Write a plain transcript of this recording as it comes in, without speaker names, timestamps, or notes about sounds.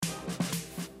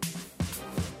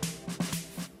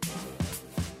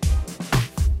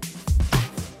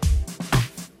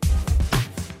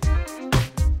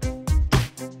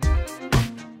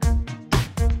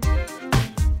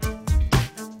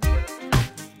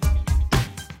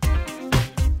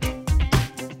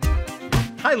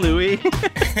Hi, Louie.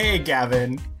 Hey,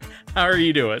 Gavin. How are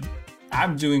you doing?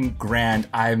 I'm doing grand.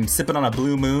 I'm sipping on a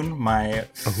Blue Moon, my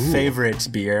favorite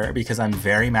beer, because I'm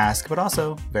very masked, but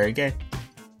also very gay.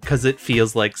 Because it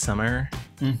feels like summer?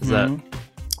 Mm-hmm. Is that...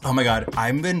 Oh my god,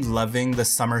 I've been loving the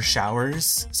summer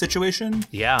showers situation.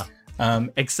 Yeah.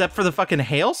 Except for the fucking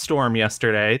hailstorm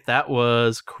yesterday. That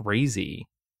was crazy.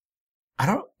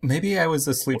 Maybe I was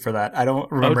asleep for that. I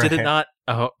don't remember. Oh, did it not?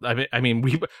 Oh, I mean,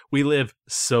 we live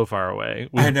so far away.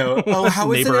 I know. Oh,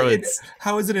 how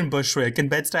is it in Bushwick? In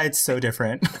Bed-Stuy, it's so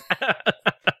different.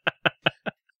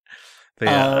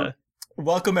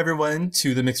 Welcome, everyone,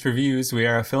 to the Mixed Reviews. We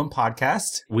are a film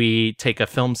podcast. We take a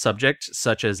film subject,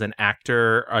 such as an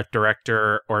actor, a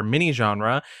director, or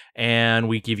mini-genre, and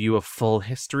we give you a full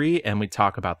history, and we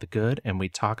talk about the good, and we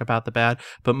talk about the bad,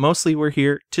 but mostly we're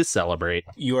here to celebrate.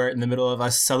 You are in the middle of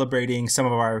us celebrating some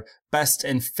of our best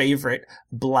and favorite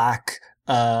Black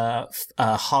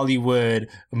Hollywood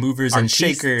movers and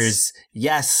shakers.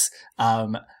 Yes.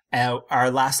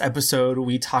 Our last episode,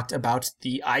 we talked about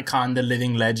the icon, the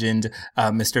living legend,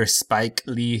 Mr. Spike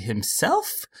Lee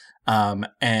himself.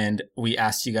 And we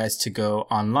asked you guys to go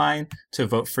online to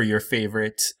vote for your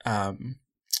favorite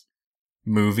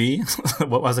movie.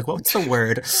 What's the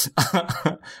word?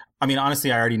 I mean,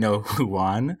 honestly, I already know who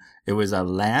won. It was a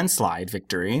landslide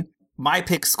victory. My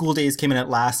pick, School Days, came in at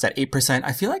last at 8%.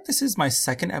 I feel like this is my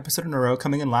second episode in a row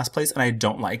coming in last place, and I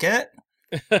don't like it.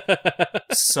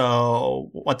 So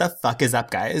what the fuck is up,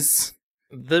 guys?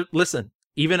 Listen,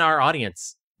 even our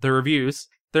audience, the reviews,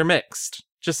 they're mixed.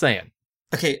 Just saying.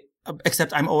 Okay,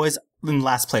 except I'm always in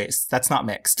last place. That's not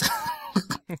mixed.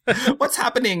 What's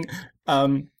happening?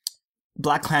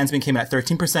 Black Klansman came in at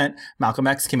 13%, Malcolm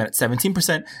X came in at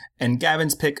 17%, and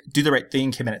Gavin's pick, Do the Right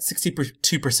Thing, came in at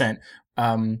 62%.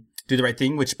 Do the Right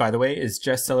Thing, which, by the way, is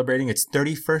just celebrating its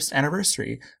 31st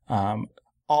anniversary.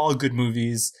 All good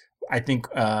movies. I think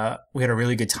we had a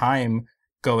really good time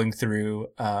going through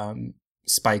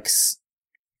Spike's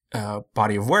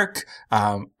body of work.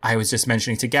 I was just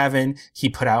mentioning to Gavin, he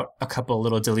put out a couple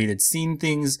little deleted scene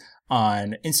things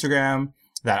on Instagram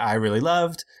that I really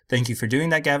loved. Thank you for doing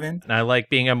that, Gavin. And I like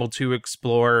being able to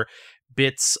explore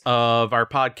bits of our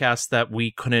podcast that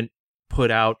we couldn't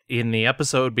put out in the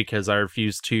episode because I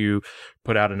refused to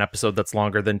put out an episode that's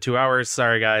longer than 2 hours.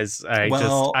 Sorry, guys.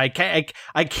 I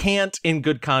can't in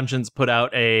good conscience put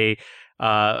out a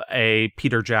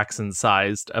Peter Jackson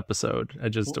sized episode. I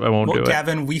won't do it.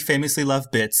 Gavin, we famously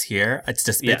love bits here. It's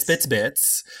just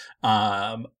bits.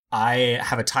 I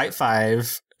have a tight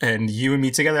 5 and you and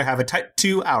me together have a tight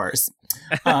 2 hours.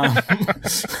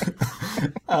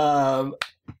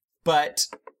 But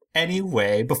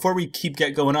anyway, before we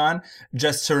get going on,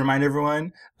 just to remind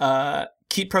everyone,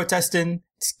 keep protesting,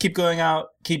 keep going out,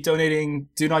 keep donating,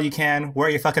 doing all you can, wear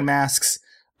your fucking masks,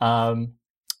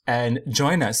 and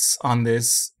join us on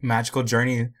this magical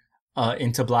journey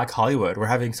into Black Hollywood. We're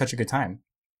having such a good time.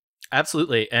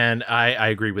 Absolutely, and I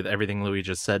agree with everything Louis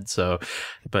just said. So,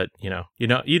 but you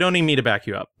don't need me to back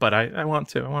you up, but I want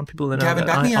to. I want people to know Gavin,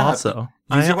 that back me up.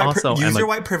 Use your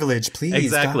white privilege, please.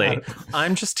 Exactly. God.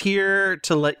 I'm just here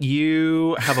to let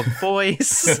you have a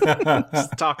voice,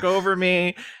 just talk over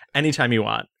me anytime you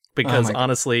want, because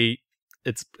honestly,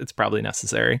 it's probably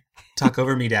necessary. Talk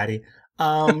over me, Daddy.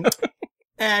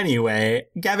 Anyway,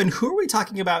 Gavin, who are we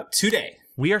talking about today?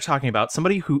 We are talking about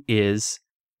somebody who is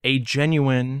a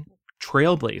genuine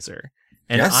trailblazer,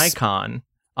 an icon,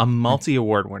 a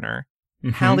multi-award winner,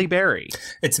 Halle Berry.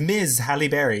 It's Ms. Halle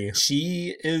Berry.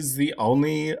 She is the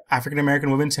only African-American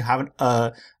woman to have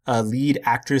a lead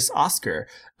actress Oscar.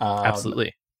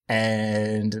 Absolutely.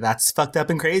 And that's fucked up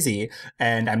and crazy.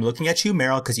 And I'm looking at you,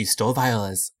 Meryl, because you stole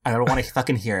Viola's. I don't want to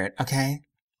fucking hear it, okay?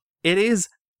 It is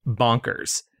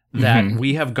bonkers that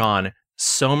we have gone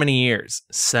so many years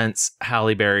since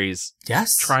Halle Berry's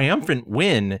triumphant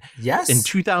win in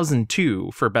 2002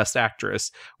 for Best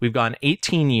Actress. We've gone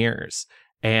 18 years,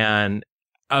 and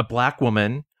a Black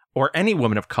woman or any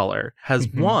woman of color has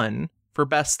won for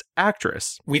Best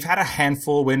Actress. We've had a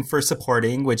handful win for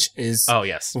supporting, which is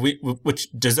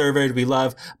which deserved, we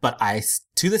love. But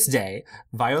to this day,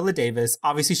 Viola Davis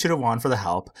obviously should have won for The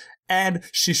Help, and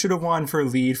she should have won for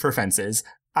lead for Fences.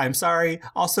 I'm sorry.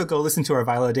 Also, go listen to our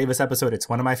Viola Davis episode. It's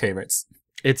one of my favorites.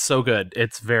 It's so good.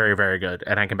 It's very, very good.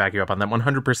 And I can back you up on that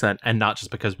 100%. And not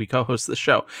just because we co-host the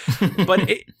show. But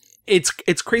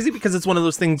it's crazy because it's one of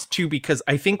those things, too, because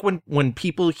I think when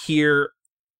people hear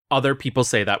other people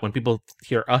say that, when people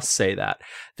hear us say that,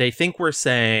 they think we're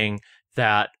saying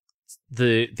that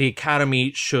the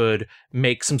Academy should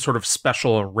make some sort of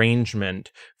special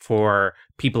arrangement for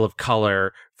people of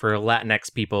color for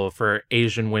Latinx people, for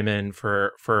Asian women,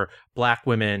 for Black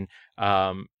women,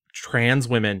 trans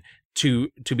women to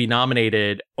be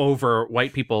nominated over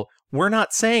white people. We're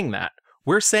not saying that.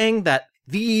 We're saying that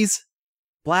these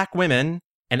Black women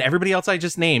and everybody else I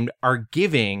just named are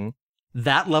giving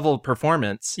that level of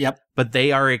performance, but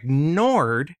they are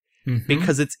ignored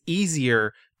because it's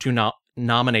easier to not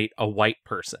nominate a white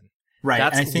person. Right.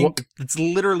 That's and I think it's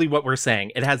literally what we're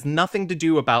saying. It has nothing to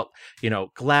do about,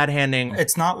 glad handing.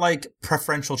 It's not like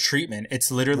preferential treatment. It's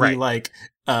literally like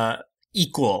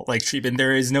equal like treatment.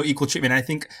 There is no equal treatment. And I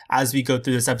think as we go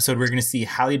through this episode, we're going to see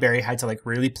Halle Berry had to like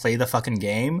really play the fucking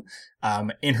game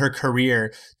in her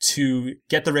career to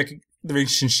get the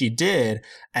recognition she did,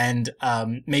 and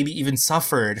maybe even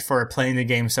suffered for playing the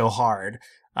game so hard.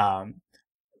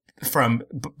 From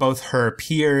both her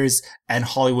peers and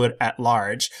Hollywood at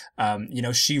large.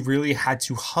 She really had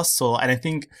to hustle. And I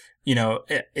think,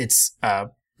 it's,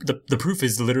 the proof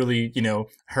is literally,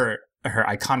 her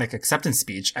iconic acceptance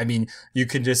speech. I mean, you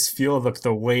can just feel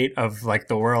the weight of like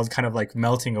the world kind of like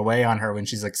melting away on her when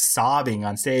she's like sobbing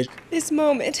on stage. This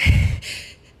moment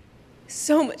is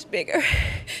so much bigger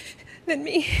than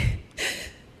me.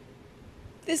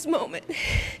 This moment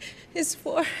is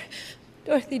for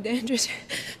Dorothy Dandridge,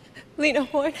 Lena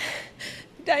Horne,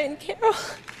 Diane Carroll.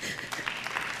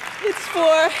 It's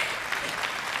for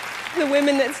the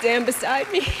women that stand beside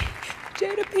me.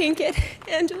 Jada Pinkett,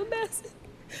 Angela Bassett,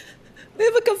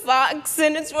 Vivica Fox,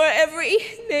 and it's for every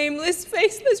nameless,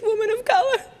 faceless woman of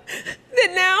color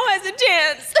that now has a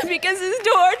chance because his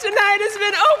door tonight has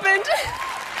been opened.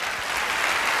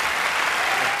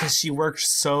 Because she worked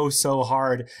so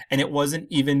hard, and it wasn't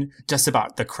even just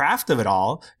about the craft of it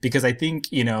all, because I think,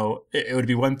 it would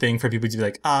be one thing for people to be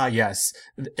like, yes,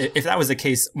 if that was the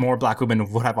case, more Black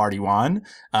women would have already won.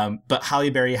 But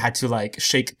Halle Berry had to like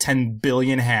shake 10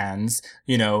 billion hands,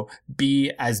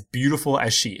 be as beautiful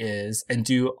as she is and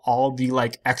do all the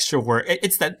like extra work.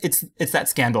 It's that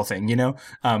scandal thing, and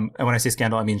when I say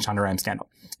scandal, I mean Shonda Rhimes scandal.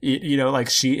 Like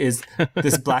she is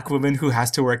this Black woman who has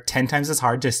to work 10 times as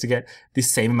hard just to get the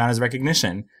same amount of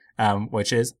recognition,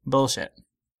 which is bullshit.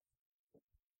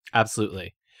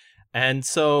 Absolutely. And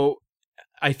so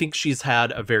I think she's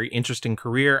had a very interesting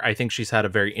career. I think she's had a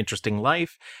very interesting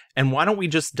life. And why don't we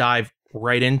just dive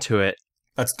right into it?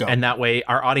 Let's go. And that way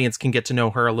our audience can get to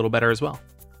know her a little better as well.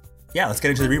 Yeah, let's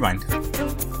get into the rewind.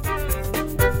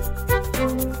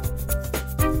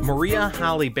 Maria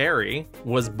Halle Berry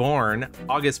was born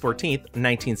August 14th,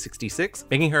 1966,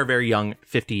 making her a very young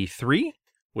 53,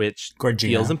 which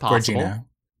feels impossible.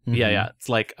 Mm-hmm. Yeah. It's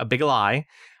like a big lie.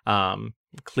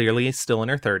 Clearly still in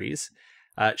her 30s.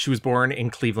 She was born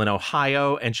in Cleveland,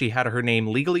 Ohio, and she had her name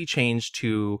legally changed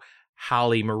to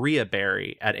Halle Maria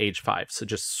Berry at age 5. So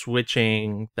just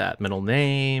switching that middle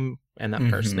name and that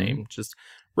first name, just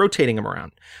rotating them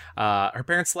around. Her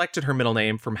parents selected her middle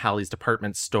name from Halle's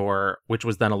department store, which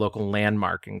was then a local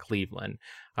landmark in Cleveland.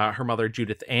 Her mother,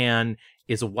 Judith Ann,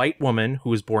 is a white woman who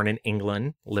was born in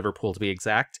England, Liverpool to be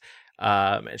exact.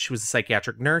 She was a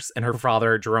psychiatric nurse, and her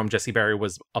father, Jerome Jesse Berry,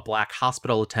 was a Black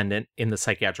hospital attendant in the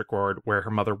psychiatric ward where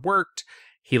her mother worked.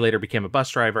 He later became a bus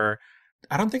driver.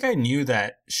 I don't think I knew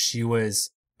that she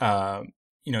was,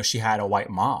 she had a white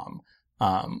mom.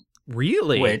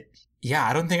 Really? Yeah,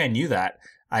 I don't think I knew that.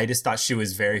 I just thought she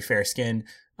was very fair-skinned.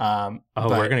 We're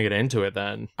going to get into it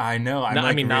then. I know.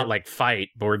 Not like fight,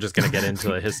 but we're just going to get into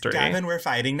the history. Gavin, we're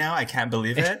fighting now. I can't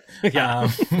believe it. Yeah.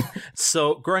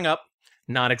 So growing up,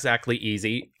 not exactly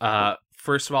easy.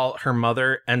 First of all, her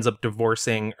mother ends up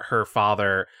divorcing her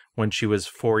father when she was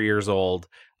 4 years old.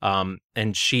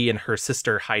 And she and her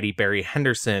sister, Heidi Berry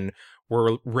Henderson,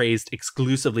 were raised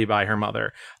exclusively by her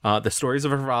mother. The stories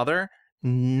of her father,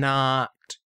 not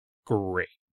great.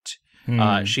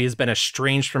 She has been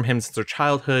estranged from him since her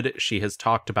childhood. She has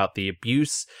talked about the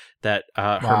abuse that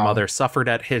her mother suffered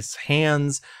at his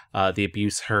hands, the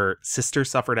abuse her sister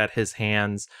suffered at his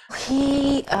hands.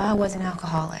 He was an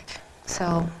alcoholic.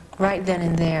 So right then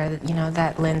and there,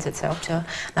 that lends itself to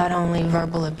not only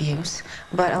verbal abuse,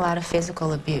 but a lot of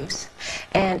physical abuse.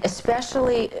 And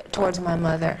especially towards my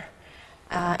mother.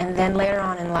 And then later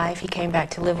on in life, he came back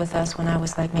to live with us when I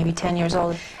was like maybe 10 years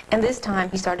old. And this time,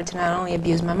 he started to not only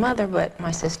abuse my mother, but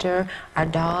my sister, our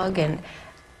dog, and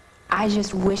I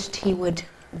just wished he would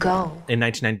go. In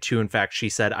 1992, in fact, she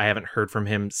said, "I haven't heard from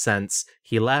him since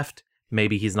he left.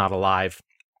 Maybe he's not alive."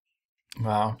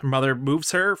 Wow. Her mother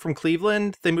moves her from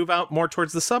Cleveland. They move out more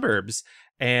towards the suburbs.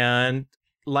 And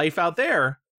life out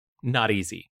there, not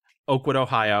easy. Oakwood,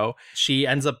 Ohio. She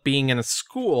ends up being in a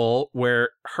school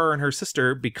where her and her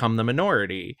sister become the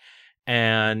minority.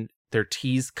 And they're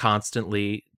teased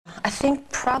constantly. I think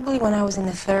probably when I was in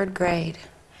the 3rd grade,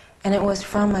 And it was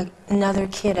from another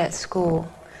kid at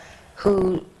school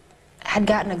who had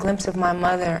gotten a glimpse of my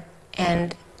mother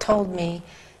and told me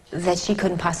that she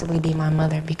couldn't possibly be my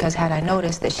mother because had I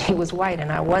noticed that she was white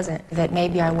and I wasn't, that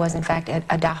maybe I was in fact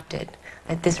adopted,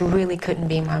 that this really couldn't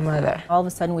be my mother. All of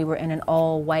a sudden we were in an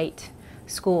all-white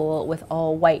school with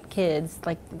all white kids,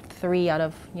 like 3 out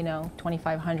of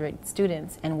 2,500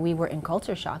 students, and we were in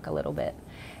culture shock a little bit.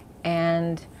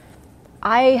 And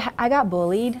I got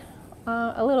bullied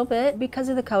a little bit because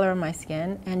of the color of my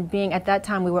skin, and being at that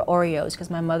time we were Oreos because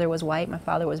my mother was white, my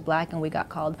father was black, and we got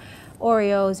called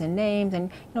Oreos and names,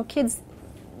 and kids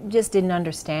just didn't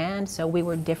understand, so we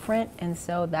were different, and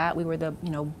so that we were the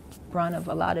brunt of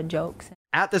a lot of jokes.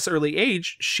 At this early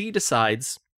age, she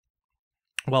decides,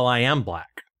 well, I am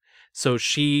black. So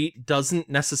she doesn't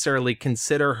necessarily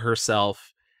consider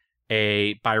herself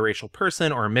a biracial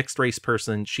person or a mixed race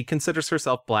person. She considers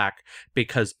herself black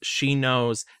because she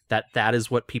knows that that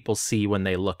is what people see when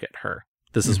they look at her.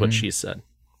 This is what she said.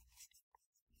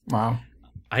 Wow.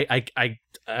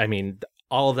 I mean,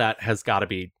 all of that has got to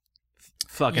be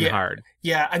fucking hard.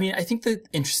 Yeah, I mean, I think the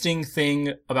interesting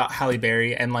thing about Halle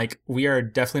Berry, and we are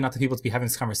definitely not the people to be having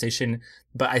this conversation,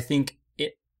 but I think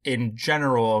in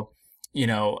general,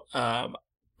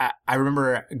 I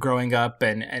remember growing up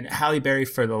and Halle Berry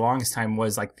for the longest time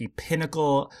was the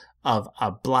pinnacle of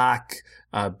a black,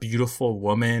 beautiful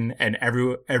woman, and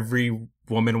every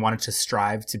woman wanted to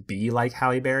strive to be like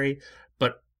Halle Berry.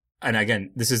 And again,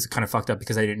 this is kind of fucked up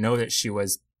because I didn't know that she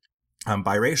was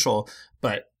biracial,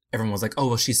 but everyone was like, oh,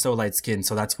 well, she's so light skinned,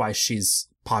 so that's why she's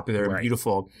popular and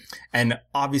beautiful. And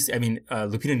obviously, I mean,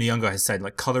 Lupita Nyong'o has said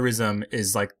colorism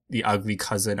is the ugly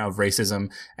cousin of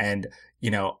racism. And,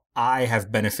 I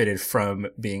have benefited from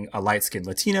being a light skinned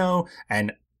Latino,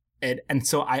 and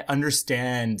so I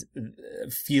understand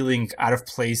feeling out of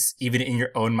place even in your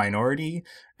own minority.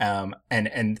 And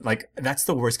that's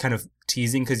the worst kind of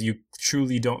teasing because you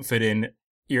truly don't fit in.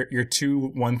 You're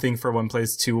too one thing for one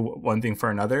place, too one thing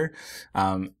for another.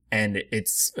 And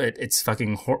it's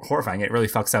fucking horrifying. It really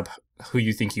fucks up who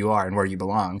you think you are and where you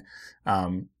belong.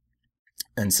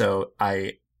 And so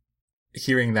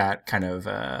hearing that kind of,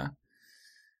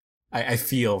 I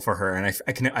feel for her, and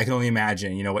I can only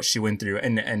imagine, what she went through,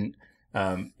 and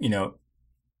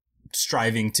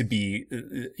striving to be,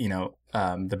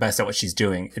 the best at what she's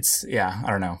doing. It's, I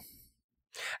don't know.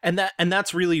 And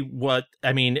that's really what,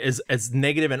 I mean, is as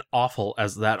negative and awful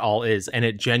as that all is, and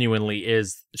it genuinely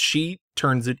is, she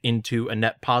turns it into a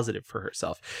net positive for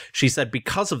herself. She said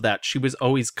because of that, she was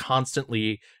always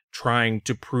constantly trying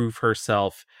to prove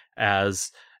herself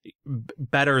as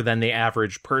better than the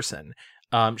average person.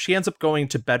 She ends up going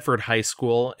to Bedford High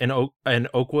School in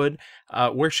Oakwood,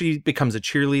 where she becomes a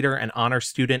cheerleader, an honor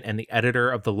student, and the editor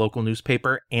of the local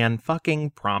newspaper, and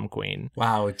fucking prom queen.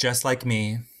 Wow, just like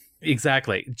me.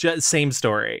 Exactly. Same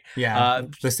story. Yeah,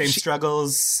 the same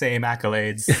struggles, same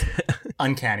accolades.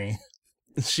 Uncanny.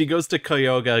 She goes to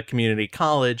Cuyahoga Community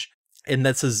College, and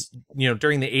this is,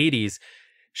 during the 80s.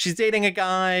 She's dating a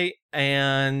guy,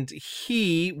 and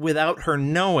he, without her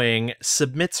knowing,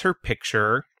 submits her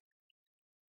picture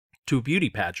to a beauty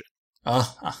pageant. An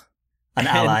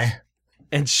ally.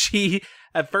 And she,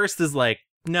 at first, is like,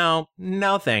 no,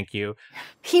 thank you.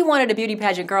 He wanted a beauty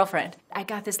pageant girlfriend. I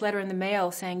got this letter in the mail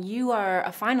saying, you are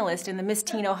a finalist in the Miss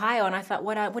Teen Ohio. And I thought,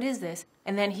 what is this?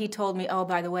 And then he told me, oh,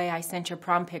 by the way, I sent your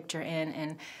prom picture in,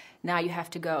 and now you have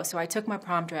to go. So I took my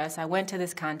prom dress, I went to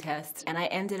this contest, and I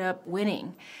ended up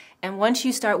winning. And once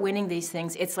you start winning these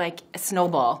things, it's like a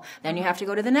snowball. Then you have to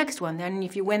go to the next one. Then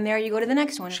if you win there, you go to the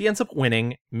next one. She ends up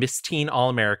winning Miss Teen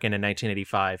All-American in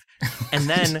 1985, and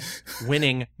then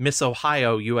winning Miss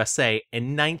Ohio USA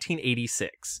in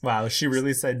 1986. Wow, she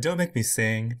really said, don't make me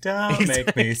sing. Don't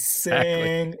make me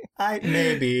sing. I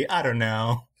don't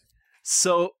know.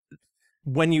 So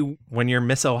when you're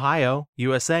Miss Ohio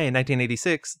USA in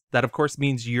 1986, that of course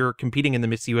means you're competing in the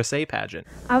Miss USA pageant.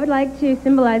 I would like to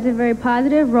symbolize a very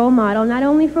positive role model, not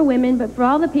only for women, but for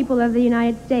all the people of the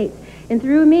United States. And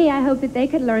through me, I hope that they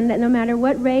could learn that no matter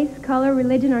what race, color,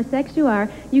 religion, or sex you are,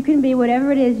 you can be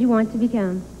whatever it is you want to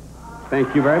become.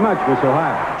 Thank you very much, Miss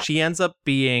Ohio. She ends up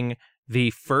being the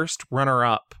first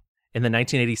runner-up in the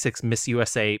 1986 Miss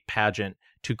USA pageant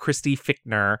to Christy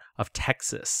Fichtner of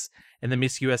Texas. In the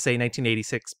Miss USA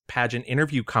 1986 pageant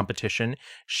interview competition,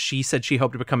 she said she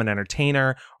hoped to become an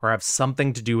entertainer or have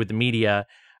something to do with the media.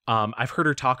 I've heard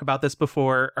her talk about this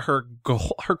before. Her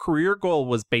career goal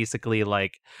was basically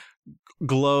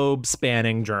globe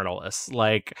spanning journalists,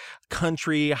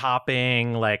 country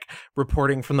hopping,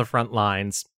 reporting from the front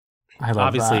lines. I love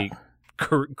Obviously, that.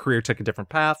 career took a different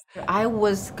path. I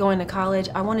was going to college.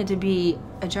 I wanted to be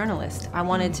a journalist. I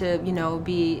wanted to,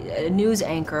 be a news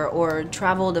anchor or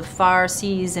travel to far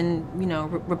seas and,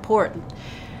 report.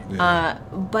 Yeah.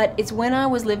 But it's when I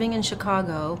was living in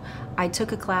Chicago, I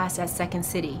took a class at Second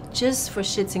City just for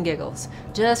shits and giggles,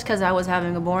 just because I was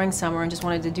having a boring summer and just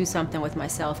wanted to do something with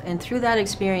myself. And through that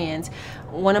experience,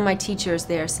 one of my teachers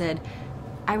there said,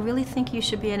 I really think you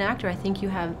should be an actor. I think you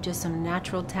have just some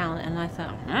natural talent. And I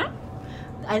thought,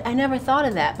 I never thought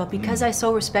of that. But because I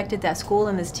so respected that school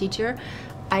and this teacher,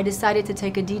 I decided to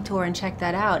take a detour and check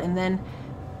that out. And then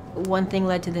one thing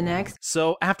led to the next.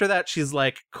 So after that, she's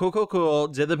like, cool,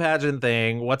 did the pageant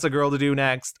thing. What's a girl to do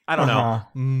next? I don't know.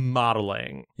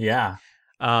 Modeling. Yeah.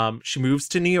 She moves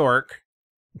to New York.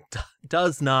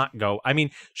 Does not go. I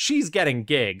mean, she's getting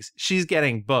gigs. She's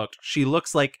getting booked. She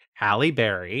looks like Halle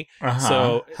Berry.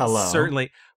 So hello.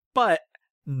 Certainly. But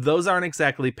those aren't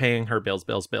exactly paying her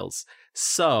bills.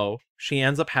 So she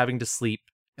ends up having to sleep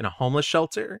in a homeless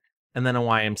shelter and then a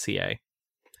YMCA.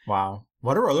 Wow.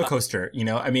 What a roller coaster,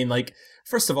 I mean, like,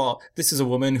 first of all, this is a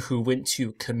woman who went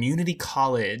to community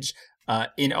college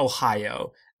in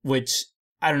Ohio, which,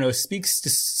 I don't know, speaks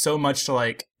to so much to,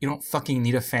 like, you don't fucking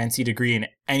need a fancy degree in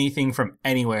anything from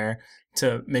anywhere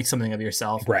to make something of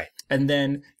yourself. Right. And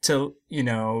then to,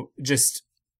 just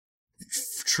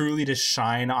truly to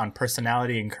shine on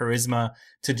personality and charisma,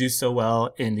 to do so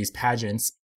well in these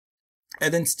pageants.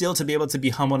 And then still to be able to be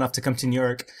humble enough to come to New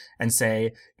York and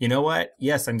say, you know what?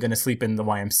 Yes, I'm going to sleep in the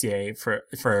YMCA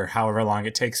for however long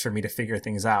it takes for me to figure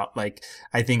things out. Like,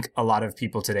 I think a lot of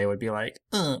people today would be like,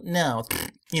 oh, no,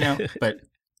 but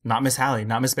not Miss Halle,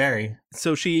 not Miss Berry.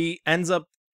 So she ends up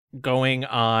going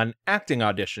on acting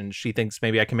auditions. She thinks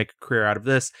maybe I can make a career out of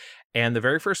this. And the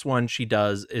very first one she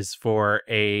does is for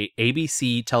a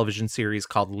ABC television series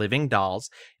called Living Dolls.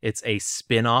 It's a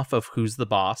spin-off of Who's the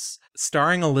Boss,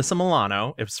 starring Alyssa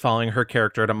Milano. It was following her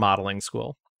character at a modeling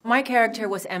school. My character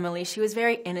was Emily. She was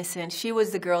very innocent. She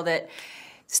was the girl that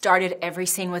started every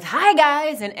scene with, hi,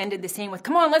 guys, and ended the scene with,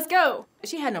 come on, let's go.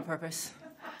 She had no purpose.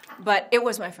 But it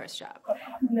was my first job.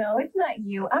 No, it's not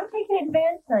you. I'm taking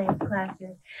advanced science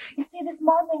classes. You see, this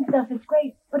modeling stuff is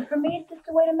great, but for me, it's just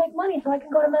a way to make money so I can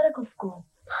go to medical school.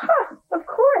 Huh, of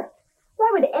course.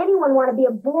 Why would anyone want to be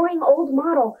a boring old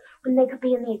model when they could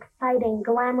be in the exciting,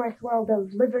 glamorous world of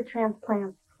liver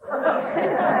transplants?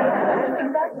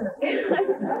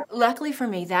 Luckily for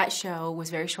me, that show was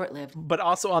very short-lived. But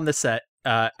also on the set,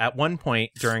 at one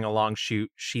point during a long shoot,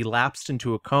 she lapsed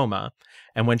into a coma.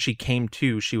 And when she came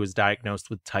to, she was diagnosed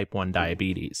with type 1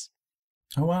 diabetes.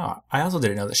 Oh, wow. I also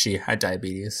didn't know that she had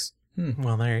diabetes.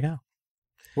 Well, there you go.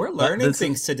 We're learning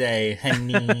things today,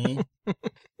 honey.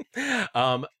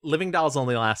 Living Dolls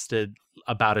only lasted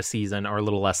about a season or a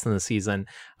little less than a season.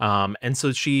 And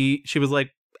so she was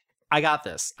like, I got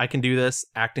this. I can do this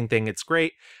acting thing. It's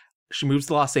great. She moves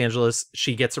to Los Angeles.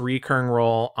 She gets a recurring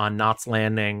role on Knots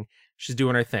Landing. She's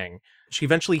doing her thing. She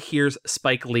eventually hears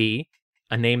Spike Lee,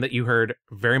 a name that you heard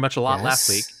very much a lot last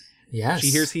week. Yes.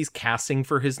 She hears he's casting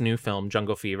for his new film,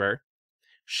 Jungle Fever.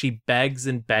 She begs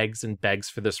and begs and begs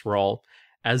for this role.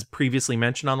 As previously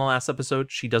mentioned on the last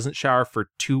episode, she doesn't shower for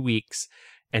 2 weeks,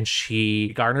 and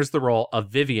she garners the role of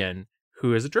Vivian,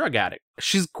 who is a drug addict.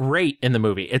 She's great in the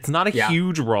movie. It's not a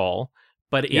huge role,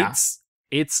 but it's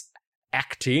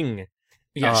acting.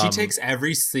 Yeah, she takes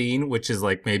every scene, which is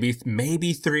like maybe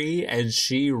 3, and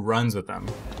she runs with them.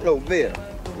 Yo, Viv,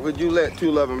 would you let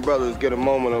two loving brothers get a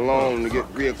moment alone to get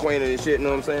reacquainted and shit, you know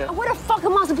what I'm saying? Where the fuck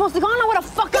am I supposed to go? I know where the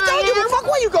fuck I am. Don't give a fuck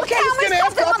where you go. Can't you skinny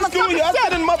ass up the school? You up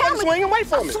there in the motherfucking swing and wait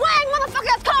for me. Swing, motherfucker,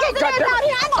 that's cold as it is out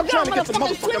here. I'm trying to get some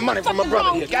motherfucking money from my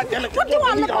brother here. Goddamn it. What do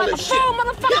I look like? Fool,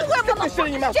 motherfucker. Where Stick this shit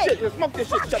in your mouth. Shit, smoke this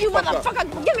shit. Shut you the fuck up.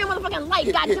 motherfucker, give me a motherfucking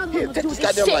light, goddamn. Here, take this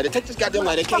goddamn lighter. Take this goddamn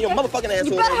lighter. Can't your motherfucking ass.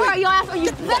 You better hurry your ass or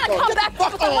you better come back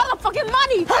with the motherfucking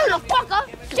money. Motherfucker.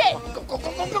 Shit.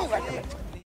 Go.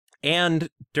 And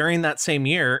during that same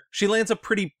year, she lands a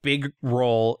pretty big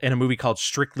role in a movie called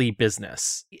Strictly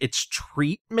Business. Its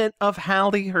treatment of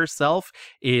Halle herself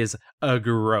is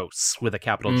gross with a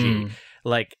capital G.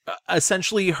 Like,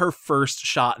 essentially, her first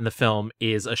shot in the film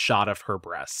is a shot of her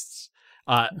breasts.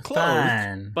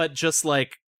 Clothed, but just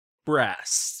like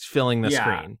breasts filling the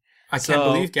screen. I can't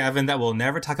believe, Gavin, that we'll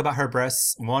never talk about her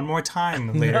breasts one more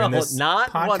time later in this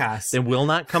podcast. They will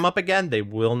not come up again. They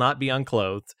will not be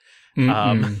unclothed.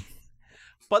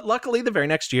 But luckily, the very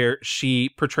next year, she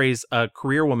portrays a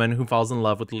career woman who falls in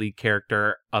love with the lead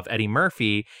character of Eddie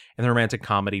Murphy in the romantic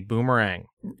comedy Boomerang.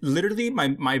 Literally,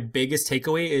 my biggest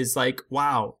takeaway is like,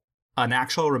 wow, an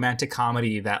actual romantic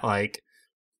comedy that, like,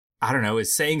 I don't know,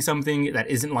 is saying something that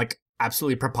isn't like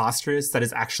absolutely preposterous, that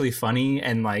is actually funny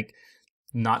and like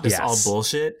not just all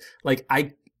bullshit. Like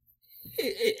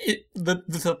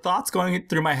the thoughts going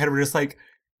through my head were just like,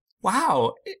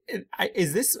 wow,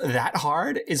 is this that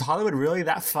hard? Is Hollywood really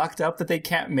that fucked up that they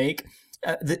can't make?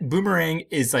 Boomerang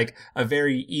is like a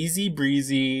very easy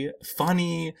breezy,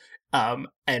 funny,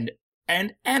 and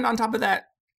on top of that,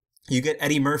 you get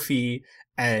Eddie Murphy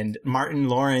and Martin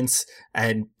Lawrence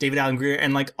and David Alan Grier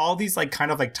and like all these like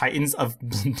kind of like titans of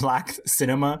black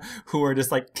cinema who are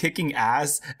just like kicking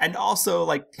ass and also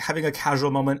like having a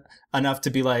casual moment enough to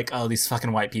be like, oh, these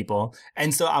fucking white people.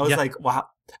 And so I was like, wow.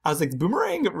 I was like,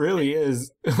 Boomerang really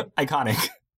is iconic.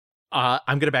 I'm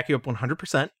going to back you up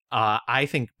 100%. I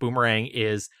think Boomerang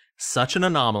is such an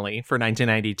anomaly for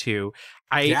 1992.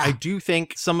 I do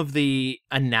think some of the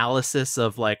analysis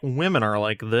of like women are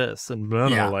like this and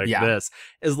men are like this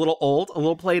is a little old, a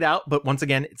little played out. But once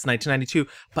again, it's 1992.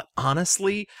 But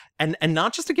honestly, and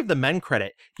not just to give the men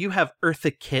credit, you have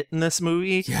Eartha Kitt in this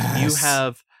movie.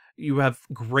 Yes. You have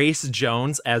Grace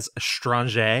Jones as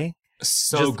Strange.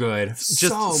 So good.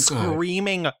 Just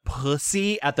screaming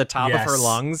pussy at the top of her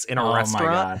lungs in a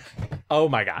restaurant. Oh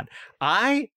my God.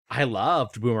 I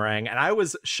loved Boomerang and I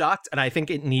was shocked, and I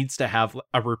think it needs to have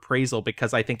a reprisal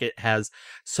because I think it has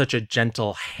such a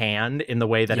gentle hand in the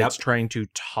way that it's trying to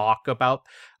talk about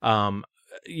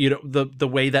the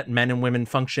way that men and women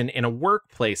function in a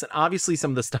workplace. And obviously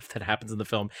some of the stuff that happens in the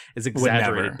film is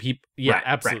exaggerated.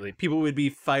 Absolutely. Right. People would be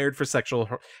fired for sexual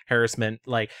harassment.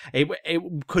 Like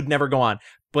it could never go on.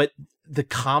 But the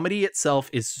comedy itself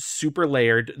is super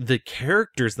layered. The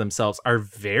characters themselves are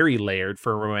very layered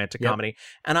for a romantic comedy.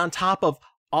 And on top of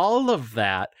all of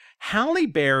that, Halle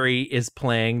Berry is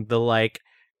playing the like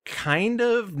kind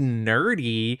of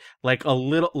nerdy, like a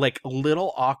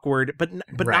little awkward, but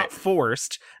not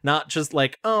forced, not just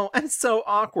like, oh, I'm so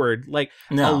awkward, like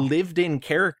a lived-in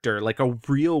character, like a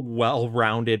real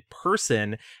well-rounded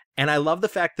person. And I love the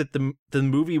fact that the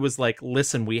movie was like,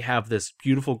 listen, we have this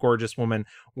beautiful, gorgeous woman.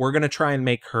 We're going to try and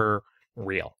make her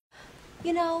real.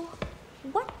 You know,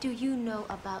 what do you know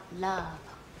about love?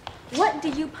 What do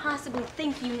you possibly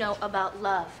think you know about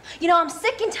love? You know, I'm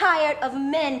sick and tired of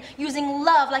men using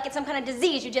love like it's some kind of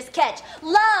disease you just catch.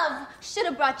 Love should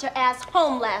have brought your ass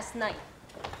home last night.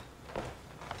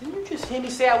 Didn't you just hear me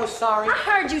say I was sorry? I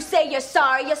heard you say you're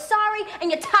sorry. You're sorry and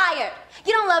you're tired.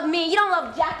 You don't love me. You don't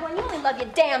love Jacqueline. You only love your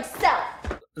damn self.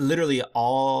 Literally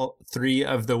all three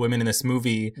of the women in this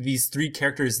movie, these three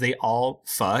characters, they all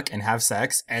fuck and have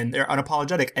sex and they're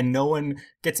unapologetic and no one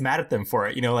gets mad at them for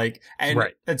it, you know, like, and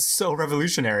it's so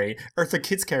revolutionary. Eartha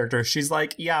Kitt's character, she's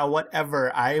like, yeah,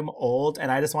 whatever, I'm old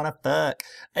and I just want to fuck.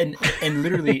 And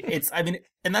literally it's, I mean,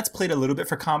 and that's played a little bit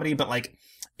for comedy, but like,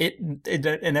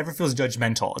 it never feels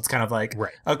judgmental. It's kind of like,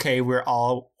 okay, we're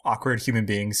all awkward human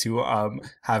beings who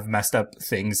have messed up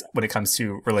things when it comes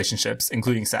to relationships,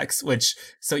 including sex,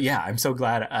 so yeah, I'm so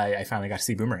glad I finally got to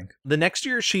see Boomerang. The next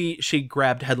year, she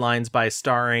grabbed headlines by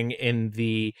starring in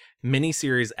the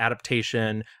miniseries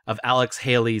adaptation of Alex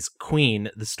Haley's Queen,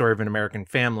 The Story of an American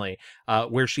Family,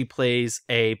 where she plays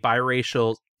a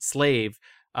biracial slave,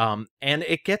 and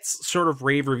it gets sort of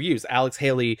rave reviews. Alex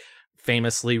Haley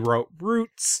famously wrote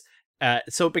Roots,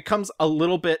 so it becomes a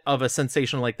little bit of a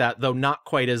sensation like that, though not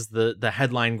quite as the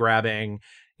headline grabbing,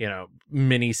 you know,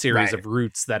 mini series of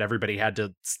Roots that everybody had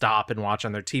to stop and watch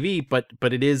on their TV. But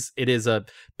it is a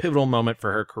pivotal moment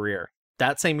for her career.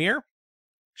 That same year,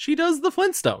 she does The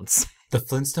Flintstones. The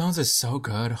Flintstones is so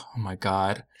good. Oh my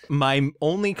God. My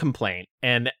only complaint,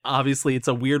 and obviously it's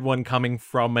a weird one coming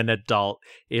from an adult,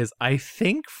 is I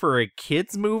think for a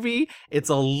kid's movie, it's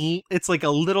like a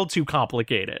little too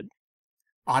complicated.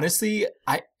 Honestly,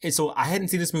 I hadn't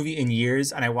seen this movie in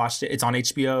years, and I watched it. It's on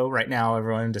HBO right now.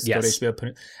 Everyone just go to HBO. Put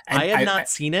it. And I had not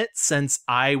seen it since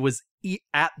I was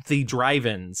at the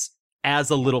drive-ins as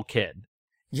a little kid.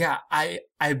 Yeah,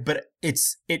 but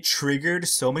it triggered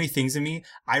so many things in me.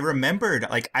 I remembered,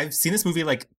 like, I've seen this movie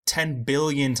like 10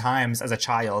 billion times as a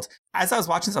child. As I was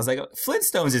watching this, I was like,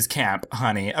 Flintstones is camp,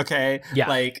 honey. Okay. Yeah.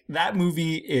 Like, that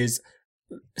movie is,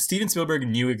 Steven Spielberg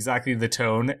knew exactly the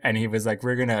tone and he was like,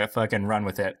 we're going to fucking run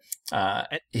with it.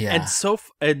 And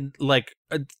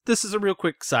this is a real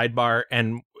quick sidebar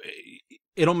and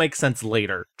it'll make sense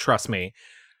later. Trust me.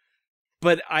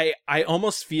 But I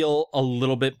almost feel a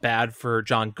little bit bad for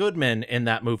John Goodman in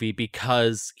that movie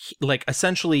because,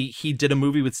 essentially, he did a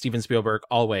movie with Steven Spielberg,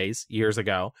 Always, years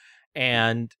ago.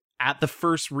 And at the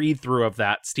first read-through of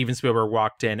that, Steven Spielberg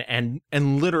walked in and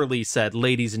literally said,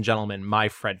 ladies and gentlemen, my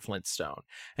Fred Flintstone.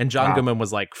 And John Goodman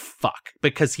was like, fuck,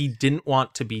 because he didn't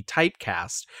want to be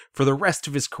typecast for the rest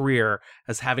of his career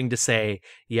as having to say,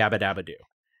 yabba dabba doo.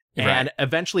 And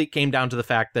eventually it came down to the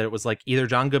fact that it was like either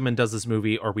John Goodman does this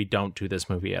movie or we don't do this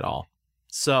movie at all.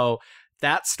 So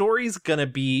that story's going to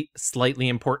be slightly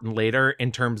important later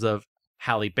in terms of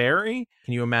Halle Berry.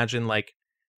 Can you imagine like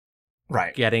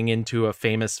getting into a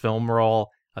famous film role,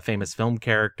 a famous film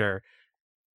character?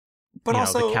 But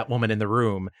also the Catwoman in the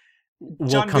Room.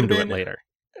 We'll come to it later.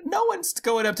 No one's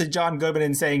going up to John Goodman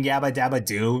and saying yabba dabba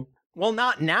doo. Well,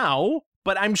 not now,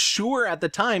 but I'm sure at the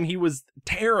time he was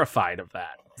terrified of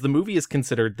that. The movie is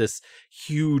considered this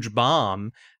huge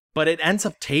bomb, but it ends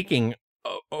up taking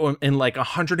in like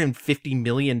 $150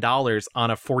 million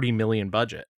on a $40 million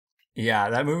budget. Yeah,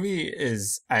 that movie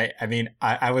is,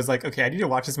 I was like, okay, I need to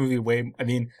watch this movie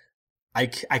I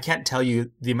can't tell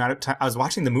you the amount of time I was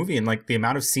watching the movie and like the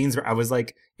amount of scenes where I was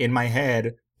like in my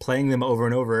head playing them over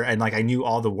and over and like I knew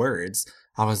all the words.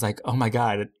 I was like, oh my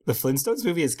God, the Flintstones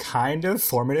movie is kind of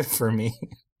formative for me.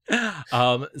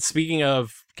 Speaking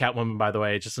of Catwoman, by the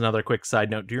way, just another quick side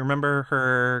note. Do you remember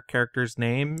her character's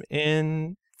name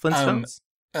in Flintstones?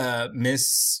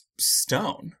 Miss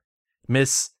Stone.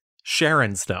 Miss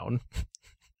Sharon Stone.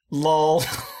 Lol.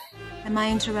 Am I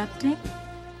interrupting?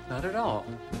 Not at all.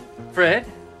 Fred,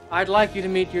 I'd like you to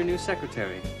meet your new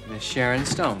secretary, Miss Sharon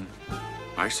Stone.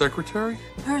 My secretary?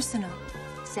 Personal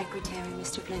secretary,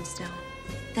 Mr. Flintstone.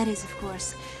 That is, of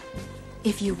course,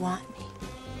 if you want me.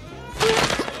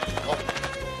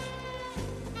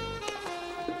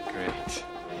 Great.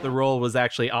 The role was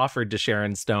actually offered to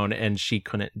Sharon Stone and she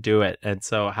couldn't do it. And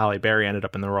so Halle Berry ended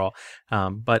up in the role.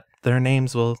 But their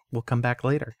names will come back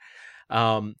later.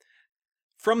 From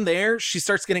there, she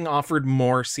starts getting offered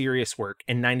more serious work.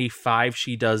 In 95,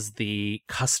 she does the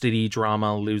custody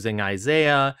drama Losing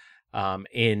Isaiah.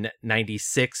 In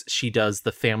 96, she does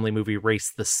the family movie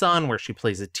Race the Sun, where she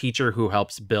plays a teacher who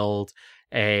helps build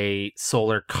a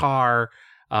solar car.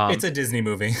 It's a Disney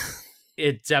movie.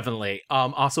 It definitely.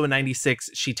 Also in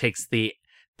 96, she takes the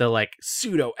like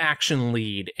pseudo action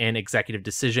lead in Executive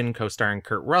Decision, co-starring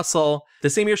Kurt Russell. The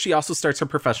same year, she also starts her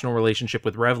professional relationship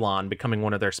with Revlon, becoming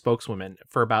one of their spokeswomen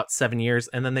for about 7 years.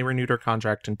 And then they renewed her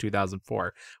contract in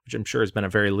 2004, which I'm sure has been a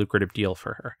very lucrative deal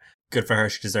for her. Good for her.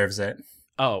 She deserves it.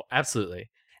 Oh,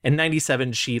 absolutely. In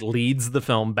 97, she leads the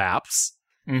film Baps.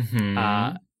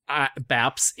 Mm-hmm.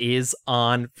 Baps is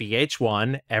on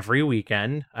VH1 every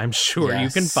weekend. I'm sure you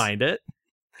can find it.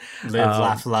 Live,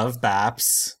 laugh, love,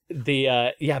 Baps.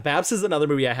 Baps is another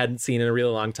movie I hadn't seen in a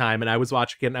really long time, and I was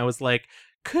watching it and I was like,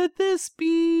 could this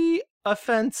be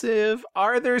offensive?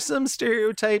 Are there some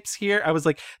stereotypes here? I was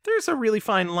like, there's a really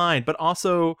fine line, but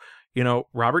also,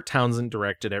 Robert Townsend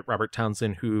directed it. Robert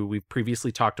Townsend, who we've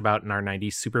previously talked about in our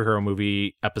 90s superhero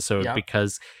movie episode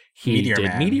because he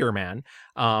did Meteor Man.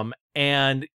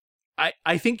 And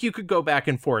I think you could go back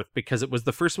and forth because it was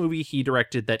the first movie he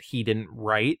directed that he didn't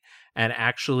write. And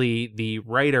actually the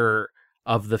writer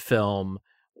of the film,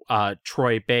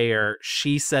 Troy Bayer,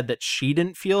 she said that she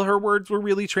didn't feel her words were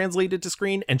really translated to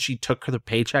screen, and she took the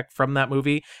paycheck from that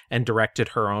movie and directed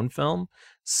her own film.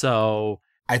 So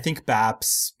I think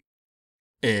Baps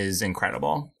is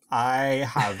incredible. I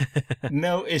have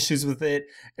no issues with it.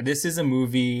 This is a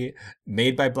movie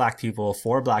made by Black people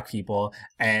for Black people,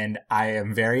 and I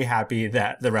am very happy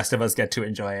that the rest of us get to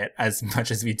enjoy it as much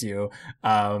as we do.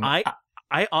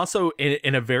 I also,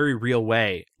 in a very real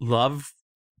way, love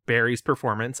Barry's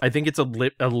performance. I think it's a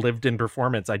lived-in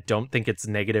performance. I don't think it's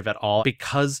negative at all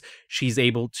because she's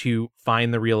able to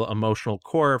find the real emotional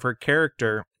core of her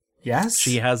character. Yes.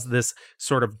 She has this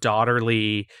sort of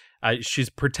daughterly... she's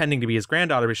pretending to be his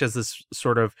granddaughter, but she has this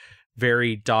sort of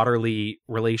very daughterly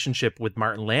relationship with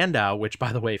Martin Landau, which,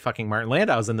 by the way, fucking Martin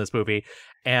Landau is in this movie.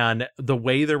 And the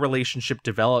way their relationship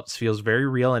develops feels very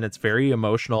real, and it's very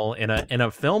emotional in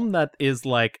a film that is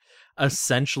like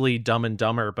essentially Dumb and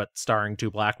Dumber, but starring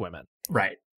two Black women.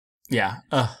 Right. Yeah.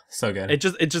 So good. It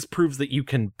just proves that you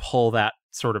can pull that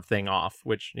sort of thing off,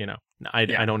 which, I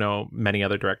don't know many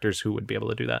other directors who would be able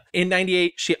to do that. In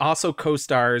 98, she also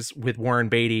co-stars with Warren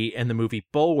Beatty in the movie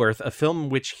Bulworth, a film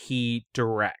which he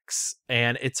directs.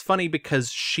 And it's funny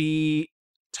because she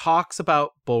talks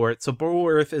about Bulworth. So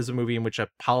Bulworth is a movie in which a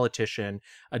politician,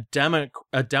 a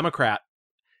Democrat,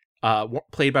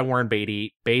 played by Warren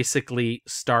Beatty, basically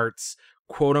starts,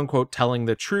 quote unquote, telling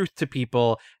the truth to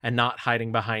people and not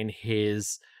hiding behind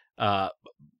his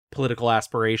political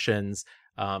aspirations.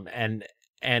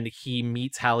 And he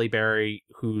meets Halle Berry,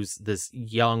 who's this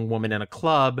young woman in a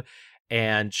club,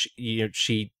 and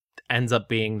she ends up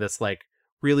being this like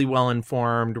really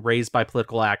well-informed, raised by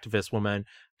political activist woman,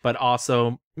 but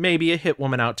also maybe a hit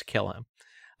woman out to kill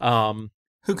him.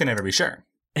 Who can ever be sure?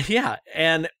 Yeah,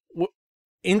 and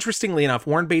interestingly enough,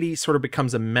 Warren Beatty sort of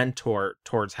becomes a mentor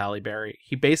towards Halle Berry.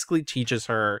 He basically teaches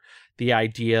her the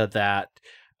idea that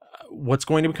what's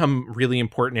going to become really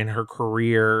important in her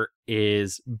career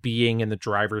is being in the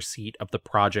driver's seat of the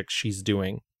project she's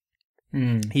doing.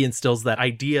 He instills that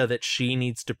idea that she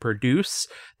needs to produce,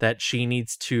 that she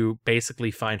needs to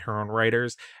basically find her own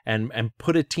writers and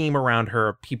put a team around her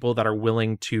of people that are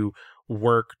willing to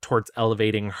work towards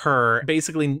elevating her,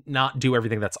 basically not do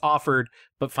everything that's offered,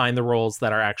 but find the roles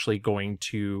that are actually going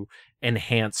to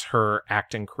enhance her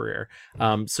acting career.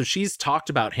 So she's talked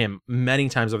about him many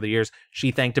times over the years.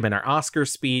 She thanked him in her Oscar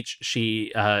speech.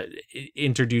 She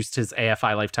introduced his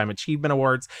AFI Lifetime Achievement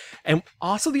Awards. And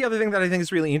also the other thing that I think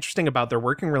is really interesting about their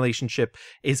working relationship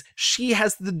is she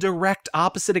has the direct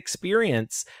opposite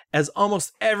experience as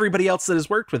almost everybody else that has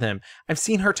worked with him. I've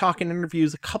seen her talk in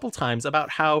interviews a couple times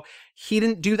about how he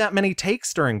didn't do that many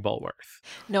takes during Bulworth.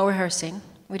 No rehearsing.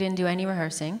 We didn't do any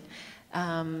rehearsing.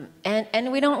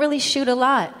 And we don't really shoot a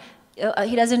lot.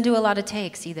 He doesn't do a lot of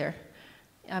takes either,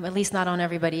 at least not on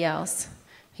everybody else.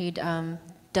 He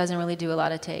doesn't really do a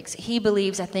lot of takes. He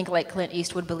believes, I think like Clint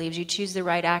Eastwood believes, you choose the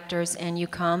right actors and you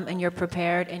come and you're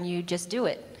prepared and you just do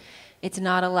it. It's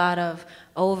not a lot of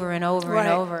over and over and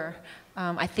over.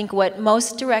 I think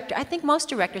most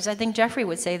directors, I think Jeffrey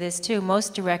would say this too,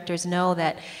 most directors know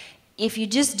that if you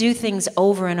just do things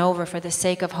over and over for the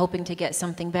sake of hoping to get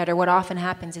something better, what often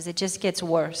happens is it just gets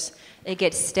worse. It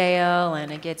gets stale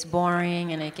and it gets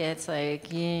boring and it gets like,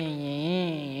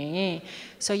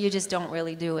 so you just don't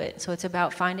really do it. So it's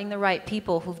about finding the right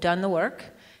people who've done the work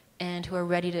and who are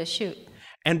ready to shoot.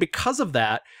 And because of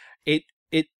that, it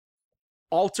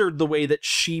altered the way that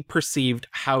she perceived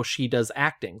how she does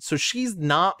acting. So she's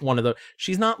not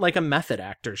like a method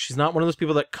actor. She's not one of those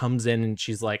people that comes in and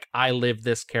she's like, I live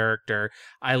this character,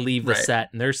 I leave the set,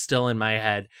 and they're still in my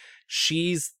head.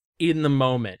 She's in the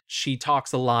moment. She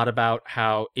talks a lot about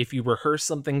how if you rehearse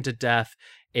something to death,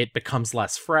 it becomes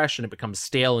less fresh and it becomes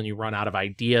stale and you run out of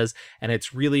ideas. And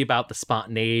it's really about the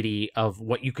spontaneity of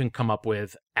what you can come up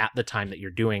with at the time that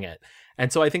you're doing it.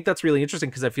 And so I think that's really interesting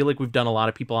because I feel like we've done a lot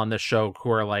of people on this show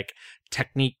who are like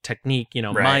technique,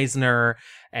 Meisner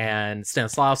and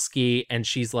Stanislavski. And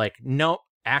she's like, no,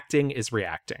 acting is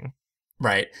reacting.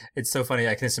 Right. It's so funny.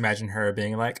 I can just imagine her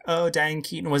being like, oh, Diane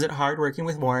Keaton, was it hard working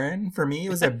with Warren? For me, it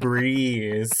was a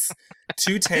breeze.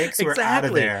 2 takes, we're out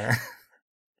of there.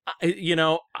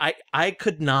 I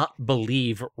could not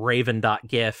believe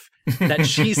Raven.gif that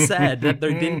she said that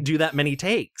they didn't do that many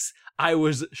takes. I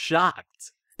was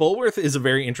shocked. Bulworth is a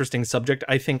very interesting subject,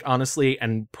 I think, honestly,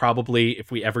 and probably if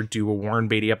we ever do a Warren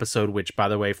Beatty episode, which, by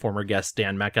the way, former guest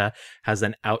Dan Mecca has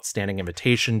an outstanding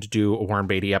invitation to do a Warren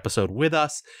Beatty episode with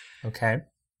us. Okay.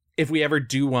 If we ever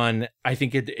do one, I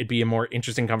think it'd be a more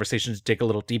interesting conversation to dig a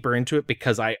little deeper into it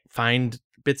because I find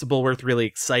bits of Bulworth really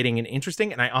exciting and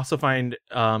interesting, and I also find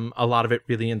a lot of it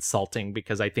really insulting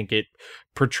because I think it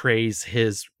portrays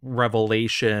his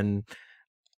revelation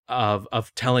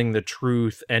of telling the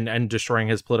truth and destroying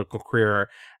his political career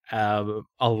a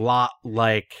lot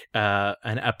like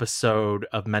an episode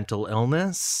of mental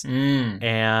illness.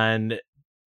 And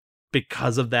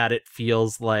because of that, it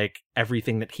feels like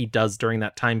everything that he does during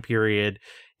that time period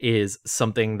is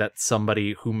something that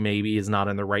somebody who maybe is not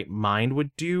in the right mind would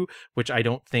do, which I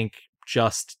don't think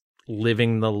just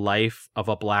living the life of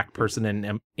a Black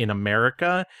person in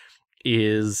America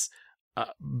is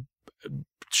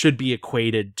should be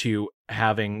equated to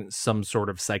having some sort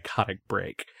of psychotic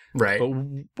break. Right.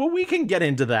 But we can get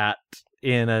into that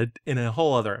in a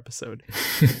whole other episode.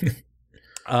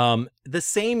 The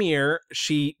same year,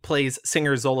 she plays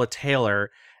singer Zola Taylor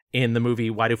in the movie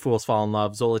Why Do Fools Fall in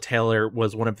Love. Zola Taylor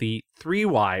was one of the 3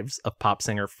 wives of pop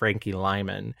singer Frankie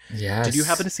Lyman. Yes. Did you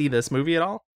happen to see this movie at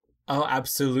all? Oh,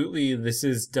 absolutely. This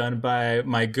is done by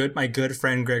my good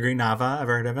friend Gregory Nava.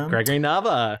 Ever heard of him? Gregory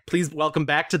Nava. Please welcome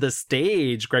back to the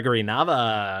stage, Gregory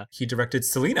Nava. He directed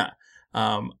Selena.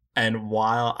 And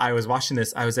while I was watching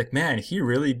this, I was like, man, he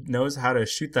really knows how to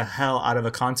shoot the hell out of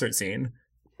a concert scene.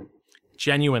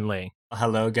 Genuinely.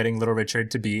 Hello, getting Little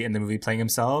Richard to be in the movie playing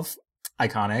himself.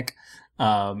 Iconic.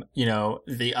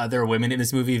 The other women in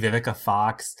this movie, Vivica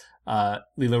Fox,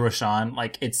 Lila Roshan,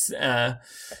 like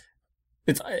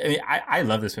I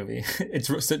love this movie.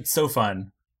 It's so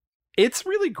fun. It's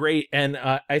really great. And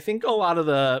I think a lot of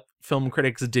the film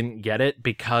critics didn't get it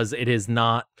because it's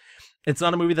not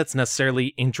a movie that's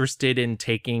necessarily interested in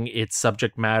taking its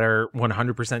subject matter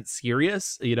 100%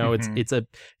 serious.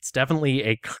 It's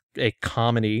definitely a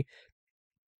comedy.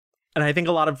 And I think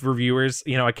a lot of reviewers,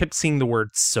 I kept seeing the word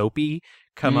soapy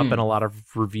come up in a lot of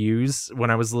reviews when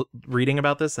I was reading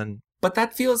about this. And But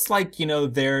that feels like,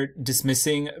 they're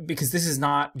dismissing, because this is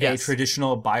not a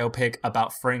traditional biopic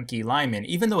about Frankie Lyman.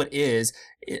 Even though it is,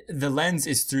 the lens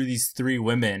is through these three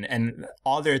women and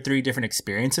all their three different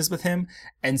experiences with him.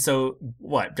 And so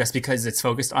just because it's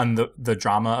focused on the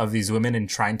drama of these women and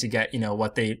trying to get,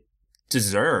 what they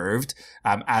deserved,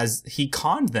 as he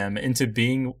conned them into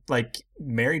being like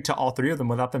married to all three of them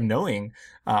without them knowing.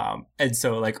 And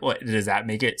so like, what does that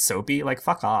make it soapy? Like,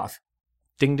 fuck off.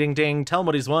 Ding, ding, ding. Tell him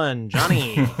what he's won,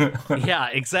 Johnny. Yeah,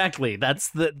 exactly.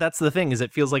 That's the thing, is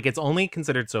it feels like it's only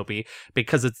considered soapy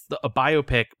because it's a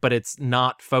biopic, but it's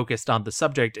not focused on the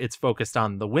subject. It's focused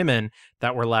on the women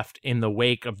that were left in the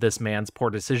wake of this man's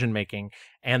poor decision making,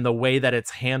 and the way that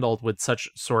it's handled with such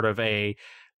sort of I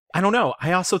don't know.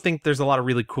 I also think there's a lot of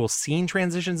really cool scene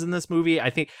transitions in this movie.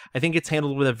 I think it's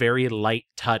handled with a very light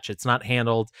touch. It's not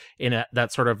handled in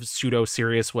that sort of pseudo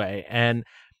serious way. And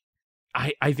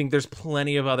I think there's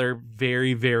plenty of other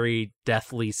very, very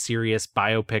deathly serious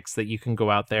biopics that you can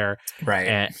go out there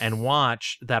and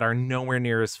watch that are nowhere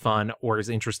near as fun or as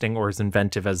interesting or as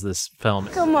inventive as this film.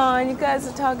 Come on, you guys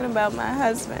are talking about my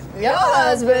husband. Your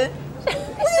husband?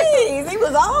 Please, he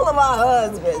was all of our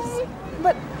husbands.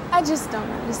 But I just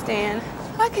don't understand.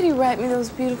 Why could he write me those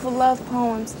beautiful love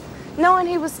poems, knowing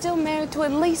he was still married to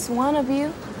at least one of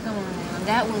you? Come on now,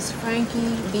 that was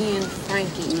Frankie being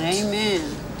Frankie.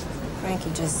 Amen.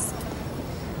 Frankie just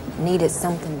needed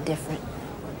something different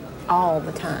all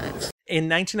the time. In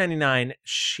 1999,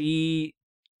 she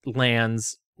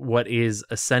lands what is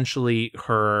essentially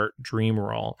her dream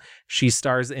role. She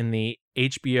stars in the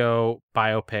HBO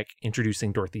biopic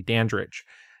introducing Dorothy Dandridge.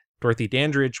 Dorothy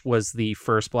Dandridge was the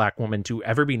first Black woman to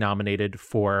ever be nominated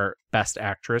for Best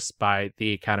Actress by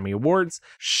the Academy Awards.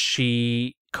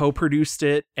 She co-produced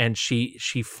it, and she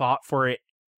fought for it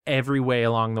every way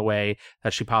along the way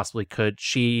that she possibly could.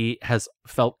 She has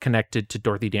felt connected to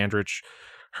Dorothy Dandridge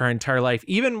her entire life.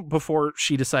 Even before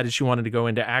she decided she wanted to go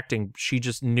into acting, she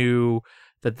just knew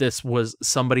that this was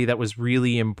somebody that was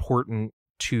really important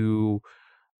to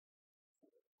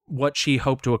what she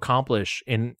hoped to accomplish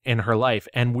in her life.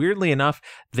 And weirdly enough,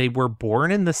 they were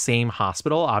born in the same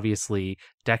hospital, obviously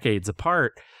decades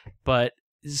apart, but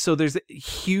so there's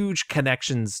huge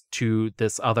connections to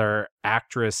this other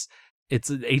actress. It's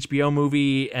an HBO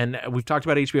movie, and we've talked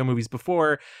about HBO movies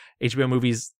before. HBO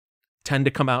movies tend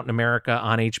to come out in America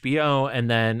on HBO and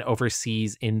then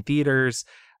overseas in theaters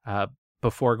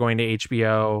before going to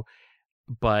HBO.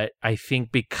 But I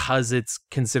think because it's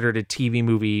considered a TV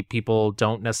movie, people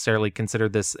don't necessarily consider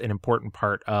this an important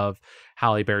part of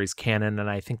Halle Berry's canon. And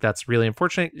I think that's really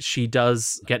unfortunate. She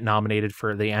does get nominated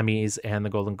for the Emmys and the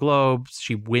Golden Globes.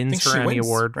 She wins her Emmy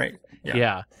Award. Right.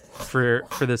 Yeah. For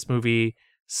this movie.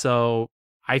 So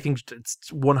I think it's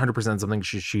 100% something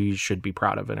she should be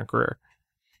proud of in her career.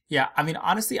 Yeah, I mean,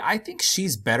 honestly, I think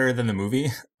she's better than the movie.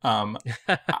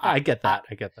 I get that.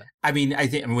 I mean, I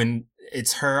think when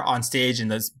it's her on stage in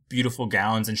those beautiful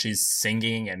gowns and she's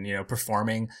singing and,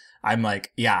 performing, I'm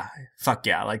like, yeah, fuck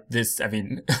yeah. Like this, I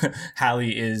mean, Halle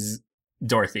is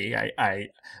Dorothy.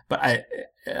 But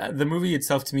the movie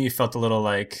itself to me felt a little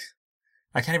like,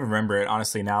 I can't even remember it,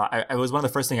 honestly, now. It was one of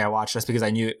the first things I watched just because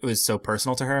I knew it was so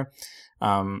personal to her.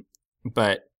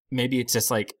 But maybe it's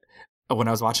just like, when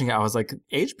I was watching it, I was like,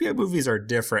 HBO movies are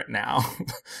different now.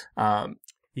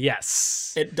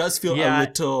 Yes. It does feel a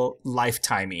little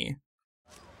lifetimey.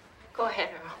 Go ahead,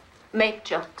 Earl. Make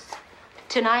jokes.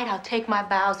 Tonight, I'll take my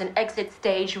bows and exit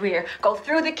stage rear, go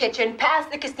through the kitchen,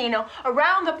 past the casino,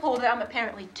 around the pool that I'm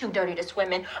apparently too dirty to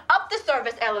swim in, up the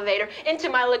service elevator, into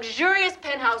my luxurious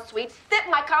penthouse suite, sip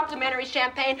my complimentary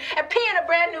champagne, and pee in a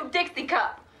brand new Dixie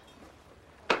cup.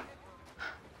 I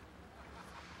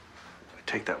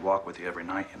take that walk with you every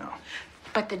night,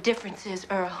 But the difference is,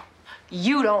 Earl,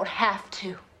 you don't have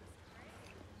to.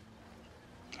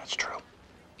 That's true.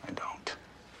 I don't.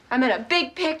 I'm in a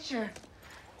big picture.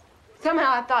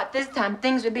 Somehow I thought this time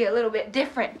things would be a little bit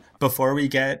different. Before we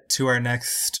get to our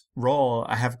next role,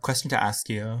 I have a question to ask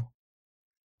you.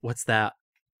 What's that?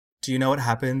 Do you know what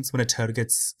happens when a toad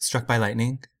gets struck by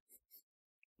lightning?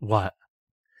 What?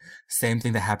 Same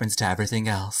thing that happens to everything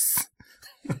else.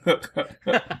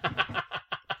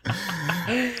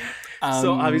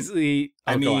 So obviously,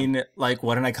 I mean, like,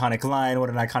 what an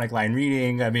iconic line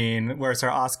reading. I mean, where's her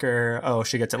Oscar? Oh,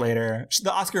 she gets it later.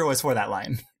 The Oscar was for that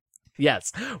line.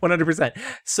 Yes, 100%.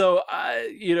 So,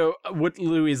 what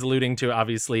Louis is alluding to,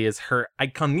 obviously, is her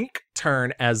iconic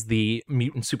turn as the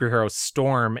mutant superhero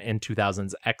Storm in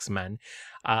 2000's X-Men.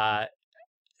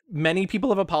 Many people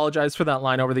have apologized for that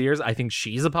line over the years. I think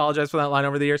she's apologized for that line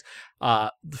over the years.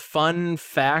 Fun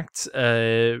fact,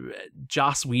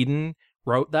 Joss Whedon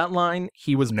wrote that line.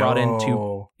 He was brought in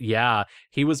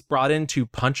to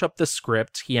punch up the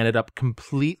script. He ended up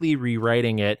completely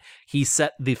rewriting it. He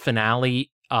set the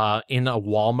finale in a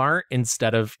Walmart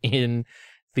instead of in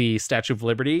the Statue of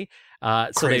Liberty.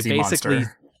 So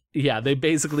they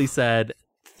basically said,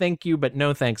 thank you, but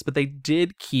no thanks. But they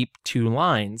did keep two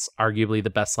lines, arguably the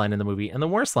best line in the movie and the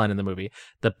worst line in the movie.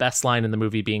 The best line in the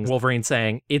movie being Wolverine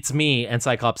saying, "It's me," and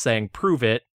Cyclops saying, "Prove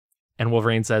it." And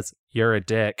Wolverine says, "You're a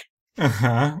dick."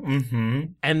 Uh-huh. Mm-hmm.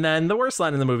 And then the worst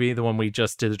line in the movie, the one we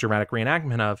just did a dramatic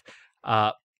reenactment of,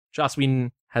 Joss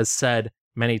Whedon has said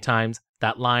many times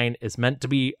that line is meant to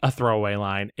be a throwaway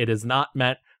line. It is not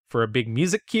meant for a big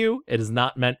music cue. It is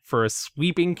not meant for a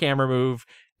sweeping camera move,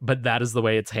 but that is the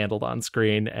way it's handled on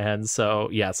screen. And so,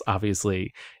 yes,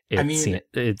 obviously,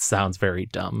 it sounds very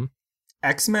dumb.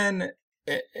 X-Men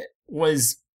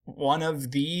was one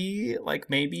of the, like,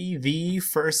 maybe the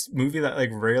first movie that, like,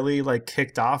 really, like,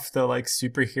 kicked off the, like,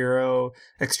 superhero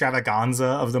extravaganza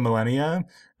of the millennia,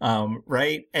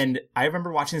 right? And I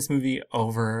remember watching this movie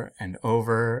over and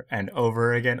over and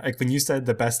over again. Like, when you said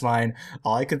the best line,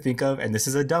 all I could think of, and this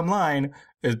is a dumb line,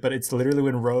 but it's literally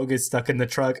when Rogue is stuck in the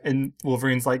truck and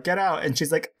Wolverine's like, "Get out," and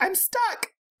she's like, "I'm stuck."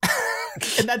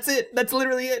 And that's it. That's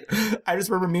literally it. I just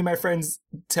remember me and my friends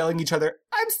telling each other,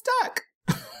 "I'm stuck."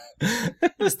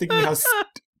 Just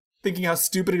thinking how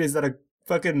stupid it is that a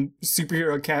fucking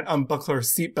superhero can't unbuckle her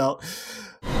seatbelt.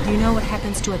 Do you know what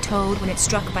happens to a toad when it's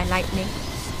struck by lightning?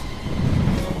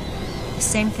 The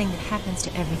same thing that happens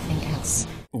to everything else.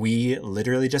 We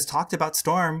literally just talked about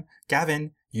Storm.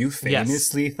 Gavin, you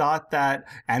famously thought that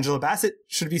Angela Bassett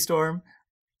should be Storm.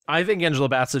 I think Angela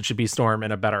Bassett should be Storm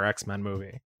in a better X-Men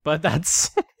movie. But that's...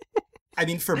 I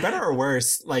mean, for better or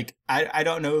worse, like, I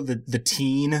don't know the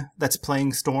teen that's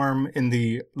playing Storm in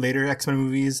the later X-Men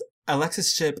movies.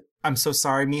 Alexis Shipp, I'm so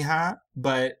sorry, mija,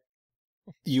 but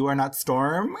you are not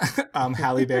Storm.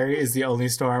 Halle Berry is the only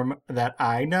Storm that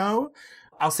I know.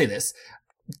 I'll say this.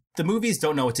 The movies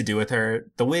don't know what to do with her.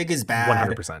 The wig is bad.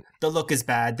 100%. The look is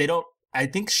bad. I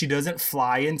think she doesn't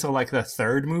fly until, like, the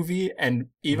third movie. And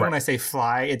even when I say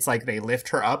fly, it's like they lift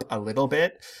her up a little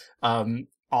bit.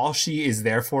 All she is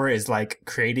there for is, like,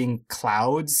 creating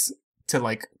clouds to,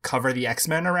 like, cover the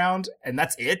X-Men around. And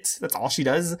that's it. That's all she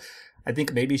does. I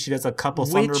think maybe she does a couple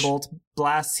Thunderbolt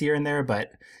blasts here and there,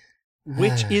 but...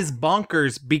 Which is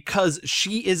bonkers because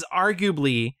she is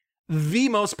arguably the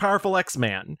most powerful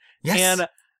X-Man. Yes.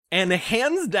 And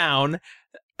hands down,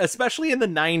 especially in the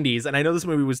 90s, and I know this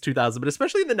movie was 2000, but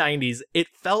especially in the 90s, it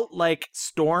felt like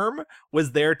Storm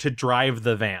was there to drive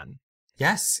the van.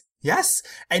 Yes. Yes.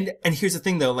 And here's the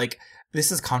thing, though, like,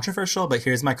 this is controversial, but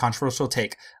here's my controversial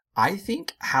take. I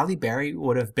think Halle Berry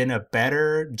would have been a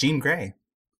better Jean Grey.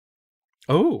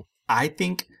 Oh. I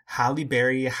think Halle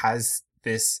Berry has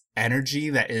this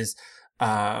energy that is,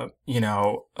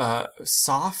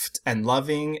 soft and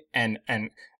loving and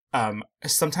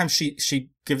sometimes she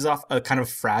gives off a kind of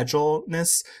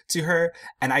fragileness to her.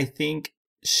 And I think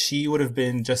she would have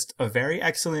been just a very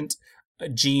excellent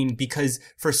Jean, because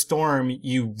for Storm,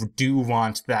 you do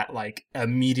want that, like,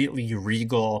 immediately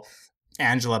regal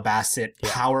Angela Bassett,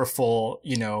 powerful,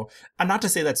 and not to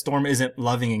say that Storm isn't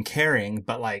loving and caring,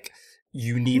 but, like,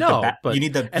 you need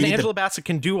Angela Bassett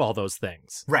can do all those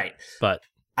things. Right. But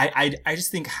I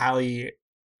just think Halle,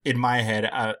 in my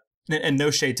head, and no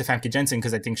shade to Famke Janssen,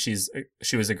 because I think she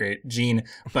was a great Jean,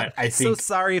 but I think... So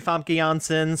sorry, Famke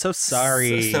Janssen. So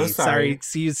sorry. So sorry.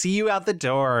 See you out the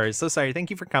door. So sorry.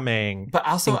 Thank you for coming. But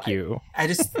also, thank you.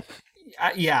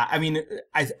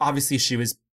 Obviously she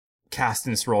was cast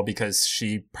in this role because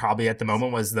she probably at the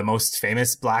moment was the most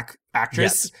famous Black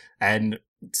actress. Yes. And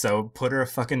so put her a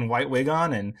fucking white wig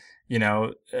on and,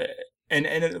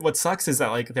 And what sucks is that,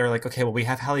 like, they're like, okay, well, we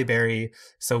have Halle Berry,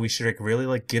 so we should, like, really,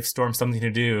 like, give Storm something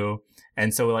to do.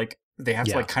 And so, like, they have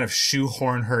to, like, kind of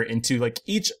shoehorn her into, like,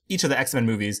 each of the X-Men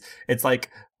movies. It's like,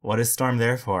 what is Storm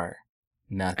there for?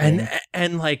 Nothing.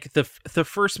 And like, the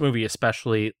first movie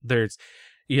especially, there's,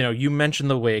 you mentioned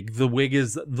the wig. The wig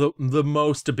is the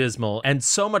most abysmal. And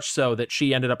so much so that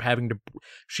she ended up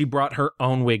she brought her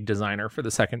own wig designer for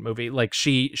the second movie. Like,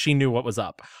 she knew what was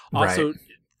up. Also, right.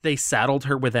 They saddled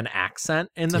her with an accent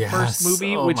in the first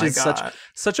movie, which is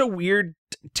such a weird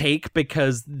take,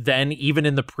 because then even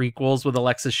in the prequels with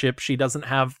Alexis Shipp, she doesn't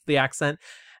have the accent.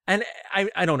 And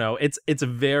I don't know. It's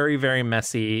very, very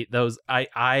messy.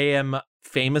 I am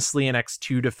famously an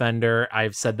X2 defender.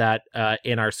 I've said that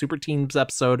in our Super Teams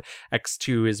episode.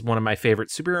 X2 is one of my favorite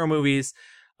superhero movies.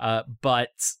 But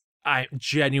I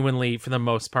genuinely, for the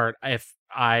most part, I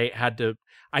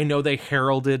know they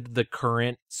heralded the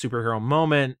current superhero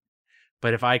moment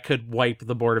but if I could wipe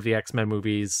the board of the X-Men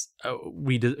movies,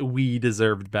 we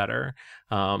deserved better.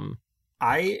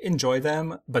 I enjoy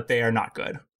them, but they are not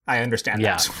good. I understand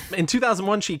that. In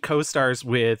 2001, she co-stars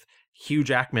with Hugh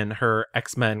Jackman, her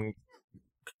X-Men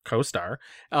co-star,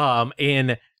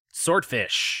 in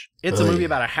Swordfish. It's a movie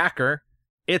about a hacker.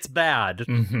 It's bad.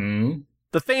 Mm-hmm.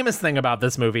 The famous thing about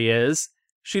this movie is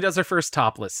she does her first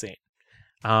topless scene.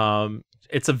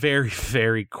 It's a very,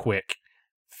 very quick,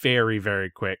 very, very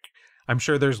quick. I'm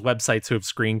sure there's websites who have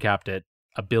screen capped it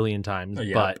a billion times,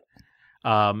 but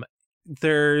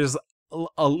there's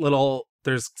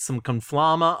there's some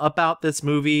conflama about this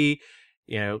movie.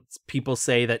 You know, people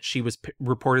say that she was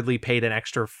reportedly paid an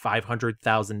extra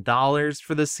 $500,000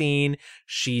 for the scene.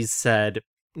 She's said,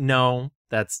 no,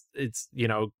 it's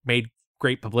made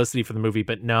great publicity for the movie,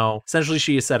 but no. Essentially,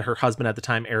 she has said her husband at the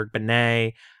time, Eric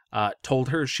Benet, told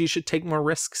her she should take more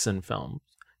risks in film.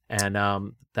 And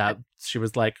that she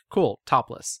was like, cool,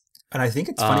 topless. And I think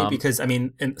it's funny because, I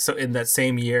mean, in that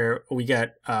same year, we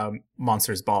get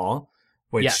Monsters Ball,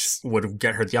 which would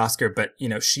get her the Oscar. But,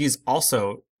 she's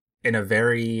also in a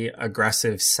very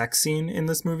aggressive sex scene in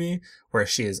this movie where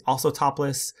she is also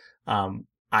topless.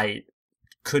 I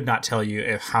could not tell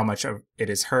you how much of it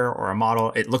is her or a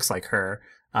model. It looks like her.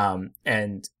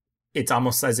 And it's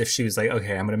almost as if she was like,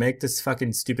 okay, I'm going to make this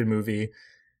fucking stupid movie,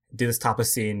 do this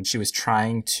topless scene. She was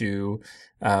trying to,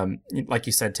 like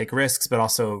you said, take risks, but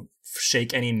also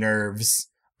shake any nerves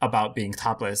about being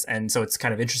topless. And so it's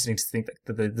kind of interesting to think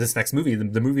that this next movie,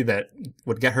 the movie that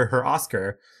would get her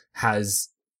Oscar, has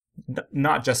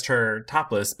not just her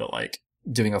topless, but like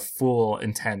doing a full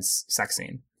intense sex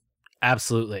scene.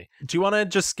 Absolutely. Do you want to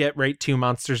just get right to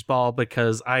Monsters Ball?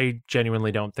 Because I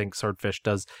genuinely don't think Swordfish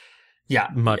does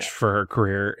much for her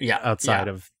career outside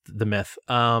of the myth.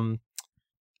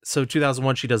 So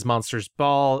 2001, she does Monsters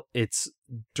Ball. It's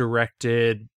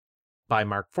directed by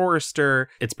Mark Forrester.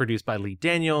 It's produced by Lee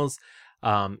Daniels.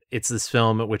 It's this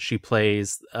film in which she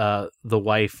plays the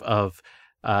wife of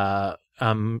a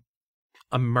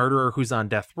murderer who's on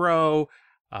death row.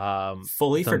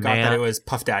 Fully forgot that it was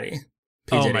Puff Daddy.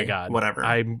 P. Diddy, my God. Whatever.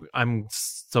 I'm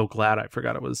so glad I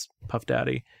forgot it was Puff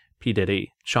Daddy, P.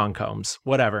 Diddy, Sean Combs,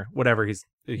 whatever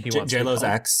he wants J-Lo's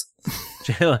ex.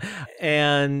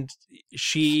 And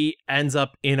she ends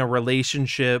up in a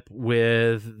relationship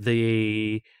with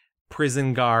the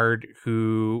prison guard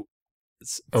who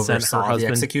sent her husband the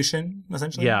execution,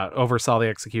 essentially. Yeah, oversaw the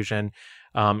execution.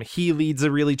 He leads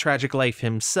a really tragic life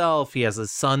himself. He has a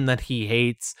son that he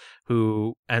hates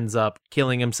who ends up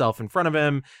killing himself in front of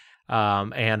him.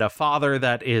 And a father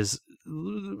that is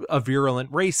a virulent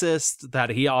racist that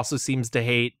he also seems to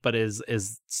hate, but is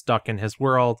stuck in his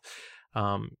world.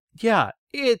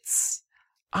 It's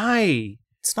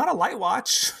not a light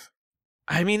watch.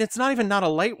 I mean, it's not even not a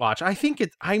light watch. I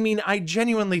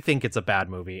genuinely think it's a bad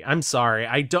movie. I'm sorry.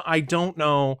 I don't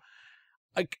know.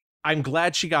 I'm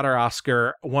glad she got her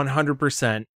Oscar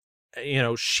 100%.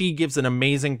 She gives an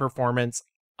amazing performance.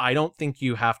 I don't think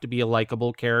you have to be a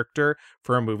likable character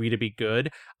for a movie to be good.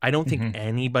 I don't think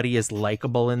anybody is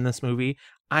likable in this movie.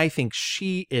 I think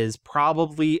she is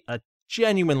probably a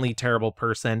genuinely terrible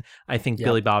person. I think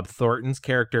Billy Bob Thornton's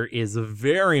character is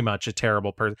very much a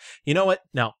terrible person. You know what?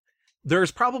 No,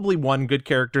 there's probably one good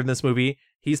character in this movie.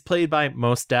 He's played by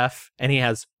Mos Def, and he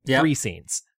has 3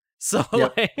 scenes. So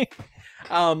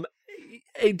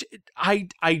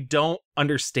I don't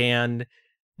understand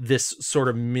this sort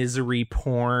of misery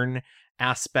porn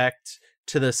aspect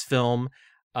to this film.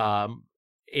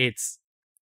 It's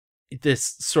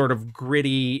this sort of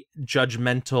gritty,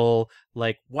 judgmental,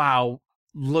 like, wow,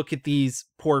 look at these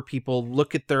poor people,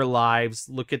 look at their lives,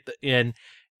 I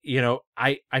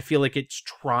feel like it's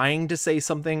trying to say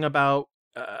something about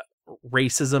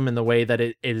racism in the way that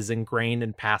it is ingrained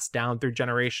and passed down through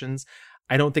generations.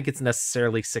 I don't think it's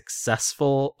necessarily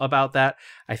successful about that.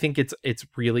 I think it's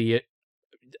really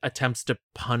attempts to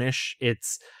punish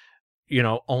its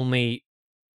only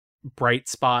bright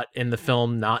spot in the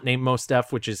film not named Mos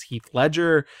Def, which is Heath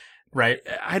Ledger. Right.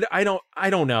 I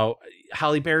don't know.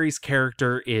 Halle Berry's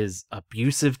character is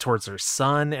abusive towards her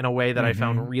son in a way that I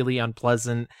found really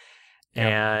unpleasant.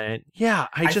 And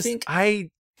I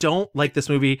don't like this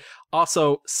movie.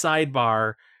 Also,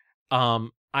 sidebar,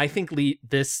 I think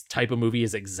this type of movie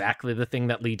is exactly the thing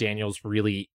that Lee Daniels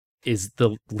really is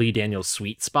the Lee Daniels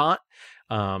sweet spot.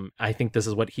 I think this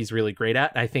is what he's really great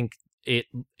at. I think it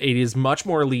is much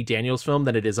more a Lee Daniels film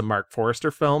than it is a Mark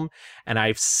Forrester film. And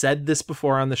I've said this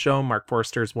before on the show, Mark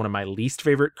Forrester is one of my least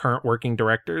favorite current working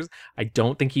directors. I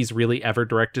don't think he's really ever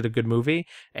directed a good movie.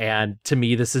 And to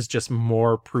me, this is just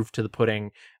more proof to the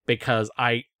pudding, because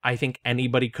I think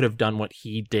anybody could have done what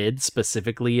he did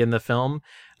specifically in the film.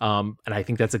 And I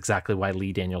think that's exactly why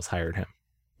Lee Daniels hired him.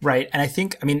 Right. And I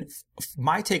think, I mean,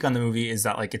 my take on the movie is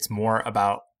that like it's more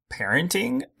about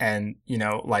parenting and, you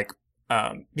know, like,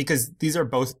 because these are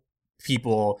both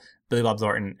people, Billy Bob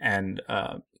Thornton and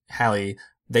Halle,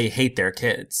 they hate their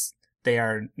kids. They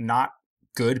are not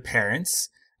good parents.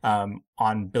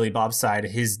 On Billy Bob's side,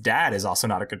 his dad is also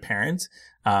not a good parent.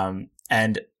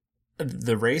 And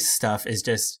the race stuff is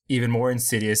just even more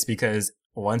insidious because,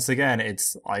 once again,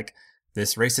 it's like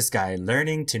this racist guy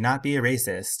learning to not be a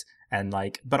racist. And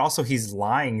like, but also he's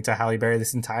lying to Halle Berry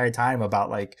this entire time about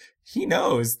like, he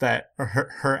knows that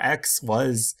her ex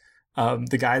was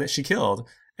the guy that she killed.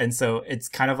 And so it's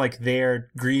kind of like they're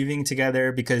grieving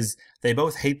together because they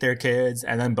both hate their kids,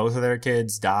 and then both of their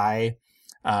kids die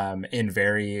in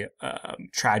very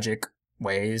tragic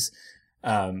ways.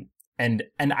 And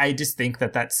I just think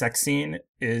that sex scene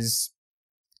is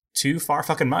too far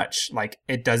fucking much. Like,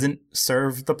 it doesn't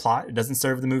serve the plot. It doesn't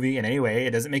serve the movie in any way.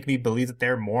 It doesn't make me believe that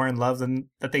they're more in love than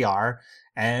that they are.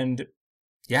 And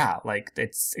yeah, like,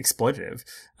 it's exploitative.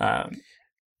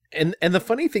 And the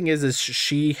funny thing is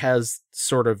she has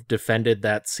sort of defended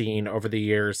that scene over the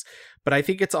years, but I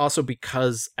think it's also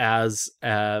because as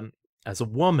a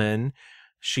woman,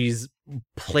 she's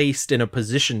placed in a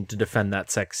position to defend that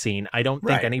sex scene. I don't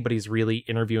think anybody's really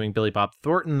interviewing Billy Bob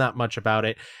Thornton that much about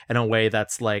it in a way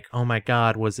that's like, oh my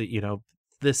God, was it, you know,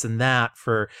 this and that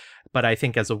but I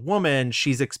think as a woman,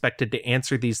 she's expected to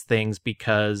answer these things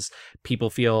because people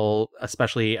feel,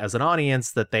 especially as an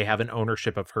audience, that they have an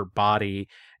ownership of her body.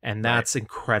 And that's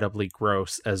incredibly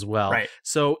gross as well. Right.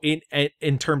 So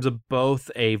in terms of both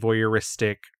a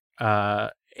voyeuristic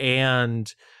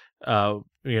and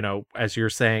you know, as you're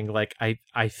saying, like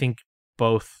I think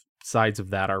both sides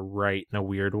of that are right in a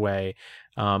weird way.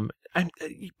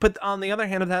 But on the other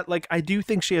hand of that, like, I do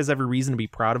think she has every reason to be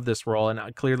proud of this role,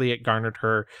 and clearly it garnered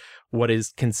her what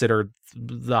is considered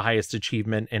the highest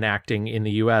achievement in acting in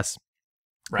the U.S.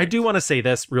 Right. I do want to say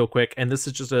this real quick, and this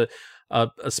is just a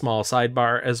small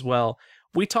sidebar as well.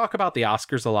 We talk about the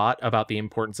Oscars a lot, about the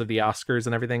importance of the Oscars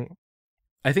and everything.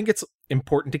 I think it's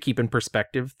important to keep in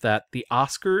perspective that the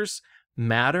Oscars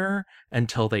matter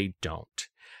until they don't.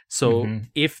 So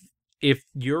if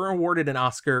you're awarded an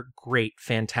Oscar, great,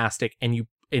 fantastic, and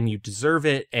you deserve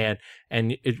it, and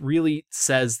it really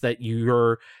says that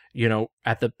you're, you know,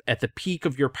 at the peak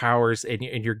of your powers, and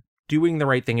you're doing the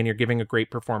right thing and you're giving a great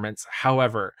performance.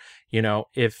 However, you know,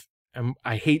 if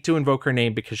I hate to invoke her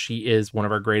name because she is one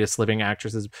of our greatest living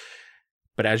actresses,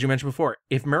 but as you mentioned before,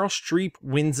 if Meryl Streep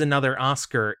wins another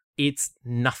Oscar, it's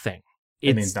nothing.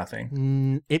 It means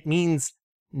nothing. It means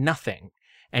nothing.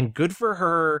 And good for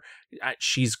her.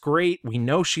 She's great. We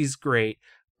know she's great.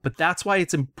 But that's why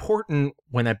it's important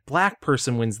when a black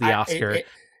person wins the Oscar.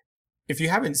 If you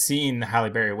haven't seen Halle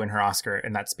Berry win her Oscar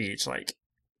in that speech, like,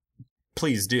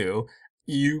 please do.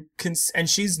 You can, and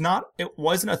she's not, it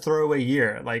wasn't a throwaway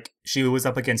year. Like, she was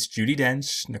up against Judi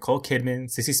Dench, Nicole Kidman,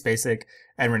 Sissy Spacek,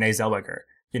 and Renee Zellweger.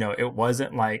 You know, it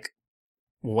wasn't like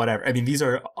whatever. I mean, these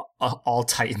are all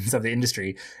titans of the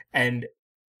industry. And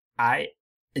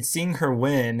it's seeing her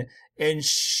win, and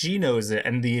she knows it,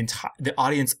 and the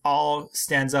audience all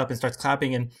stands up and starts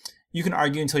clapping. And you can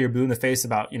argue until you're blue in the face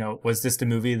about, you know, was this the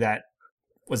movie that,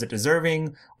 was it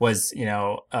deserving? Was, you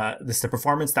know, this the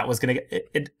performance that was going to get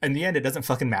it? In the end, it doesn't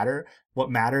fucking matter. What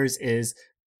matters is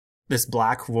this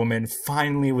black woman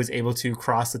finally was able to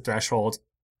cross the threshold,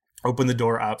 open the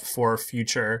door up for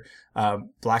future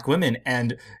black women.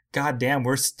 And goddamn,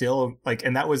 we're still like,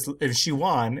 and that was, if she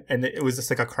won, and it was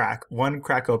just like one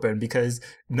crack open, because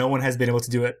no one has been able to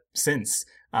do it since.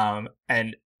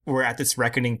 And we're at this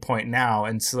reckoning point now.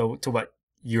 And so to what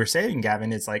you were saying,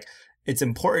 Gavin, it's like, it's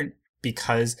important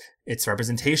because it's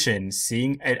representation,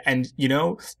 seeing, and you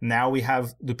know, now we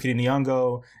have Lupita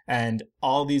Nyong'o and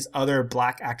all these other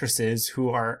black actresses who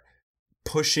are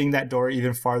pushing that door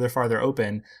even farther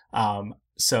open.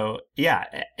 So yeah,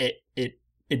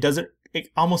 it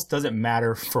almost doesn't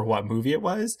matter for what movie it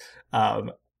was.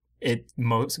 It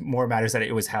more matters that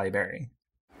it was Halle Berry.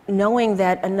 Knowing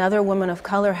that another woman of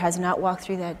color has not walked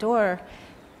through that door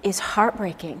is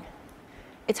heartbreaking.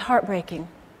 It's heartbreaking,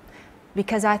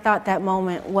 because I thought that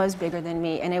moment was bigger than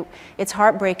me, and it's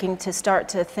heartbreaking to start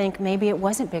to think maybe it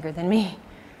wasn't bigger than me.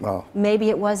 Wow. Maybe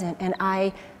it wasn't, and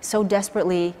I so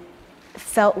desperately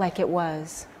felt like it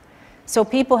was. So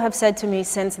people have said to me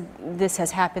since this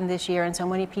has happened this year, and so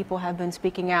many people have been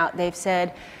speaking out, they've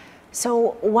said,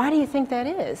 so why do you think that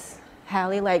is,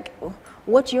 Halle? Like,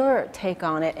 what's your take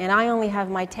on it? And I only have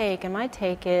my take, and my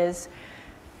take is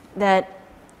that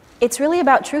it's really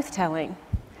about truth-telling.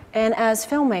 And as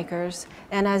filmmakers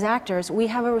and as actors, we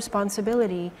have a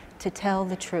responsibility to tell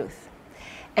the truth.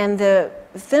 And the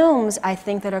films, I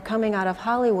think, that are coming out of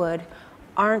Hollywood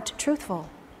aren't truthful.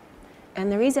 And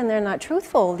the reason they're not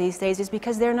truthful these days is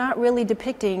because they're not really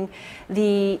depicting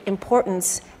the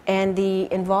importance and the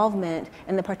involvement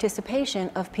and the participation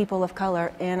of people of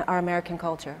color in our American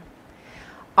culture.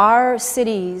 Our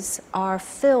cities are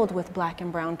filled with black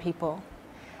and brown people.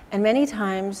 And many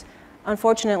times,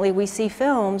 unfortunately, we see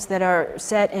films that are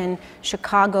set in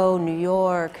Chicago, New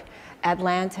York,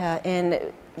 Atlanta,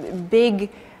 in big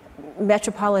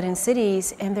metropolitan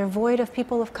cities, and they're void of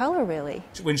people of color, really.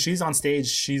 When she's on stage,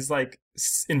 she's like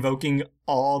invoking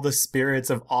all the spirits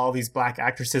of all these black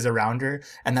actresses around her,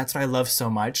 and that's what I love so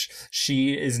much.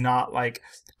 She is not like,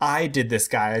 I did this,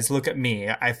 guys, look at me,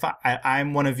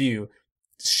 I'm one of you.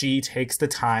 She takes the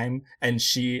time and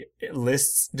she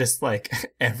lists just like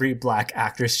every black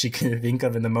actress she can think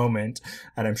of in the moment,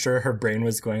 and I'm sure her brain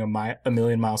was going a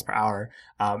million miles per hour,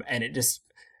 and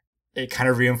it kind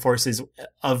of reinforces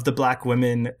of the black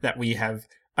women that we have.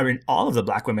 I mean, all of the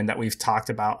black women that we've talked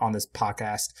about on this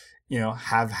podcast, you know,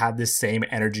 have had this same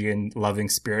energy and loving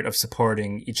spirit of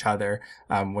supporting each other,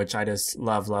 which I just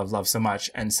love so much.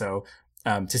 And so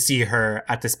to see her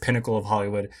at this pinnacle of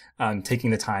Hollywood,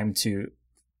 taking the time to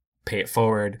pay it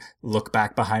forward, look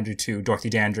back behind her to Dorothy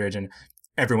Dandridge and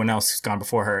everyone else who's gone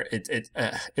before her,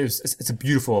 it's a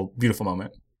beautiful, beautiful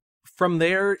moment. From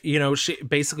there, you know, she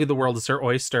basically the world is her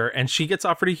oyster, and she gets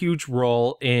offered a huge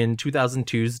role in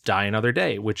 2002's Die Another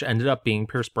Day, which ended up being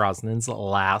Pierce Brosnan's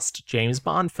last James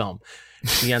Bond film.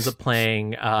 She ends up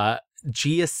playing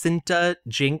Giacinta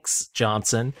Jinx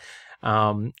Johnson.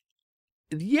 I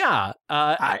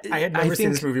had never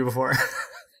seen this movie before.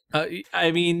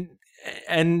 I mean,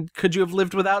 and could you have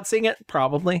lived without seeing it?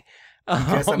 Probably. I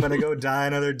guess I'm gonna go Die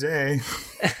Another Day.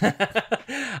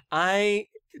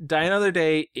 Die Another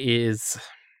Day is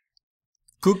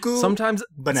cuckoo. Sometimes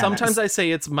I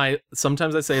say it's my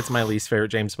least favorite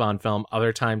James Bond film.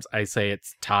 Other times I say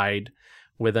it's tied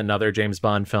with another James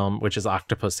Bond film, which is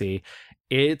Octopussy.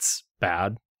 It's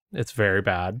bad. It's very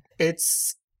bad.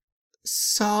 It's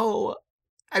so,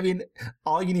 I mean,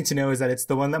 all you need to know is that it's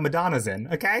the one that Madonna's in,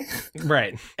 okay?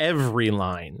 Right. Every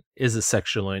line is a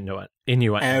sexual innuendo.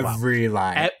 Every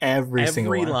line. Every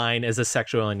single one. Every line is a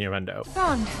sexual innuendo.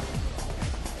 Bond.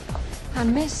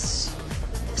 I'm Miss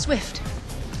Swift,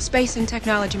 Space and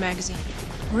Technology magazine.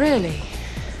 Really?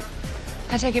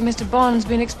 I take it Mr. Bond's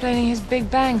been explaining his Big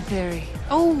Bang Theory.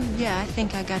 Oh, yeah, I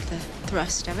think I got the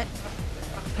thrust of it.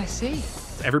 I see.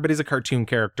 Everybody's a cartoon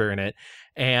character in it.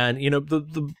 And, you know,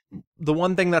 the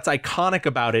one thing that's iconic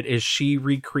about it is she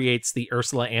recreates the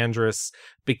Ursula Andress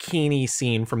bikini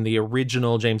scene from the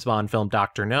original James Bond film,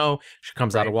 Dr. No. She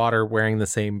comes out of water wearing the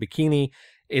same bikini.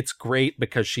 It's great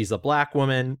because she's a black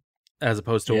woman as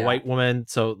opposed to a white woman.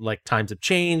 So, like, times have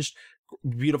changed.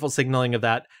 Beautiful signaling of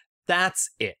that. That's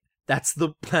it. That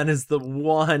is the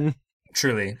one.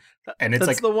 Truly. And it's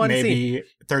like maybe scene.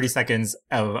 30 seconds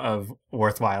of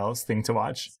worthwhile thing to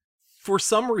watch. For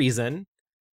some reason,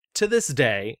 to this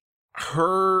day,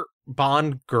 her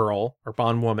Bond girl or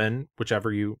Bond woman,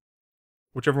 whichever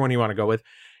one you want to go with,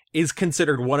 is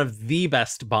considered one of the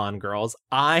best Bond girls.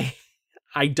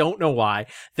 I don't know why.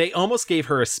 They almost gave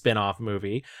her a spin-off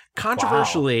movie.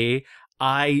 Controversially,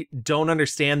 I don't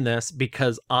understand this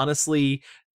because honestly,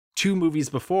 2 movies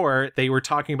before, they were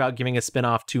talking about giving a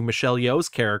spin-off to Michelle Yeoh's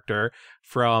character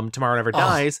from Tomorrow Never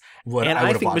Dies. And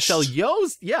I think Michelle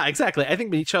Yeoh's... Yeah, exactly. I think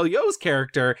Michelle Yeoh's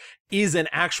character is an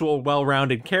actual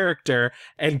well-rounded character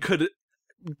and could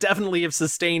definitely have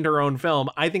sustained her own film.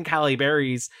 I think Halle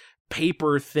Berry's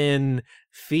paper-thin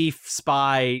thief,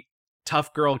 spy,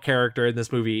 tough girl character in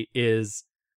this movie is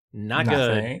not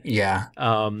good. Yeah.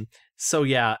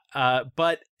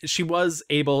 But she was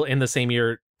able in the same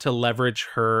year to leverage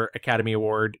her Academy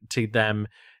Award to them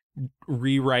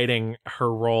rewriting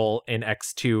her role in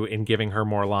X2 and giving her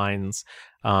more lines.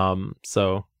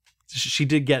 So she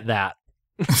did get that.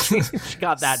 She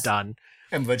got that done.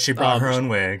 But she brought her own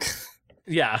wig.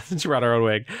 Yeah, she brought her own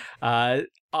wig.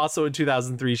 Also in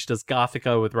 2003, she does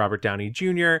Gothica with Robert Downey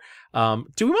Jr.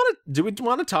 Do we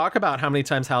want to talk about how many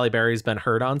times Halle Berry's been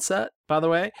hurt on set, by the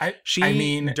way?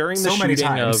 During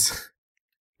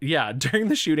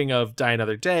the shooting of Die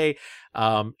Another Day,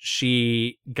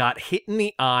 she got hit in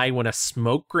the eye when a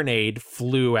smoke grenade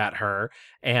flew at her,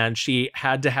 and she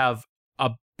had to have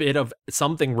a bit of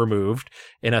something removed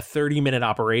in a 30-minute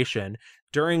operation.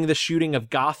 During the shooting of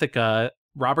Gothica,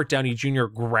 Robert Downey Jr.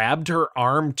 grabbed her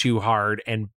arm too hard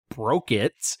and broke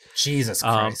it. Jesus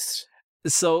Christ.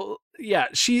 So, yeah,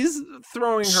 she's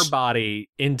throwing her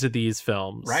body into these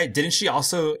films. Right. Didn't she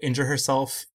also injure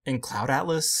herself in Cloud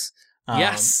Atlas?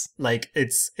 Yes. Like,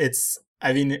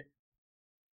 I mean,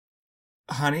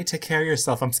 honey, take care of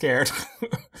yourself. I'm scared.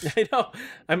 I know.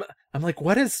 I'm like,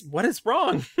 what is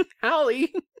wrong? Halle.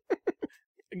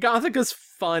 Gothica's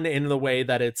fun in the way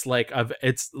that it's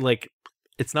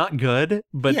not good,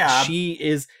 but Yeah. she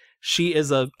is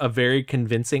a very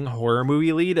convincing horror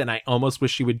movie lead, and I almost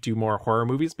wish she would do more horror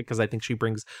movies because I think she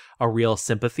brings a real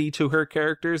sympathy to her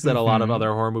characters that a lot of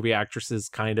other horror movie actresses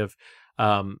kind of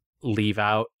leave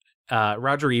out.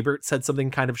 Roger Ebert said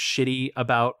something kind of shitty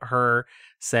about her,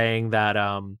 saying that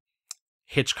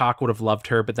Hitchcock would have loved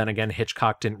her, but then again,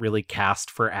 Hitchcock didn't really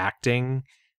cast for acting.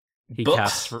 He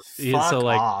cast for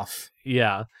off.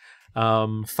 Yeah.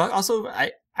 Fuck. Also,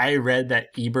 I read that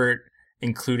Ebert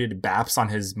included Baps on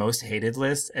his most hated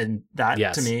list, and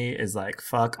that to me is like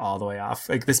fuck all the way off.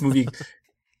 Like, this movie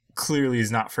clearly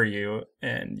is not for you,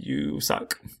 and you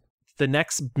suck. The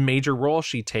next major role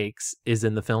she takes is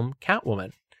in the film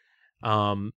Catwoman.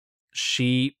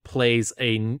 She plays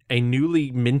a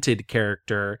newly minted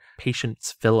character,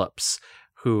 Patience Phillips,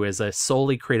 who is a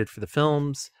solely created for the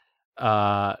films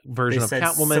version of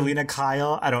Catwoman. Selena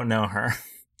Kyle, I don't know her.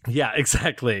 Yeah,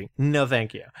 exactly. No,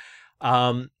 thank you.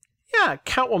 Yeah,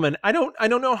 Catwoman. I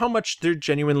don't know how much there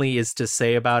genuinely is to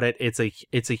say about it. It's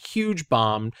a huge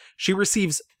bomb. She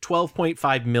receives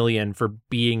 $12.5 million for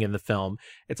being in the film.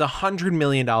 It's $100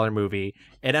 million movie.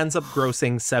 It ends up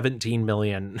grossing $17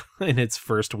 million in its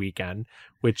first weekend,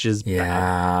 which is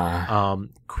bad.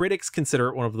 Critics consider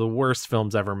it one of the worst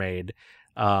films ever made.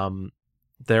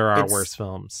 There are worse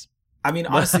films. I mean,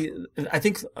 honestly, I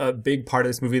think a big part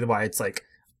of this movie, why it's like,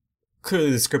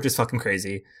 clearly the script is fucking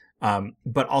crazy.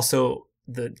 But also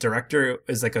the director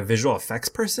is like a visual effects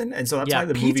person. And so that's why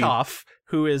the movie... Pitoff,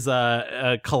 who is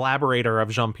a collaborator of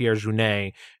Jean-Pierre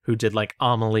Jeunet, who did like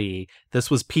Amélie.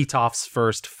 This was Pitoff's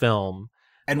first film.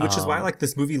 And which is why like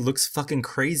this movie looks fucking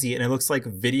crazy, and it looks like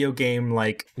video game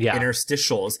like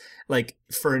interstitials, like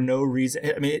for no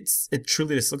reason. I mean, it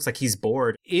truly just looks like he's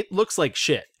bored. It looks like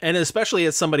shit. And especially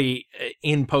as somebody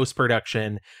in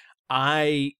post-production,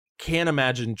 I can't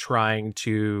imagine trying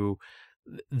to...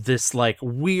 this like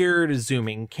weird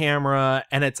zooming camera,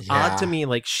 and it's odd to me,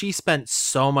 like she spent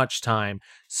so much time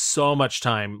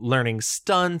learning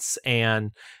stunts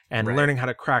and learning how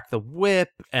to crack the whip,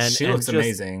 and she looks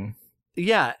amazing.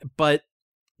 Yeah, but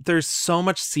there's so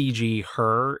much CG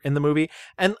her in the movie,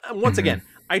 and once again,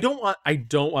 I don't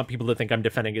want people to think I'm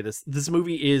defending it. This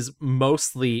movie is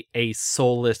mostly a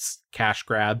soulless cash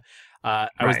grab. I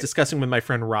was discussing with my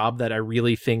friend Rob that I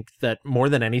really think that more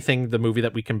than anything, the movie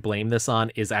that we can blame this on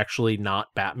is actually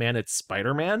not Batman, it's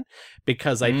Spider-Man,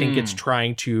 because I think it's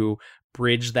trying to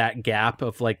bridge that gap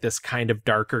of like this kind of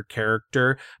darker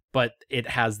character, but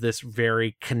it has this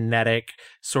very kinetic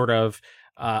sort of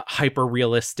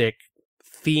hyper-realistic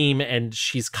theme, and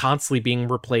she's constantly being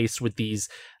replaced with these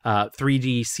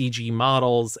 3D CG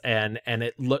models, and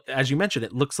it as you mentioned,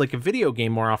 it looks like a video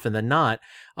game more often than not,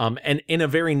 and in a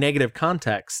very negative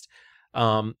context.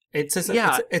 It's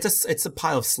a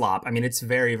pile of slop. I mean, it's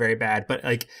very, very bad, but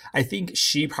like I think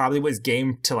she probably was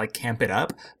game to like camp it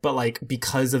up, but like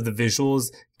because of the visuals,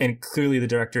 and clearly the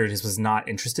director just was not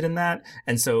interested in that,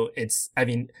 and so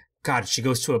God, she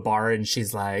goes to a bar and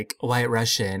she's like, White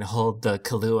Russian, hold the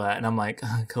Kahlua. And I'm like,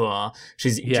 oh, cool.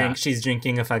 She's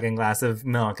drinking a fucking glass of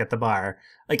milk at the bar.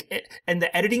 Like, and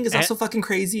the editing is also fucking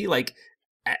crazy. Like,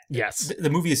 yes, the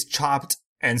movie is chopped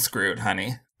and screwed,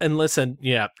 honey. And listen,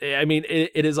 yeah, I mean,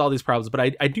 it is all these problems,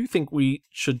 but I do think we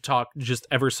should talk just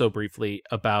ever so briefly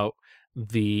about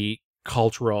the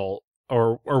cultural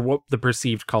or what the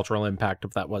perceived cultural impact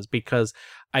of that was, because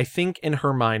I think in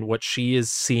her mind, what she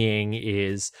is seeing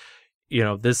is,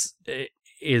 this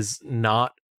is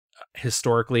not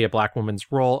historically a black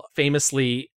woman's role.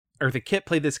 Famously, Eartha Kitt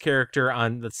played this character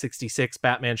on the 1966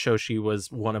 Batman show. She was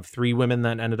one of 3 women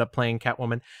that ended up playing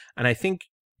Catwoman. And I think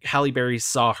Halle Berry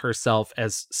saw herself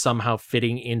as somehow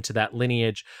fitting into that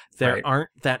lineage. There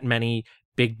aren't that many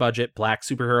big budget black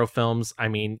superhero films. I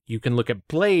mean, you can look at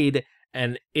Blade,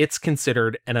 and it's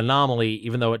considered an anomaly,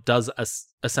 even though it does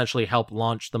essentially help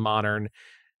launch the modern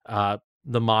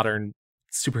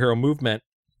superhero movement.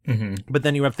 But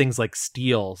then you have things like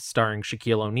Steel, starring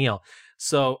Shaquille O'Neal.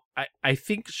 So I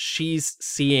think she's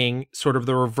seeing sort of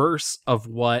the reverse of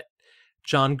what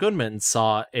John Goodman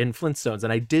saw in Flintstones.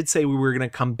 And I did say we were going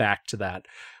to come back to that,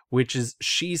 which is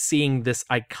she's seeing this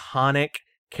iconic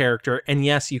character. And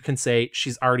yes, you can say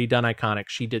she's already done iconic.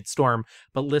 She did Storm,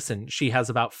 but listen, she has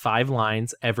about 5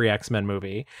 lines every X-Men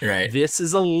movie. Right. This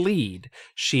is a lead.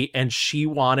 She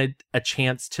wanted a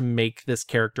chance to make this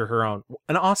character her own.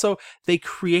 And also they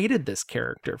created this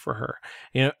character for her.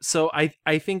 So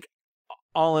I think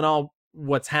all in all,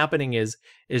 what's happening is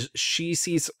she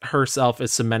sees herself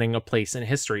as cementing a place in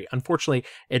history. Unfortunately,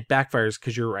 it backfires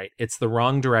because you're right. It's the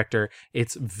wrong director.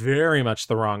 It's very much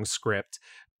the wrong script.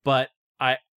 But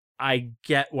I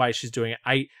get why she's doing it.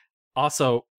 I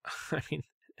mean,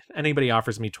 anybody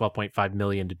offers me $12.5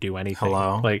 million to do anything.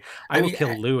 Hello? Like, I will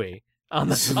kill Louis on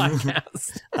this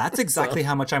podcast. That's exactly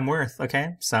how much I'm worth.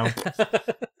 Okay, so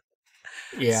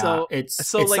yeah, so it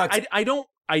like sucks. I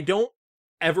don't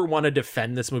ever want to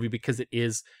defend this movie because it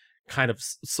is kind of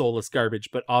soulless garbage,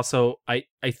 but also I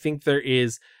think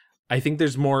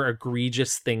there's more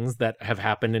egregious things that have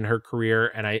happened in her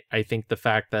career, and I think the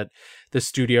fact that the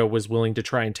studio was willing to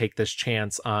try and take this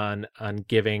chance on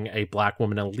giving a Black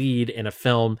woman a lead in a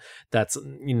film that's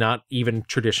not even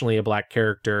traditionally a Black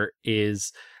character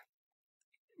is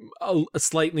a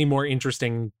slightly more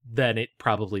interesting than it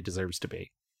probably deserves to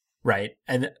be. Right.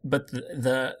 But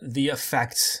the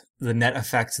net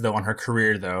effect though on her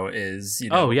career though is,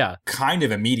 kind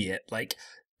of immediate. Like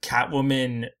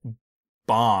Catwoman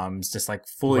bombs, just like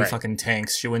fully fucking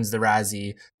tanks. She wins the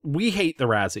Razzie. We hate the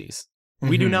Razzies.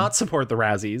 We do not support the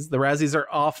Razzies. The Razzies are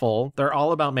awful. They're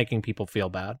all about making people feel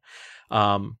bad.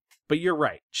 But you're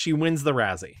right. She wins the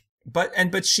Razzie.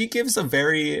 But she gives a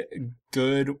very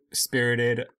good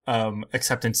spirited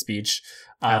acceptance speech.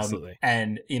 Absolutely.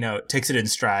 And, takes it in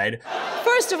stride.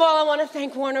 First of all, I want to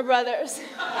thank Warner Brothers.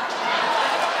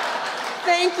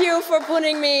 Thank you for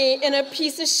putting me in a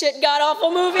piece of shit,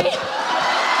 god-awful movie.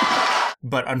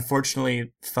 But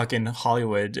unfortunately, fucking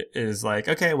Hollywood is like,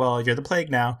 okay, well, you're the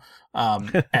plague now.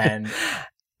 And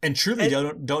truly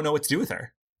don't know what to do with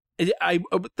her.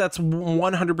 That's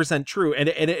 100% true. And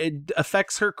it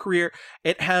affects her career.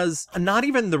 It has not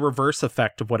even the reverse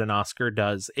effect of what an Oscar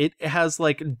does. It has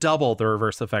like double the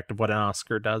reverse effect of what an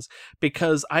Oscar does,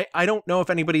 because I don't know if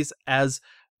anybody's as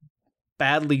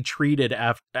badly treated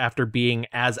after being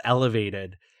as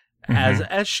elevated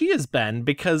as she has been,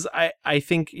 because I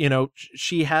think,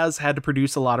 she has had to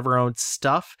produce a lot of her own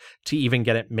stuff to even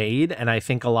get it made. And I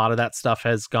think a lot of that stuff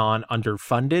has gone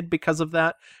underfunded because of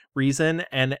that reason.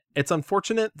 And it's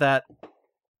unfortunate that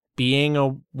being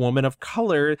a woman of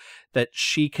color, that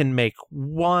she can make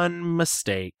one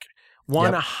mistake,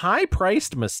 one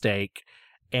high-priced mistake,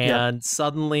 and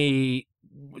suddenly,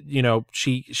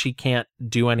 she can't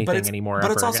do anything anymore.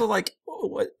 But it's also like,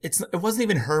 it wasn't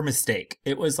even her mistake.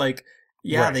 It was like,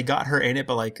 they got her in it,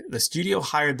 but like the studio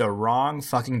hired the wrong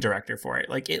fucking director for it.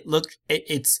 Like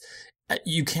it's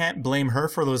you can't blame her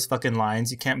for those fucking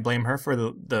lines. You can't blame her for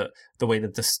the way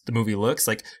that the movie looks.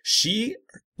 Like, she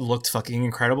looked fucking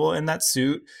incredible in that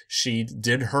suit. She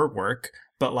did her work,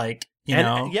 but like,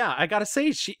 yeah, I gotta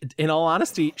say, she, in all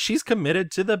honesty, she's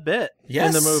committed to the bit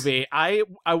in the movie. I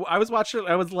was watching it,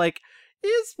 I was like,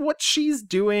 is what she's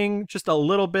doing just a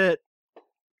little bit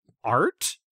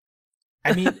art?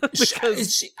 I mean,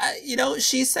 because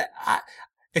she said,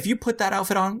 if you put that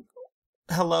outfit on,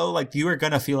 hello, like, you are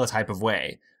gonna feel a type of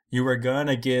way. You are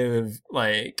gonna give,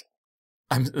 like,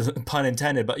 I'm pun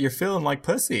intended, but you're feeling like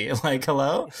pussy. Like,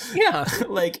 hello? Yeah.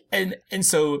 Like, and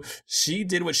so she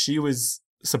did what she was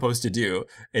supposed to do.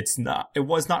 It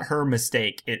was not her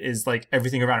mistake. It is like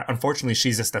everything around it. Unfortunately,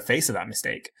 she's just the face of that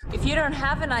mistake. If you don't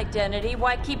have an identity,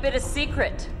 why keep it a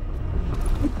secret?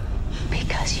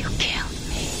 Because you killed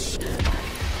me.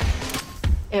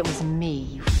 It was me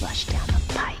you flushed down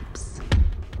the pipes.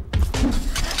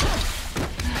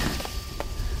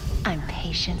 I'm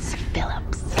Patience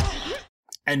Phillips.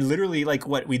 And literally, like,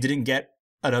 we didn't get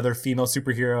another female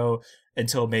superhero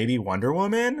until maybe Wonder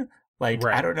Woman? Like,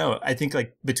 I don't know. I think,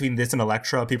 like, between this and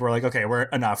Elektra, people are like, okay, we're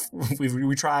enough.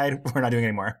 We tried. We're not doing it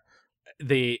anymore.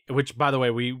 Which, by the way,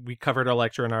 we covered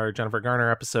Elektra in our Jennifer Garner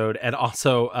episode. And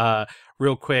also,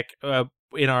 real quick,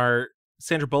 in our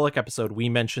Sandra Bullock episode, we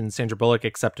mentioned Sandra Bullock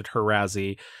accepted her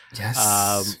Razzie.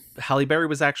 Yes. Halle Berry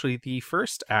was actually the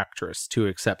first actress to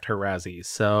accept her Razzie.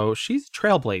 So she's a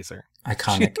trailblazer.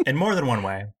 Iconic. In more than one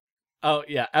way. Oh,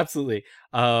 yeah, absolutely.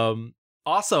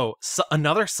 Also,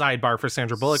 another sidebar for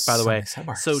Sandra Bullock, by the way.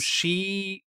 Sidebars. So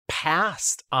she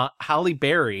passed, Halle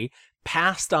Berry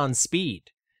passed on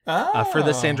Speed for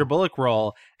the Sandra Bullock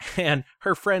role. And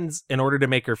her friends, in order to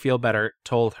make her feel better,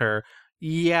 told her,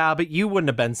 yeah, but you wouldn't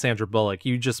have been Sandra Bullock.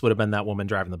 You just would have been that woman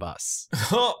driving the bus.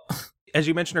 As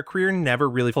you mentioned, her career never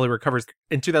really fully recovers.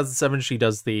 In 2007, she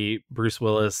does the Bruce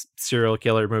Willis serial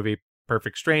killer movie,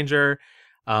 Perfect Stranger.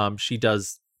 She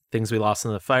does Things We Lost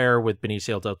in the Fire with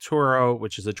Benicio del Toro,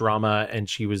 which is a drama, and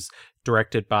she was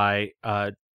directed by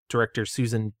director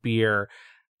Susan Bier.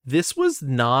 This was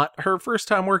not her first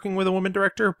time working with a woman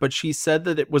director, but she said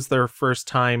that it was their first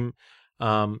time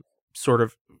sort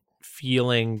of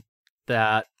feeling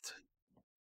that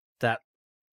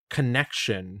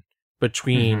connection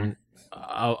between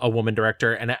a woman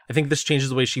director. And I think this changes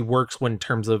the way she works in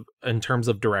terms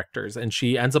of directors, and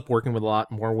she ends up working with a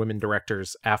lot more women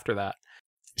directors after that.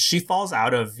 She falls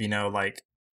out of,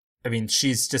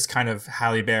 she's just kind of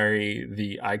Halle Berry,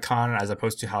 the icon, as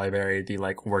opposed to Halle Berry, the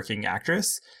like working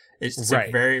actress. It's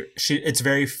right. It's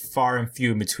very far and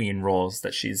few in between roles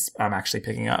that she's actually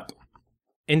picking up.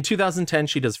 In 2010,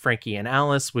 she does Frankie and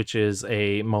Alice, which is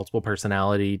a multiple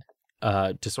personality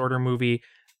disorder movie.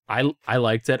 I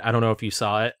liked it. I don't know if you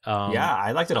saw it. Yeah,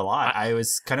 I liked it a lot. I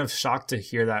was kind of shocked to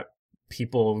hear that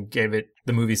people gave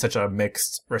the movie such a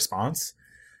mixed response.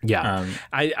 Yeah.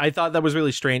 I thought that was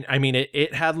really strange. I mean,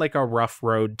 it had like a rough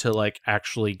road to like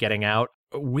actually getting out.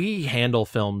 We handle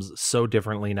films so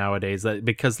differently nowadays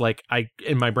because like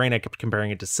in my brain I kept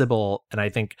comparing it to Sybil, and I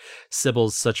think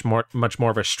Sybil's much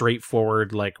more of a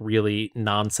straightforward, like really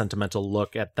non-sentimental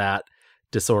look at that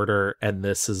disorder, and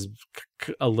this is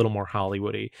a little more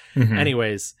Hollywoody.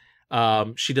 Anyways,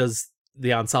 she does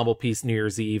the ensemble piece New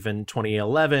Year's Eve in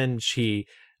 2011. She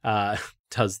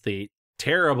does the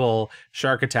terrible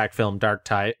shark attack film Dark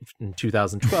Tide in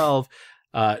 2012.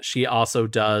 She also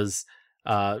does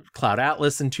Cloud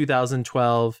Atlas in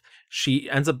 2012. She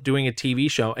ends up doing a TV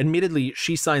show. Admittedly,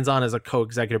 she signs on as a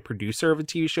co-executive producer of a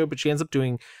TV show, but she ends up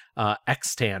doing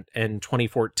Extant in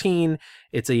 2014.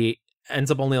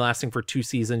 Ends up only lasting for 2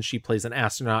 seasons. She plays an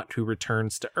astronaut who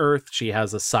returns to Earth. She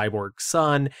has a cyborg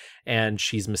son, and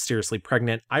she's mysteriously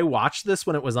pregnant. I watched this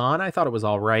when it was on. I thought it was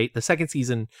all right. The second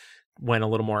season went a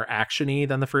little more action-y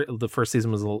than the first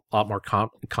season was a lot more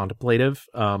contemplative.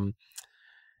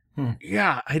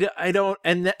 Yeah, I don't,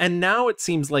 and now it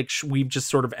seems like we've just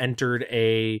sort of entered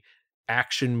a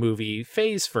action movie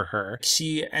phase for her.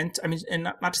 And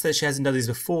not to say that she hasn't done these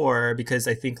before, because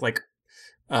I think like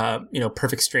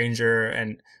Perfect Stranger,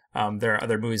 and there are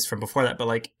other movies from before that, but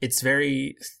like it's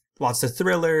very lots of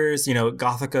thrillers.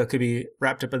 Gothica could be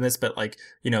wrapped up in this, but like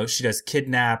she does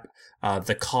Kidnap,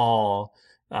 The Call,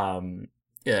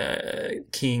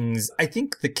 Kings. I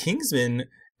think The Kingsman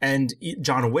and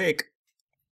John Wick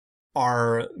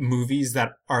are movies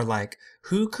that are like,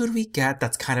 who could we get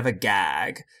that's kind of a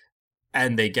gag,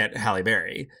 and they get Halle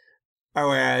Berry.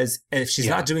 Whereas if she's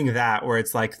not doing that, where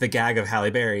it's like the gag of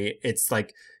Halle Berry, it's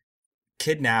like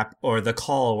Kidnap or The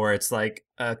Call, where it's like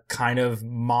a kind of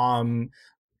mom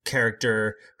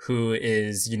character who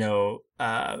is,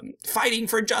 fighting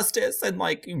for justice and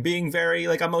like being very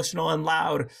like emotional and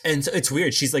loud. And so it's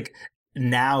weird. She's like,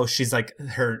 now she's like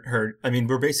her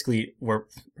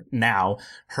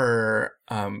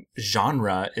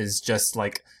genre is just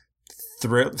like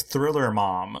thriller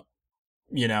mom.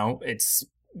 It's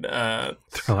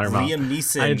Liam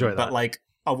Neeson, I enjoy that. but like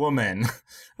a woman,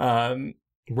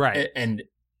 right? And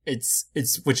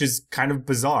it's which is kind of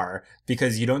bizarre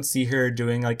because you don't see her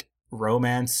doing like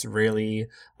romance really.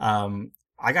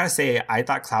 I gotta say, I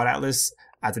thought Cloud Atlas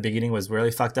at the beginning was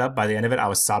really fucked up. By the end of it, I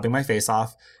was sobbing my face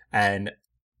off and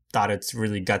thought it's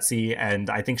really gutsy. And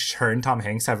I think her and Tom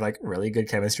Hanks have like really good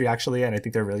chemistry actually, and I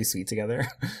think they're really sweet together.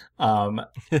 But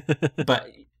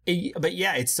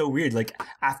yeah, it's so weird. Like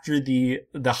after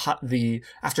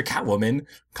after Catwoman,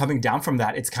 coming down from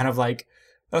that, it's kind of like,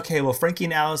 okay, well, Frankie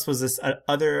and Alice was this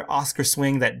other Oscar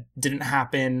swing that didn't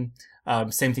happen.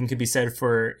 Same thing could be said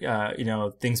for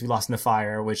Things We Lost in the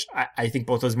Fire, which I think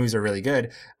both those movies are really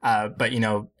good. But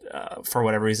for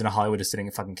whatever reason, Hollywood just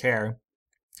didn't fucking care.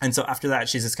 And so after that,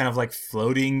 she's just kind of like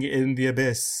floating in the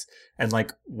abyss and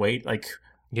like okay,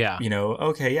 yeah,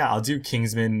 I'll do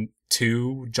Kingsman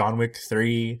 2, John Wick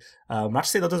 3. Not to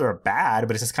say that those are bad,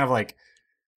 but it's just kind of like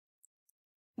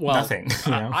nothing.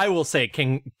 I will say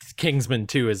Kingsman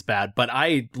 2 is bad, but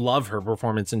I love her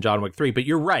performance in John Wick 3. But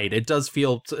you're right, it does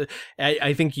feel.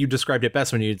 I think you described it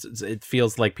best when it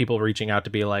feels like people reaching out to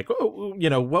be like, oh,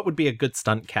 what would be a good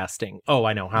stunt casting? Oh,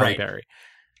 I know, Halle Berry.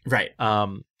 Right.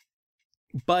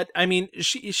 But I mean,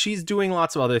 she's doing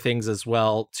lots of other things as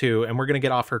well too, and we're gonna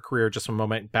get off her career just a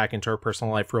moment, back into her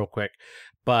personal life real quick.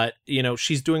 But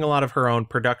she's doing a lot of her own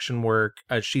production work.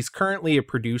 She's currently a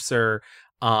producer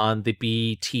on the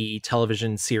BET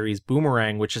television series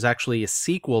Boomerang, which is actually a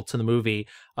sequel to the movie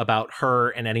about her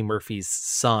and Eddie Murphy's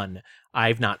son.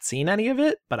 I've not seen any of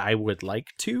it, but I would like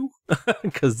to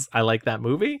because I like that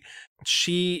movie.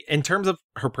 She, in terms of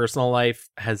her personal life,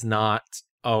 has not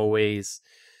always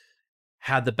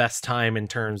had the best time in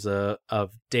terms of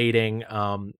dating.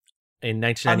 in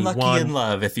 1991. Unlucky in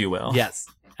love, if you will. Yes,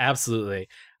 absolutely.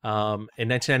 In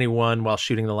 1991, while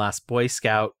shooting The Last Boy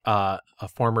Scout, a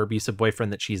former abusive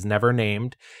boyfriend that she's never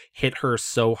named hit her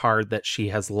so hard that she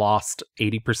has lost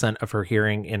 80% of her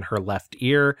hearing in her left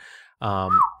ear.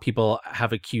 People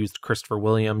have accused Christopher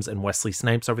Williams and Wesley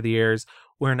Snipes over the years.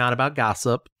 We're not about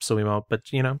gossip, so we won't, but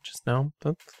just know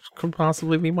that could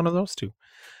possibly be one of those two.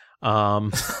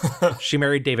 She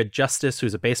married David Justice,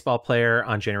 who's a baseball player,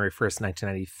 on January 1st,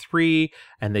 1993,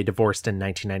 and they divorced in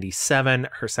 1997.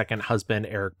 Her second husband,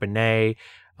 Eric Benet,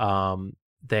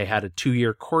 they had a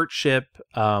 2-year courtship,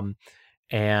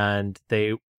 and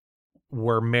they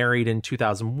were married in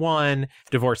 2001,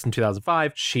 divorced in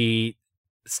 2005. She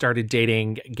started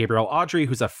dating Gabrielle Audrey,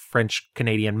 who's a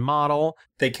French-Canadian model.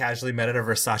 They casually met at a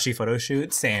Versace photo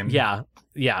shoot. Same.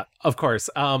 Yeah, of course.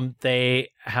 They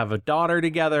have a daughter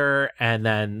together, and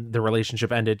then the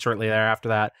relationship ended shortly thereafter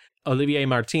that. Olivier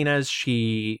Martinez,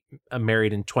 she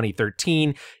married in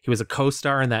 2013. He was a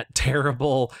co-star in that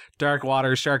terrible Dark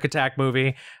Water Shark Attack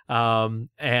movie. And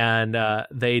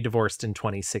they divorced in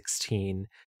 2016.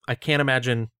 I can't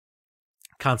imagine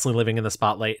constantly living in the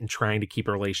spotlight and trying to keep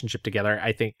a relationship together.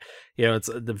 I think, it's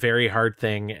the very hard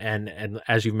thing. And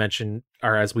as you've mentioned,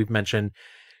 or as we've mentioned,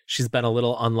 she's been a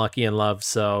little unlucky in love.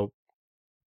 So,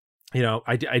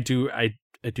 I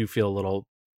do feel a little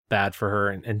bad for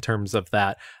her in terms of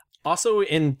that. Also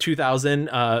in 2000,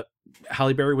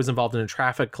 Halle Berry was involved in a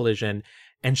traffic collision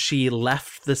and she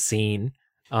left the scene.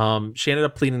 She ended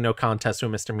up pleading no contest to a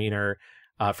misdemeanor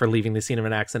for leaving the scene of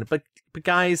an accident. But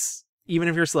guys, even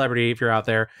if you're a celebrity, if you're out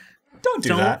there, don't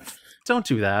do that. Don't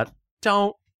do that.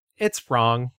 Don't. It's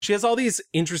wrong. She has all these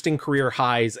interesting career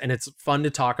highs, and it's fun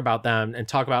to talk about them and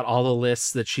talk about all the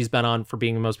lists that she's been on for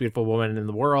being the most beautiful woman in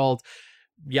the world,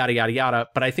 yada, yada, yada.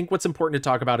 But I think what's important to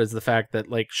talk about is the fact that,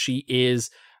 she is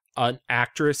an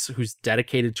actress who's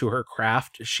dedicated to her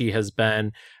craft. She has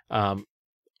been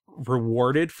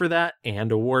rewarded for that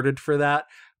and awarded for that.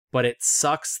 But it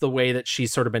sucks the way that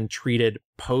she's sort of been treated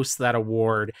post that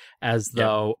award as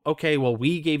though, okay, well,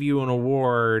 we gave you an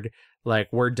award,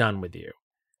 we're done with you.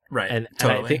 Right. And,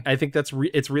 totally. and I think that's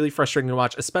it's really frustrating to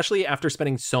watch, especially after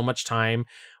spending so much time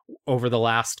over the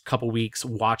last couple weeks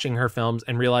watching her films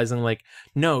and realizing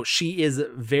no, she is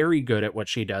very good at what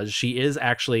she does. She is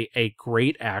actually a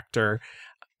great actor.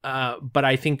 But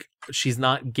I think she's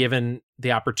not given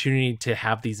the opportunity to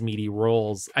have these meaty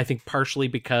roles. I think partially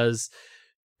because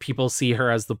people see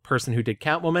her as the person who did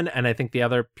Catwoman, and I think the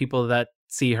other people that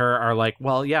see her are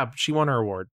well, yeah, she won her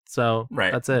award, so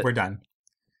right, that's it. We're done.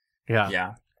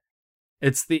 Yeah.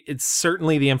 It's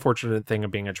certainly the unfortunate thing of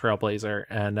being a trailblazer,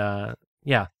 and I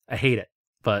hate it.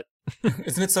 But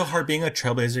isn't it so hard being a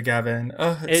trailblazer, Gavin?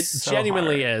 It so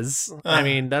genuinely hard. is. I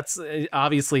mean, that's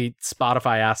obviously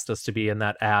Spotify asked us to be in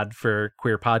that ad for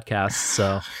queer podcasts,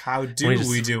 so how do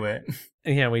we do it?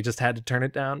 Yeah, we just had to turn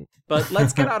it down. But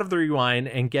let's get out of the rewind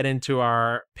and get into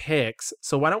our picks.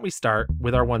 So why don't we start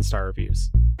with our 1-star reviews?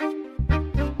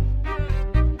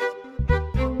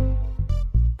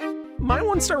 My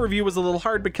 1-star review was a little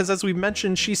hard because, as we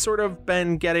mentioned, she's sort of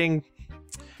been getting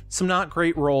some not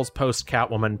great roles post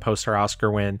Catwoman, post her Oscar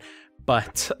win.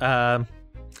 But I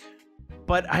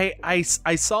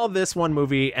saw this one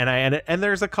movie and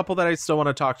there's a couple that I still want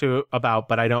to talk to about,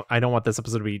 but I don't want this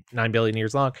episode to be 9 billion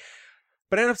years long.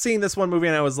 But I ended up seeing this one movie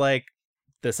and I was like,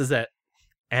 this is it.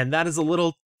 And that is a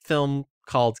little film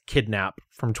called Kidnap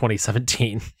from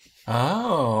 2017.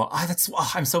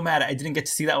 I'm so mad I didn't get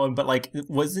to see that one, but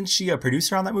wasn't she a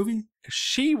producer on that movie?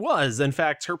 She was. In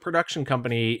fact, her production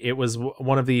company, it was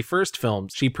one of the first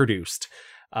films she produced.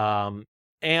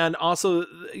 And also,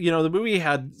 the movie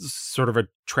had sort of a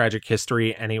tragic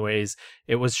history anyways.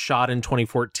 It was shot in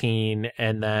 2014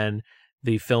 and then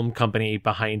the film company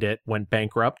behind it went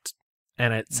bankrupt.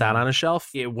 And it sat on a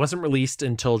shelf. It wasn't released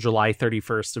until July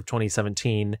 31st of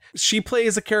 2017. She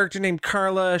plays a character named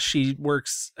Carla. She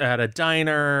works at a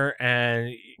diner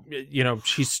and,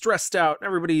 she's stressed out.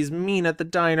 Everybody's mean at the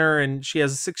diner and she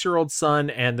has a 6-year-old son.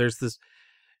 And there's this,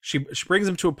 she brings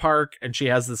him to a park and she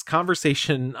has this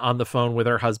conversation on the phone with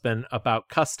her husband about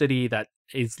custody that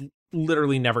is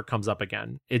literally never comes up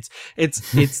again. It's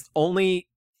only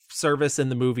service in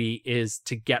the movie is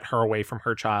to get her away from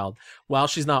her child while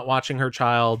she's not watching her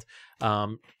child.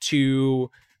 Two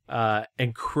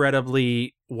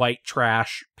incredibly white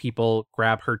trash people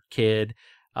grab her kid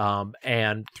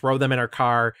and throw them in her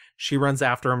car. She runs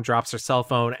after him, drops her cell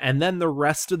phone, and then the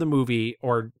rest of the movie,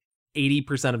 or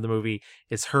 80% of the movie,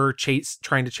 is her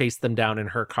trying to chase them down in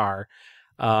her car.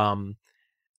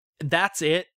 That's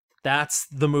it. That's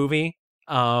the movie.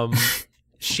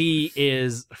 she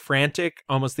is frantic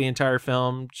almost the entire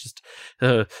film, just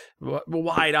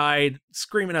wide-eyed,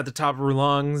 screaming at the top of her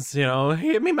lungs,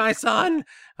 hit me, my son.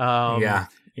 Yeah.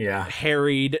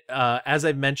 Harried. As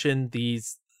I've mentioned,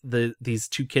 these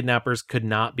two kidnappers could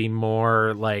not be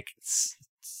more like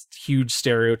huge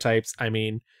stereotypes. I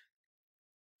mean,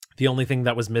 the only thing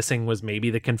that was missing was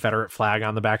maybe the Confederate flag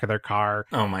on the back of their car.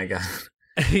 Oh my God.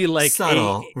 Like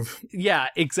subtle. Yeah,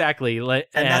 exactly. And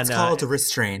that's called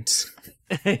restraint.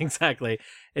 Exactly.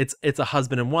 It's a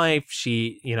husband and wife.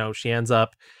 She ends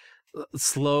up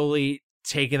slowly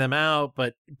taking them out,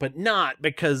 but not,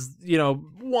 because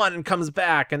one comes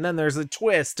back, and then there's a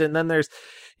twist, and then there's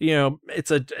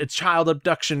it's a child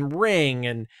abduction ring,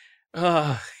 and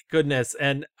goodness.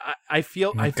 And I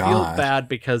feel bad,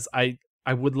 because I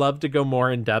would love to go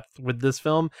more in depth with this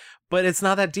film, but it's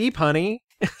not that deep, honey.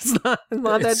 It's not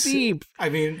that deep. I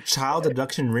mean, child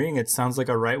abduction ring, it sounds like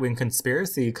a right-wing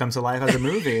conspiracy come to life as a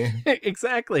movie.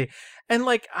 Exactly. And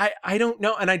like, I don't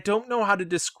know. And I don't know how to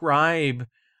describe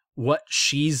what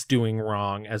she's doing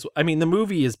wrong. I mean, the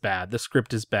movie is bad. The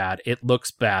script is bad. It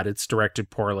looks bad. It's directed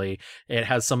poorly. It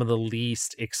has some of the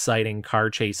least exciting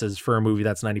car chases for a movie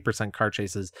that's 90% car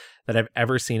chases that I've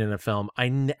ever seen in a film. I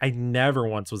never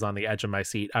once was on the edge of my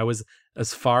seat. I was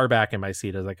as far back in my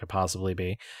seat as I could possibly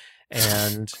be.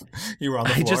 And you were on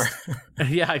the floor.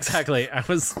 Yeah, exactly. I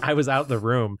was out the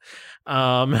room.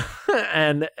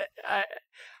 And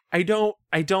I don't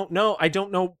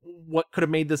know what could have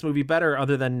made this movie better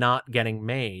other than not getting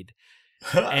made.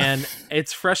 And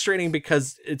it's frustrating,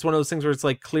 because it's one of those things where it's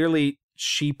like, clearly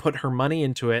she put her money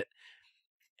into it.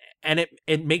 And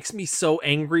it makes me so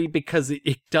angry, because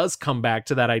it does come back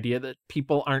to that idea that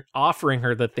people aren't offering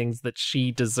her the things that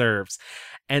she deserves.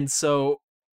 And so,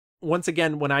 once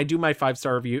again, when I do my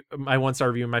 5-star review, my 1-star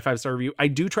review, and my 5-star review, I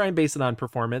do try and base it on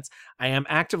performance. I am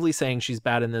actively saying she's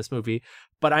bad in this movie,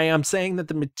 but I am saying that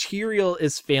the material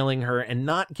is failing her and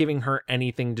not giving her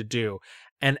anything to do.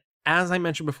 And as I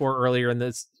mentioned before earlier in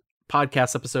this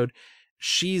podcast episode,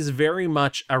 she's very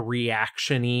much a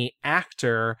reaction-y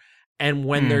actor. And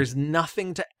when there's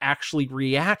nothing to actually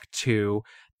react to,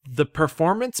 the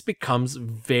performance becomes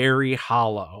very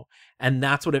hollow. And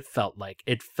that's what it felt like.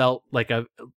 It felt like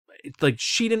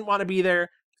she didn't want to be there.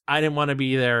 I didn't want to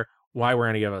be there. Why were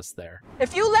any of us there?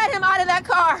 If you let him out of that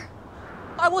car,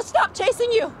 I will stop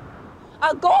chasing you.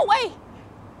 I'll go away.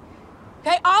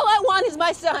 Okay, all I want is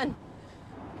my son.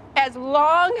 As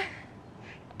long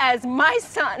as my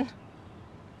son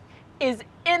is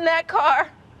in that car,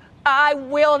 I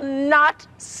will not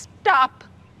stop.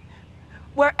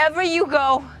 Wherever you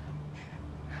go,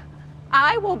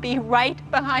 I will be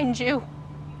right behind you.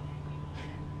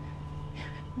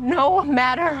 No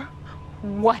matter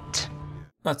what.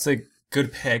 That's a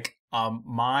good pick.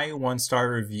 My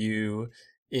 1-star review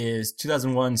is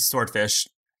 2001's Swordfish.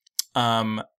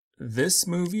 This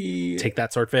movie... Take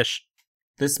that, Swordfish.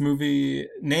 This movie...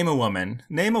 Name a woman.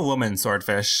 Name a woman,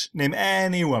 Swordfish. Name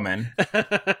any woman.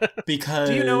 Because...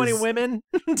 Do you know any women?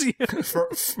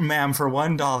 Ma'am, for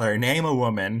 $1, name a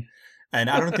woman. And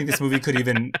I don't think this movie could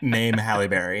even name Halle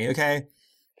Berry, okay?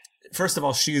 First of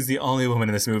all, she's the only woman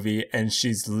in this movie, and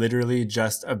she's literally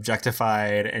just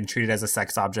objectified and treated as a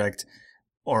sex object,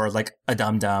 or like a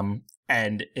dum-dum,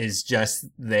 and is just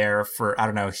there for, I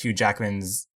don't know, Hugh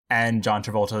Jackman's and John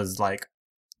Travolta's like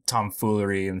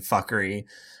tomfoolery and fuckery.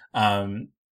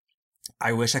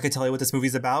 I wish I could tell you what this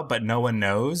movie's about, but no one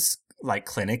knows, like,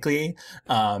 clinically.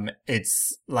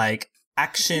 It's like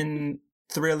action,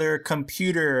 thriller,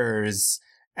 computers,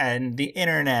 and the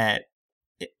internet,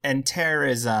 and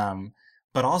terrorism,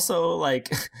 but also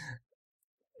like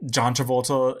John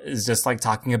Travolta is just like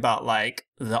talking about like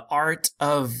the art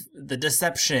of the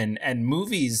deception, and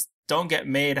movies don't get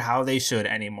made how they should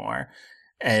anymore.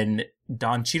 And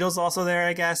Don Cheadle's also there,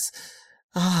 I guess.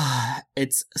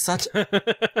 It's such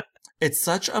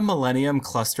a millennium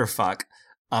clusterfuck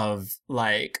of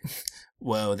like,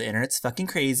 whoa, the internet's fucking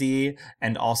crazy,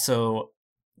 and also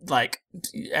like,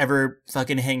 ever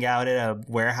fucking hang out at a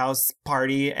warehouse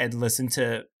party and listen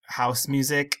to house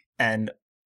music and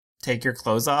take your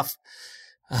clothes off?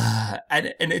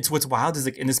 And it's what's wild is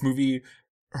like in this movie,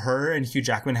 her and Hugh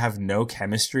Jackman have no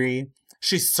chemistry.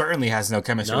 She certainly has no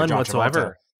chemistry with John whatsoever.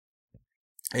 Travolta.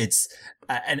 It's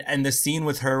and the scene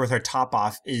with her top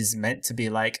off is meant to be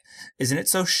like, isn't it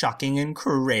so shocking and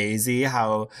crazy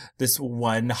how this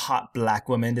one hot black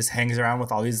woman just hangs around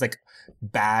with all these like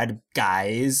bad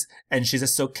guys, and she's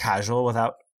just so casual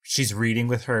without, she's reading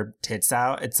with her tits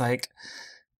out. It's like,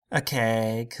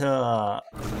 okay, cool.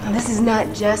 This is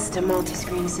not just a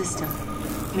multi-screen system.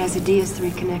 It has a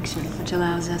DS3 connection, which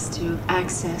allows us to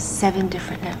access 7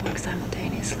 different networks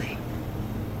simultaneously.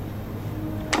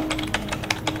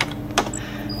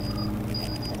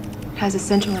 has a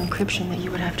central encryption that you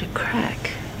would have to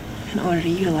crack in order to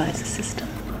utilize the system.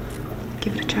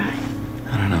 Give it a try.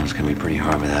 I don't know. It's going to be pretty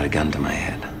hard without a gun to my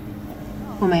head.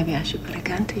 Well, maybe I should put a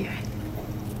gun to your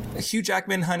head. Hugh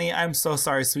Jackman, honey, I'm so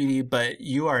sorry, sweetie, but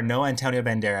you are no Antonio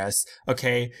Banderas,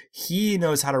 okay? He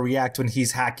knows how to react when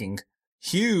he's hacking.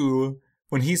 Hugh,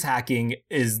 when he's hacking,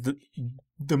 is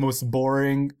the most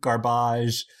boring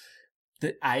garbage.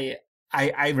 That I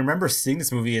remember seeing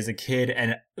this movie as a kid,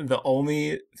 and the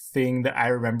only thing that I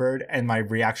remembered, and my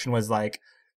reaction was like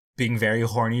being very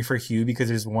horny for Hugh, because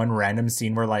there's one random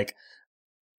scene where like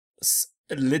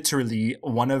literally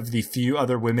one of the few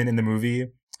other women in the movie,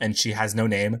 and she has no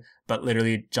name, but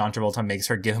literally John Travolta makes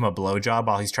her give him a blowjob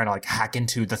while he's trying to like hack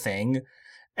into the thing.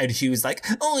 And he was like,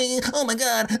 oh my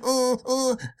God,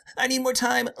 I need more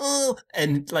time,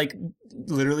 and like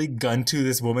literally gun to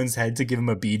this woman's head to give him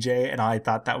a BJ. And I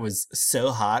thought that was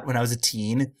so hot when I was a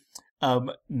teen.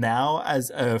 Now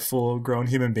as a full grown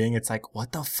human being, it's like,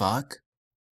 what the fuck?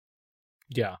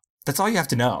 Yeah. That's all you have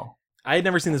to know. I had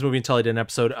never seen this movie until I did an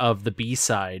episode of the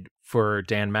B-side for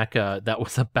Dan Mecca that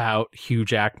was about Hugh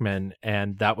Jackman,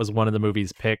 and that was one of the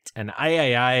movies picked. And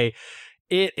it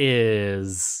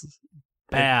is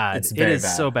bad. It's very it is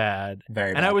bad. So bad.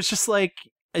 Very bad. And I was just like,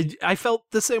 I felt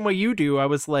the same way you do. I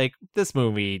was like, this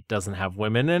movie doesn't have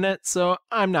women in it, so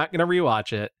I'm not going to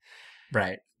rewatch it.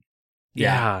 Right.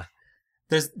 Yeah.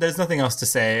 There's nothing else to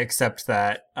say except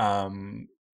that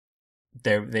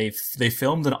they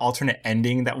filmed an alternate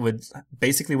ending that would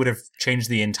have changed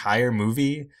the entire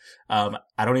movie. I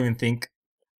don't even think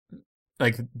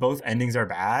like both endings are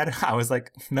bad. I was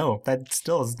like, no, that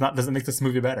still doesn't make this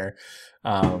movie better.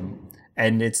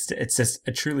 And it's just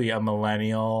truly a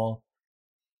millennial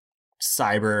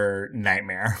cyber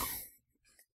nightmare.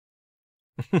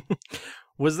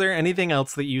 Was there anything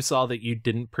else that you saw that you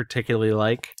didn't particularly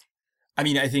like? I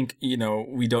mean, I think,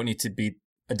 we don't need to beat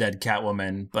a dead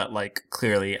Catwoman, but like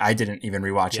clearly I didn't even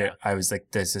rewatch it. I was like,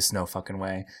 there's just no fucking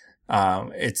way.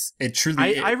 It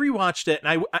truly. I rewatched it,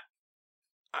 and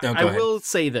I will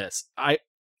say this: I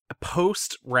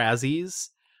post Razzies,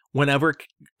 whenever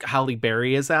Halle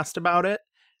Berry is asked about it,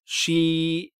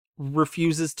 she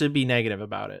refuses to be negative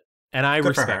about it, and I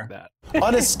respect that.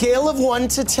 On a scale of 1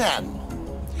 to 10,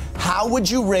 how would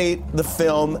you rate the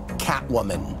film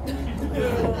Catwoman?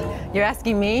 You're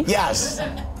asking me? Yes.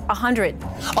 100.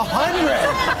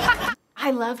 100?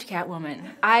 I loved Catwoman.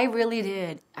 I really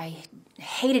did. I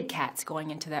hated cats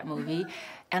going into that movie,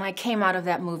 and I came out of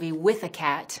that movie with a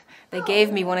cat. They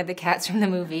gave me one of the cats from the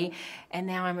movie, and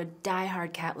now I'm a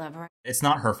diehard cat lover. It's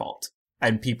not her fault,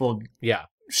 and people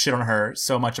shit on her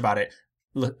so much about it.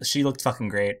 She looked fucking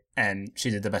great, and she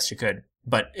did the best she could,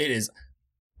 but it is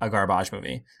a garbage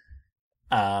movie.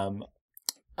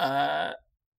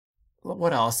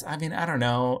 What else? I mean, I don't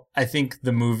know. I think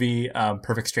the movie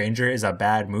Perfect Stranger is a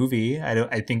bad movie.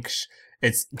 I think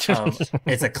it's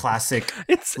a classic.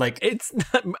 It's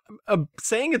not,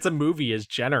 saying it's a movie is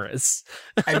generous.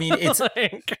 I mean, it's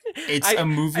a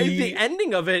movie. The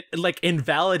ending of it like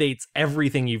invalidates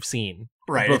everything you've seen.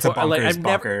 Right, before. it's a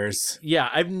bonkers.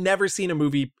 I've never seen a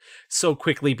movie so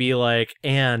quickly be like,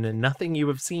 and nothing you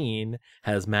have seen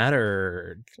has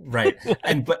mattered. Right,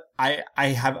 but I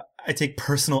take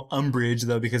personal umbrage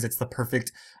though, because it's the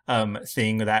perfect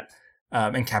thing that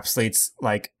encapsulates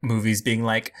like movies being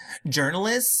like,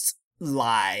 journalists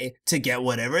lie to get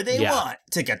whatever they want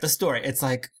to get the story. It's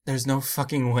like, there's no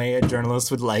fucking way a journalist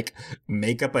would like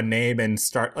make up a name and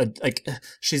start like,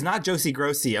 she's not Josie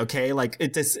Grossi, okay? Like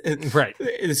it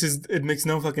makes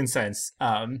no fucking sense.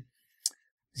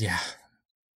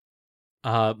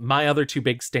 My other two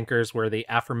big stinkers were the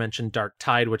aforementioned Dark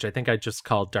Tide, which I think I just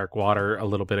called Dark Water a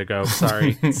little bit ago.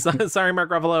 Sorry. Sorry,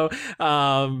 Mark Ruffalo.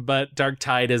 But Dark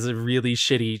Tide is a really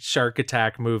shitty shark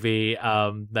attack movie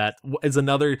that is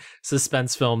another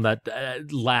suspense film that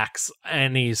lacks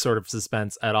any sort of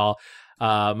suspense at all.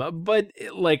 But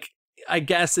like, I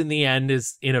guess in the end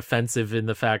is inoffensive in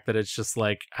the fact that it's just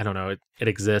like, I don't know, it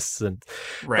exists. And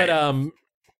right.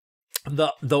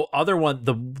 But the other one,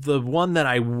 the one that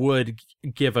I would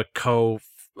give a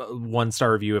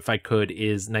 1-star review if I could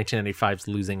is 1995's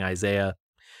Losing Isaiah,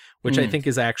 which I think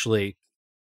is actually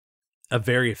a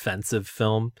very offensive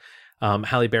film.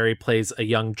 Halle Berry plays a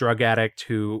young drug addict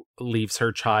who leaves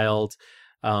her child,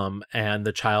 and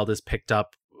the child is picked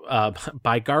up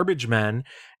by garbage men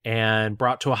and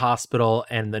brought to a hospital,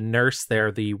 and the nurse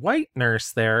there, the white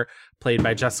nurse there, played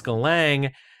by Jessica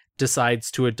Lange, decides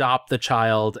to adopt the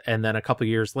child, and then a couple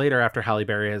years later, after Halle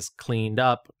Berry has cleaned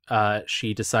up,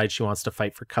 she decides she wants to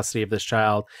fight for custody of this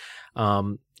child.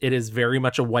 It is very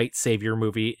much a white savior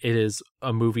movie. It is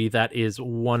a movie that is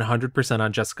 100%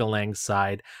 on Jessica Lange's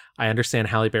side. I understand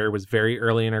Halle Berry was very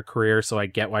early in her career, so I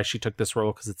get why she took this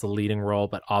role because it's a leading role,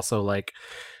 but also like,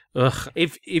 ugh.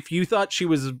 If you thought she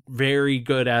was very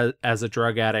good as a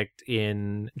drug addict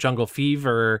in Jungle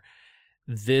Fever,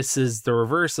 this is the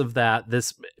reverse of that.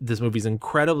 This movie's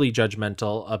incredibly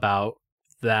judgmental about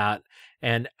that.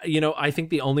 And, you know, I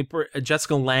think the only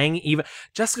Jessica Lange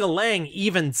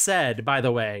even said, by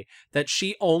the way, that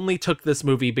she only took this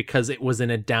movie because it was in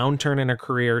a downturn in her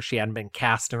career. She hadn't been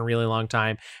cast in a really long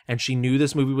time, and she knew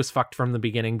this movie was fucked from the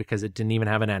beginning because it didn't even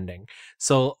have an ending.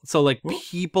 So like,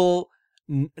 people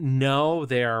know,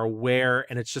 they are aware,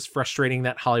 and it's just frustrating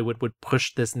that Hollywood would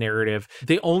push this narrative.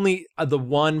 The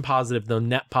one positive, the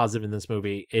net positive in this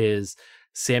movie is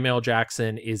Samuel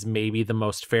Jackson is maybe the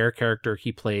most fair character.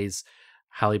 He plays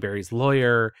Halle Berry's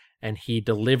lawyer, and he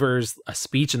delivers a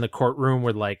speech in the courtroom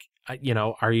where, like, you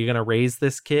know, are you going to raise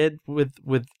this kid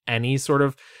with any sort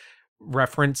of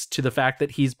reference to the fact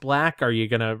that he's black? Are you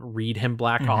going to read him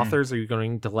black authors? Are you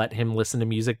going to let him listen to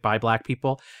music by black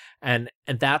people? And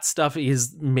that stuff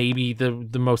is maybe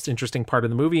the most interesting part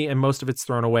of the movie, and most of it's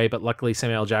thrown away. But luckily,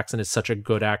 Samuel Jackson is such a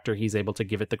good actor; he's able to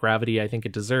give it the gravity I think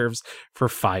it deserves for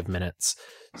 5 minutes.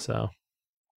 So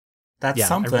that's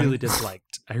something. I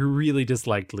really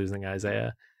disliked Losing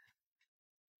Isaiah.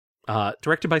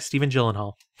 Directed by Stephen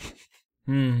Gyllenhaal.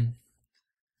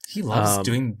 He loves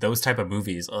doing those type of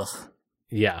movies. Ugh.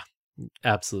 Yeah,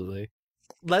 absolutely.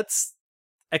 Let's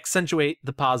accentuate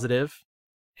the positive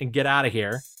and get out of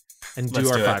here and do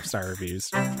our 5-star reviews.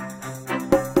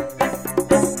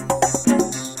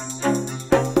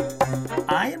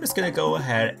 I am just going to go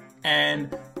ahead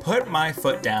and put my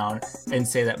foot down and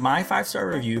say that my 5-star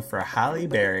review for Halle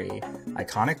Berry,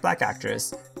 iconic black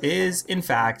actress, is in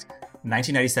fact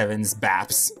 1997's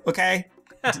Baps. Okay?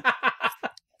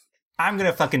 I'm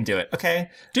gonna fucking do it. Okay?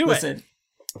 Listen,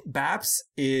 Baps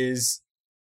is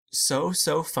so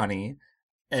funny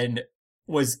and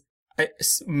was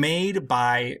made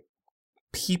by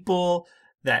people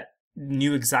that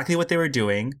knew exactly what they were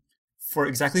doing for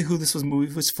exactly who this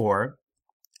movie was for.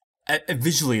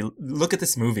 Visually, look at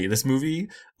this movie. This movie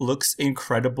looks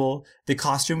incredible. The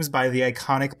costumes by the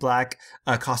iconic black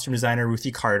costume designer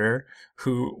Ruthie Carter,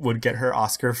 who would get her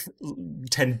Oscar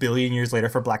 10 billion years later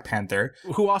for Black Panther.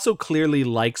 Who also clearly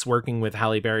likes working with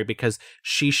Halle Berry because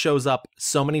she shows up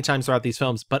so many times throughout these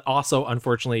films, but also,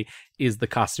 unfortunately, is the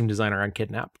costume designer on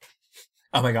Kidnap.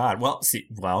 Oh my God. Well,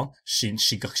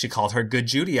 she called her Good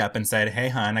Judy up and said, "Hey,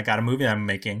 hon, I got a movie I'm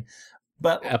making."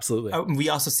 But absolutely, we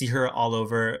also see her all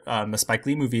over the Spike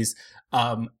Lee movies.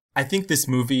 I think this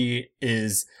movie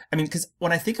is, because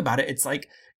when I think about it, it's like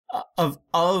of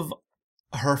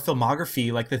her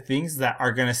filmography, like the things that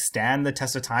are going to stand the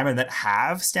test of time and that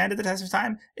have standed the test of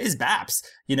time is Baps.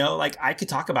 You know, like I could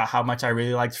talk about how much I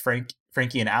really liked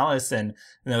Frankie and Alice and,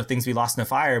 you know, Things We Lost in the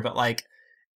Fire, but like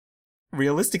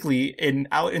realistically,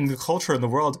 out in the culture in the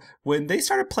world, when they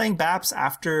started playing Baps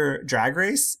after Drag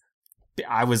Race,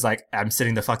 I was like, I'm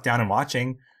sitting the fuck down and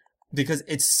watching because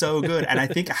it's so good. And I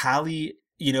think Halle,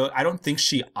 you know, I don't think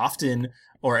she often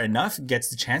or enough gets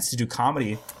the chance to do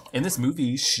comedy. In this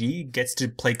movie, she gets to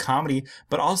play comedy,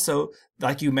 but also,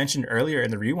 like you mentioned earlier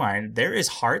in the rewind, there is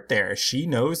heart there. She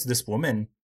knows this woman.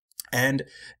 And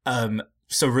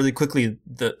so really quickly,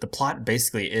 the plot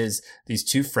basically is these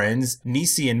two friends,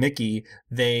 Niecy and Mickey,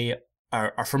 they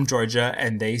are from Georgia,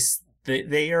 and they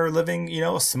are living, you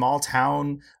know, a small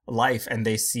town life, and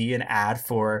they see an ad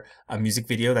for a music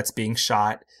video that's being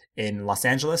shot in Los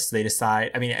Angeles. They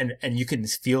decide, and you can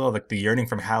feel like the yearning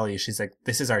from Halle. She's like,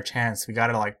 this is our chance. We got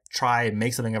to like try and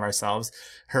make something of ourselves.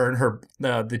 Her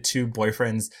and the two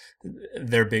boyfriends,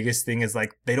 their biggest thing is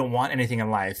like, they don't want anything in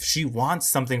life. She wants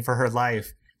something for her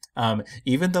life.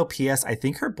 Even though PS, I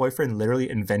think her boyfriend literally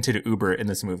invented Uber in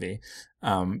this movie.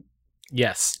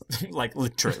 Yes. Like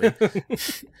literally.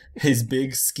 His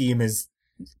big scheme is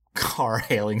car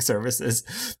hailing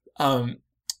services.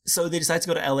 So they decide to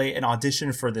go to LA and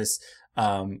audition for this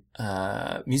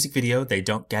music video. They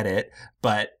don't get it,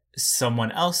 but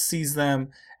someone else sees them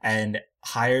and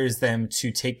hires them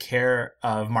to take care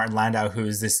of Martin Landau, who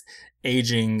is this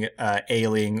aging,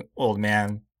 ailing old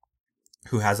man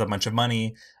who has a bunch of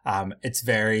money. It's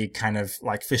very kind of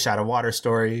like fish out of water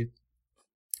story.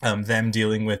 Them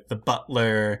dealing with the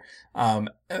butler.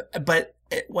 But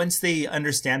once they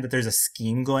understand that there's a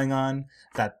scheme going on,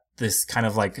 that this kind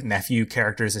of like nephew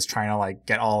characters is trying to like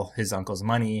get all his uncle's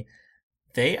money,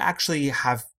 they actually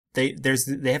have, they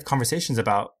have conversations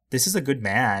about, this is a good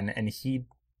man and he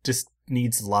just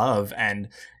needs love and,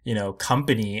 you know,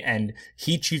 company, and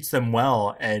he treats them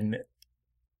well. And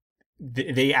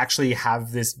they actually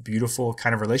have this beautiful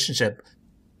kind of relationship.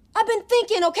 I've been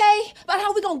thinking, okay, about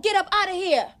how we gonna get up out of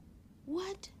here.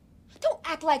 What? Don't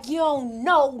act like you don't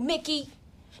know, Mickey.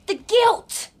 The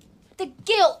guilt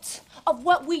of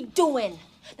what we doing.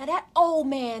 Now that old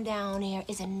man down there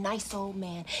is a nice old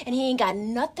man, and he ain't got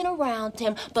nothing around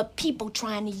him but people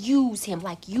trying to use him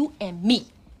like you and me.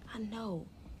 I know.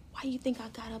 Why you think I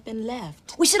got up and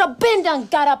left? We should have been done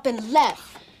got up and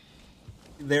left.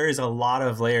 There is a lot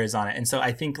of layers on it. And so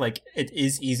I think like it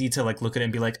is easy to like look at it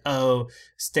and be like, oh,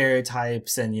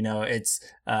 stereotypes and, you know, it's,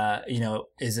 you know,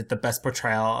 is it the best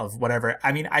portrayal of whatever?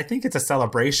 I mean, I think it's a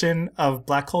celebration of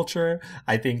Black culture.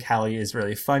 I think Halle is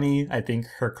really funny. I think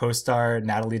her co-star,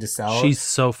 Natalie Desselle. She's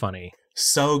so funny.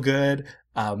 So good.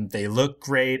 They look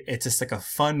great. It's just like a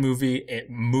fun movie.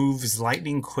 It moves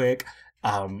lightning quick.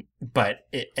 But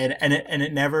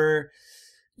it never,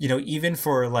 you know, even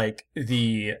for like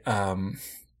the,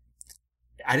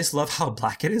 I just love how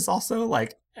Black it is also.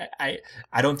 Like, I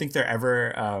don't think they're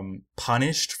ever,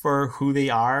 punished for who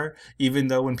they are, even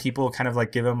though when people kind of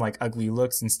like give them like ugly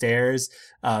looks and stares,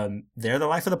 they're the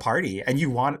life of the party and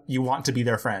you want to be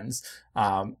their friends.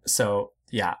 So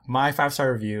yeah, my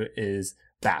 5-star review is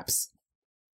Baps.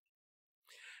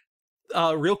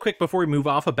 Real quick before we move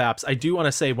off of Baps, I do want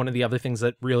to say one of the other things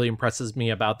that really impresses me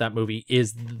about that movie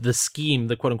is the scheme,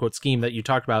 the quote unquote scheme that you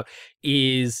talked about,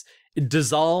 is it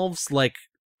dissolves like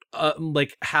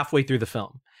halfway through the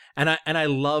film, and I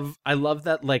love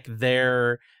that like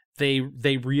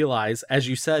they realize, as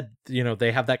you said, you know,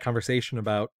 they have that conversation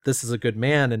about this is a good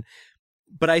man,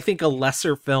 but I think a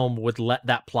lesser film would let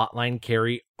that plot line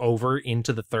carry over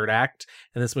into the third act.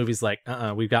 And this movie's like,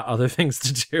 we've got other things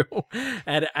to do.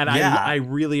 And yeah. I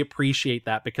really appreciate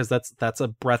that, because that's a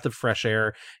breath of fresh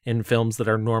air in films that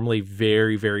are normally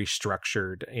very, very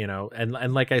structured, you know?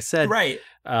 And like I said, right.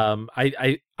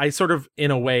 I sort of,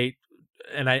 in a way,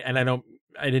 and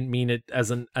I didn't mean it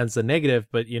as a negative,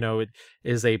 but you know, it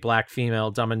is a Black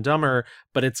female Dumb and Dumber,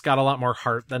 but it's got a lot more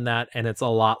heart than that, and it's a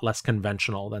lot less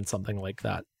conventional than something like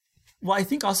that. Well, I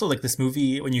think also like this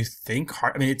movie, when you think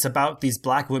hard, I mean, it's about these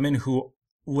Black women who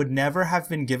would never have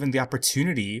been given the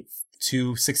opportunity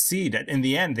to succeed. In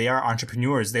the end, they are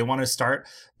entrepreneurs. They want to start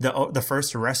the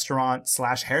first restaurant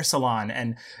 / hair salon.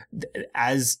 And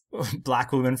as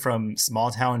Black women from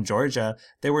small town Georgia,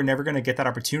 they were never going to get that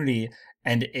opportunity.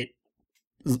 And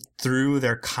through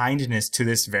their kindness to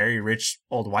this very rich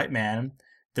old white man,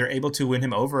 they're able to win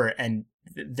him over, and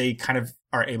they kind of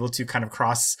are able to kind of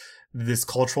cross this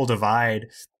cultural divide.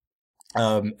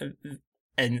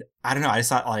 And I don't know, I just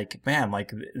thought like, man,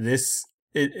 like this,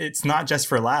 it's not just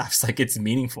for laughs, like it's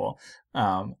meaningful.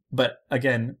 But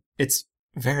again, it's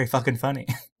very fucking funny.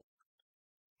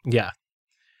 Yeah.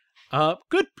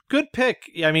 Good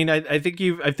pick. I mean, I think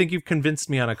you've convinced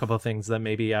me on a couple of things that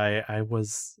maybe I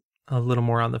was a little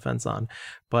more on the fence on,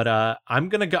 but I'm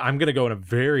gonna go in a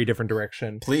very different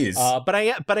direction, please. But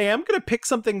I am gonna pick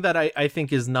something that I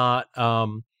think is not,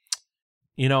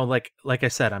 you know, like I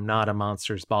said, I'm not a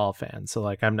Monsters Ball fan, so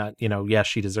like I'm not, you know, yes,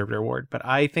 she deserved her award, but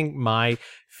I think my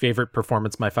favorite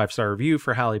performance, my 5-star review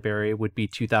for Halle Berry would be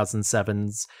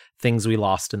 2007's Things We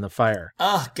Lost in the Fire.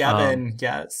 Oh, Gavin,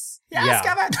 yes, yeah.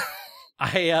 Gavin.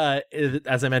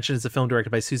 As I mentioned, it's a film directed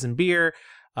by Susan Bier,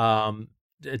 a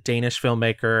Danish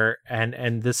filmmaker,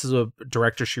 and this is a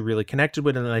director she really connected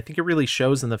with, and I think it really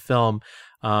shows in the film.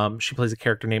 She plays a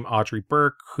character named Audrey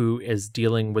Burke, who is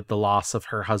dealing with the loss of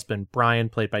her husband Brian,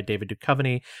 played by David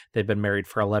Duchovny. They've been married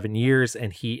for 11 years,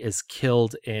 and he is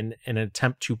killed in an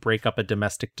attempt to break up a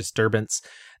domestic disturbance.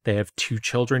 They have 2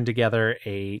 children together,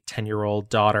 a 10-year-old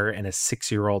daughter and a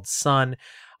 6-year-old son.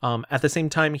 At the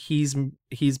same time, he's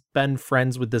been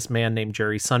friends with this man named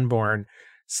Jerry Sunborn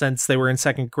since they were in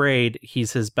 2nd grade.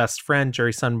 He's his best friend.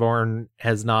 Jerry Sunborn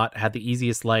has not had the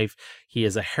easiest life. He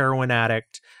is a heroin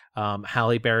addict.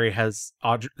 Halle Berry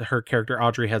her character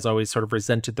Audrey has always sort of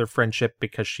resented their friendship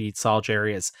because she saw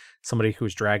Jerry as somebody who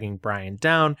was dragging Brian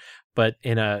down. But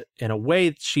in a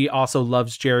way, she also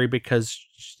loves Jerry because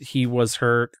he was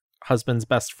her husband's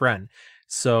best friend.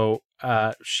 So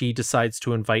she decides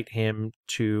to invite him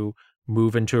to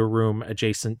move into a room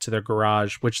adjacent to their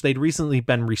garage, which they'd recently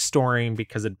been restoring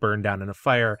because it burned down in a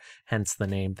fire, hence the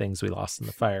name Things We Lost in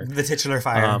the Fire. The titular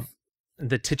fire.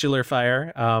 The titular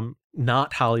fire,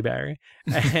 not Halle Berry.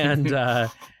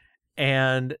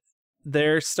 And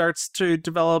there starts to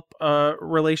develop a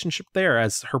relationship there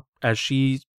as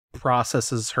she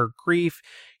processes her grief.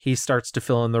 He starts to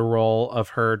fill in the role of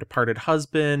her departed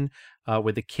husband.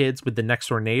 with the kids, with the next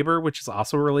door neighbor, which is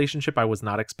also a relationship I was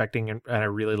not expecting and I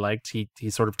really liked. He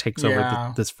sort of takes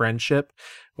over this friendship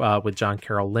with John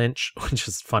Carroll Lynch, which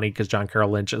is funny because John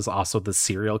Carroll Lynch is also the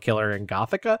serial killer in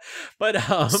Gothica. But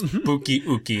spooky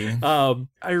ooky.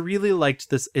 I really liked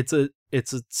this. It's a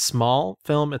small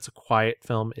film. It's a quiet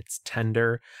film. It's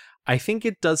tender. I think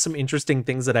it does some interesting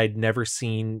things that I'd never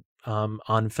seen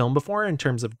on film before in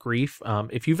terms of grief.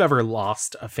 If you've ever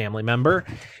lost a family member,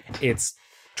 it's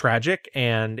tragic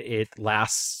and it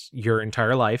lasts your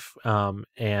entire life.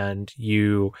 And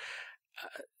you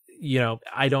know,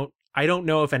 I don't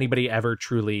know if anybody ever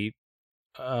truly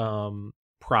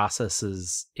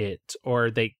processes it,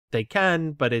 or they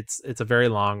can, but it's a very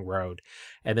long road.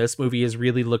 And this movie is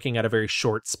really looking at a very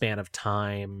short span of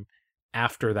time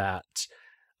after that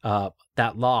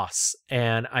loss.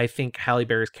 And I think Halle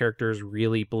Berry's character is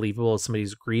really believable as somebody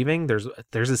who's grieving. There's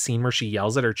a scene where she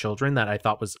yells at her children that I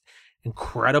thought was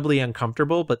incredibly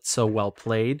uncomfortable, but so well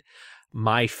played.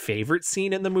 My favorite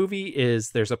scene in the movie is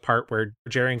there's a part where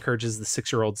Jerry encourages the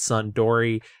 6-year-old son,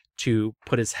 Dory, to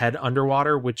put his head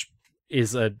underwater, which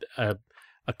is a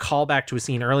callback to a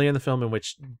scene earlier in the film in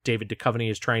which David Duchovny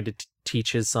is trying to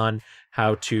teach his son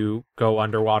how to go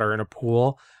underwater in a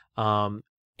pool.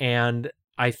 And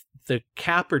the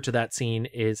capper to that scene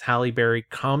is Halle Berry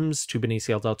comes to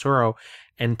Benicio del Toro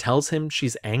and tells him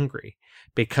she's angry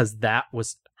because that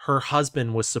was her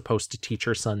husband was supposed to teach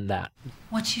her son that.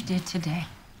 What you did today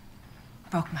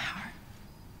broke my heart.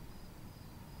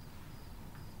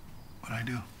 What'd I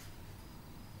do?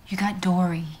 You got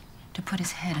Dory to put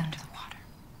his head under the water.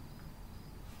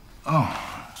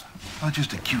 Oh,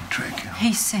 just a cute trick.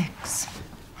 He's 6.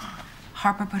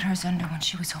 Harper put hers under when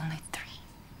she was only 3.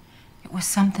 It was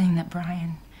something that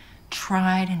Brian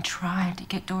tried and tried to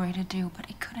get Dory to do, but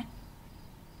he couldn't.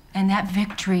 And that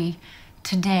victory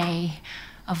today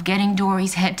of getting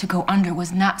Dory's head to go under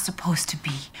was not supposed to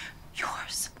be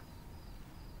yours.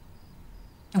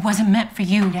 It wasn't meant for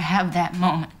you to have that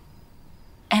moment.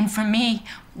 And for me,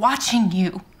 watching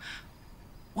you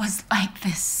was like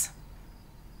this.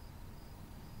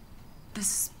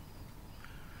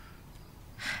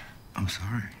 I'm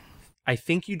sorry. I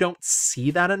think you don't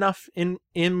see that enough in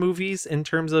movies in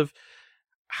terms of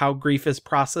how grief is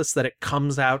processed, that it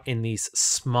comes out in these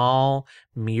small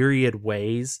myriad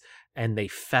ways and they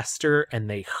fester and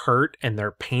they hurt and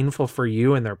they're painful for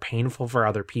you and they're painful for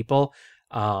other people.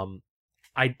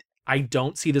 I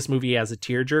don't see this movie as a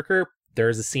tearjerker.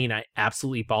 There's a scene I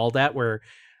absolutely bawled at where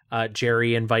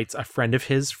Jerry invites a friend of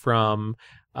his from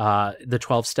the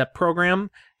 12-step program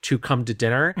to come to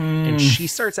dinner. And she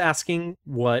starts asking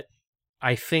what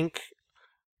I think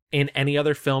in any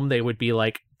other film they would be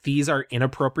like, these are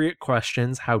inappropriate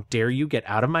questions. How dare you get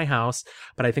out of my house?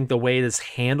 But I think the way it is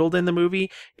handled in the movie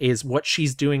is what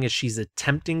she's doing is she's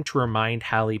attempting to remind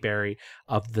Halle Berry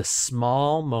of the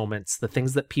small moments, the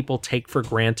things that people take for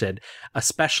granted,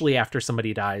 especially after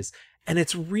somebody dies. And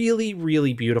it's really,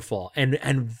 really beautiful and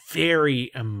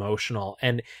very emotional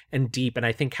and deep. And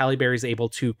I think Halle Berry's able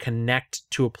to connect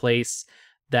to a place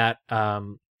that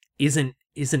isn't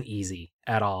easy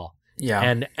at all. Yeah.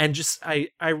 And just I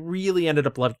really ended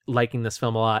up liking this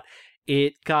film a lot.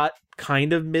 It got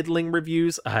kind of middling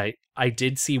reviews. I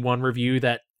did see one review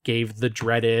that gave the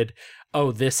dreaded,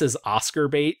 "Oh, this is Oscar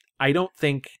bait." I don't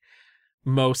think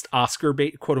most Oscar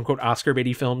bait, quote unquote Oscar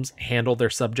baity films handle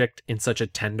their subject in such a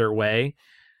tender way.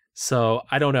 So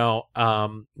I don't know.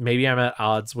 Maybe I'm at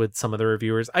odds with some of the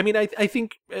reviewers. I mean, I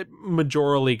think it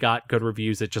majorly got good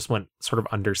reviews. It just went sort of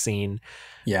underseen.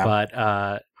 Yeah.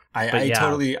 But I yeah.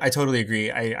 totally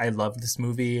agree. I love this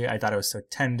movie. I thought it was so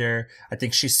tender. I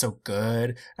think she's so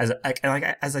good. As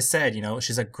I said, you know,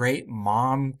 she's a great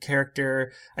mom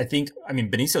character.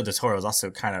 Benicio del Toro is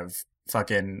also kind of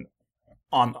fucking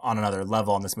on another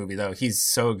level in this movie, though. He's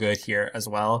so good here as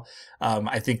well.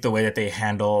 I think the way that they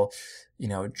handle, you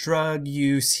know, drug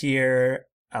use here,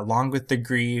 along with the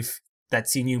grief, that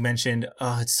scene you mentioned,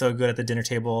 it's so good at the dinner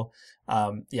table.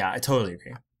 Yeah, I totally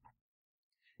agree.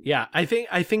 Yeah, I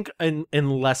think in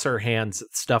lesser hands,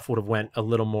 stuff would have went a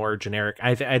little more generic.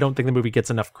 I don't think the movie gets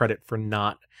enough credit for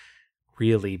not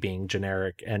really being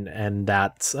generic, and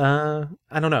that's I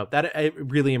don't know, that it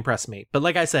really impressed me. But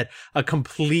like I said, a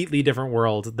completely different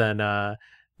world than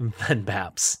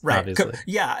Babs, right? Obviously.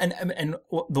 Yeah, and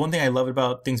the one thing I love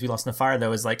about Things We Lost in the Fire,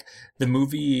 though, is like the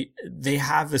movie, they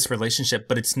have this relationship,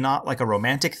 but it's not like a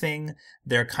romantic thing.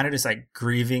 They're kind of just like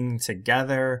grieving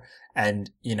together,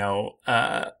 and you know,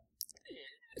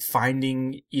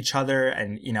 finding each other,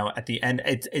 and you know, at the end,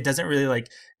 it doesn't really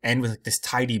like end with like this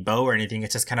tidy bow or anything.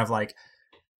 It's just kind of like,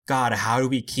 God, how do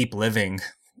we keep living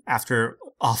after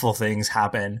awful things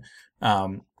happen.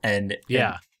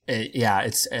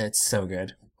 It's so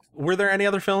good. Were there any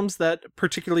other films that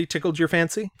particularly tickled your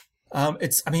fancy? I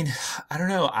don't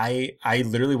know. I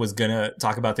literally was gonna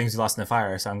talk about Things We Lost in the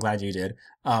Fire, so I'm glad you did.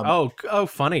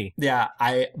 Funny. Yeah,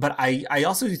 I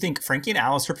also think Frankie and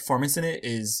Alice, her performance in it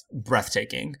is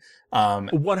breathtaking.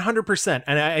 100%,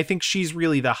 and I think she's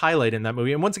really the highlight in that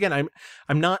movie. And once again,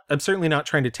 I'm certainly not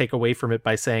trying to take away from it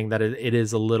by saying that it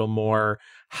is a little more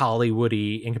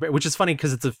Hollywoody, which is funny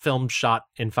because it's a film shot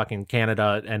in fucking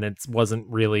Canada and it wasn't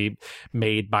really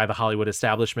made by the Hollywood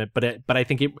establishment. But I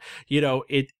think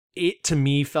it to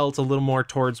me felt a little more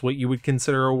towards what you would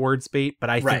consider awards bait, but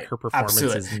I think her performance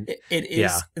is. It is.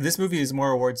 Yeah. This movie is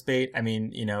more awards bait. I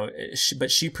mean,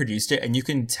 but she produced it, and you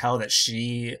can tell that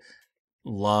she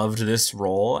loved this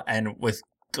role, and with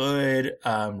good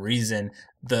reason.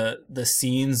 The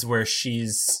scenes where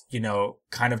she's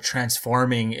kind of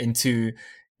transforming into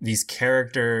these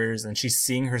characters and she's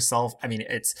seeing herself. I mean,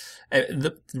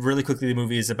 really quickly, the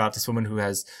movie is about this woman who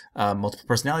has multiple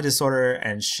personality disorder,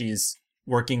 and she's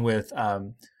working with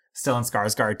Stellan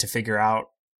Skarsgård to figure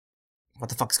out what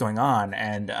the fuck's going on.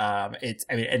 And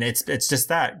it's just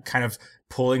that kind of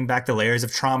pulling back the layers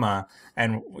of trauma,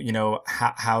 and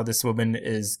how this woman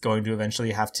is going to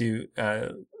eventually have to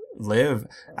live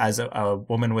as a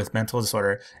woman with mental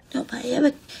disorder. Nobody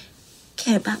ever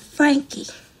cared about Frankie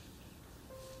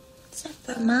except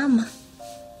for Mama,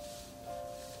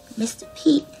 Mr.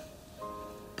 Pete.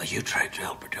 But you tried to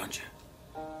help her, don't you?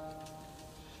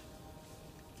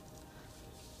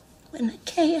 When I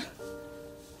can.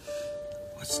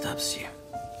 What stops you?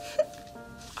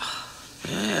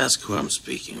 May I ask who I'm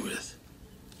speaking with?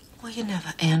 Well, you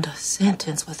never end a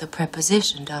sentence with a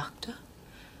preposition, Doctor.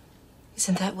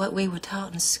 Isn't that what we were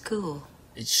taught in school?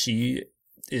 She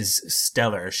is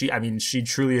stellar. She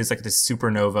truly is like this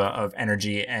supernova of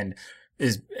energy and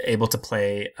is able to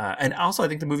play. And also, I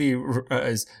think the movie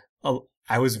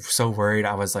I was so worried.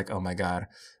 I was like, oh my God,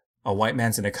 a white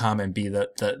man's going to come and be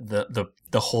the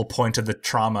whole point of the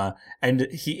trauma. And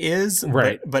he is,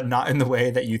 right, but not in the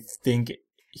way that you think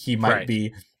he might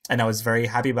be. And I was very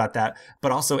happy about that.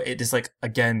 But also it is like,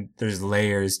 again, there's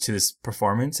layers to this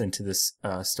performance and to this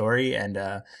story. And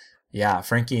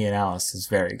Frankie and Alice is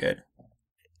very good.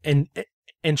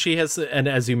 And she has, and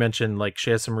as you mentioned, like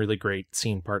she has some really great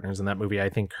scene partners in that movie. I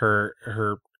think her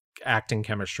acting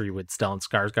chemistry with Stellan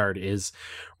Skarsgård is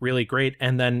really great.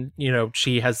 And then,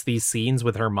 she has these scenes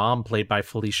with her mom played by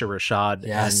Felicia Rashad.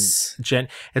 Yes. And Jen.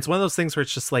 It's one of those things where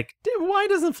it's just like, why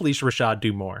doesn't Felicia Rashad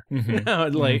do more?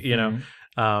 Mm-hmm.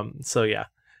 So yeah.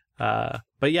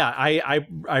 But yeah, I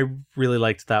really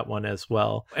liked that one as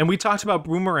well. And we talked about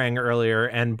Boomerang earlier,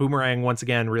 and Boomerang, once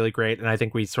again, really great. And I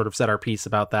think we sort of said our piece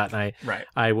about that. And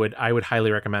I would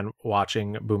highly recommend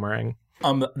watching Boomerang.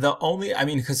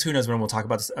 Because who knows when we'll talk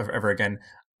about this ever again.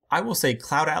 I will say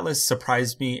Cloud Atlas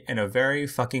surprised me in a very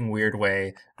fucking weird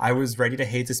way. I was ready to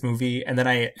hate this movie, and then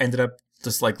I ended up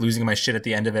just like losing my shit at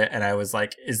the end of it. And I was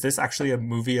like, is this actually a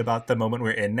movie about the moment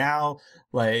we're in now?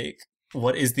 Like,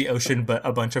 what is the ocean but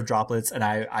a bunch of droplets? And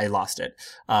I lost it.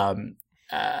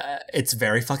 It's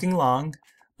very fucking long.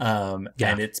 And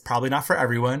it's probably not for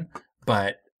everyone,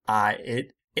 but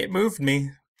it moved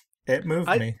me. It moved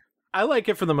me. I like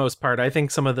it for the most part. I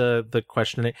think some of the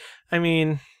questioning,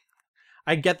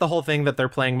 I get the whole thing that they're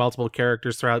playing multiple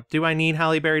characters throughout. Do I need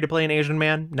Halle Berry to play an Asian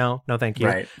man? No, thank you.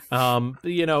 Right.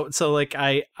 So like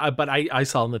I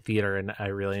saw it in the theater and I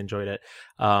really enjoyed it.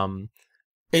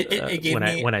 It gave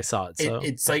me, when I saw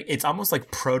it. So it's almost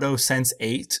like proto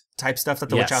Sense8 type stuff that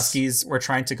the Wachowskis were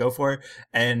trying to go for.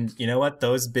 And you know what?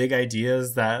 Those big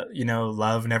ideas that,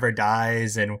 love never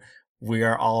dies and we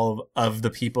are all of the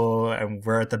people and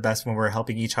we're at the best when we're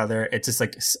helping each other. It's just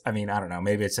like, I don't know,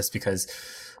 maybe it's just because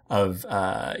of,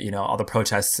 all the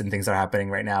protests and things that are happening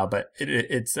right now. But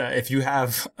it's if you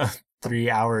have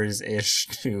 3 hours ish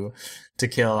to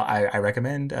kill, I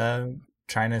recommend,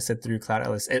 trying to sit through Cloud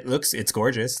Atlas. It's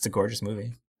gorgeous. It's a gorgeous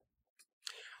movie.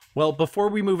 Well, before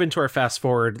we move into our fast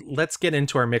forward, let's get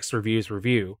into our mixed reviews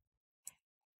review.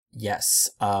 Yes.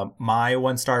 My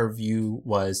 1-star review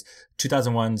was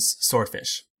 2001's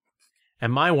Swordfish.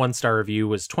 And my 1-star review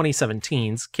was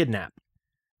 2017's Kidnap.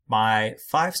 My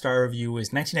 5-star review was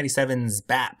 1997's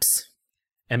Baps.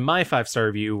 And my 5-star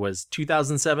review was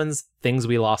 2007's Things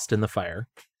We Lost in the Fire.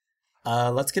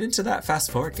 Let's get into that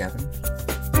fast forward, Gavin.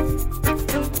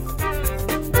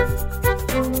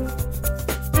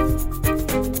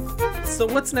 So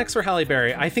what's next for Halle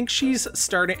Berry? I think she's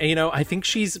starting, I think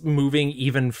she's moving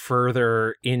even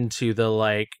further into the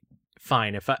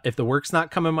fine. If the work's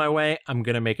not coming my way, I'm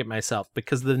going to make it myself.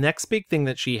 Because the next big thing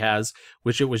that she has,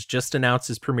 which it was just announced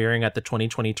is premiering at the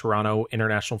 2020 Toronto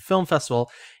International Film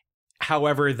Festival,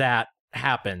 however that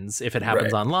happens, if it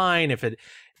happens online,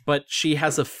 but she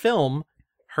has a film,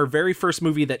 her very first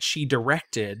movie that she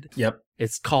directed. Yep.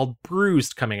 It's called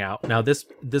Bruised, coming out. Now, this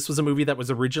was a movie that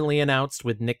was originally announced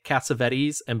with Nick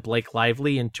Cassavetes and Blake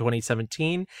Lively in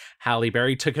 2017. Halle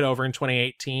Berry took it over in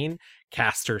 2018,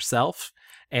 cast herself.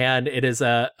 And it is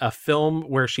a film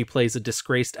where she plays a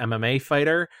disgraced MMA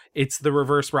fighter. It's the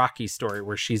reverse Rocky story,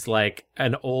 where she's like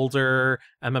an older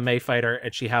MMA fighter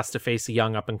and she has to face a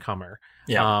young up-and-comer.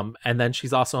 Yeah. And then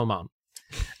she's also a mom.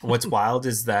 What's wild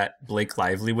is that Blake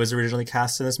Lively was originally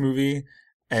cast in this movie.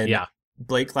 And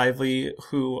Blake Lively,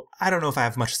 who I don't know if I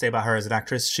have much to say about her as an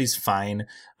actress. She's fine.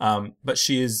 But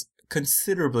she is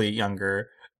considerably younger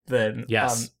than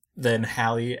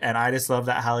Halle. And I just love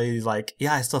that Halle's like,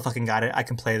 yeah, I still fucking got it. I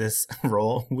can play this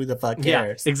role. Who the fuck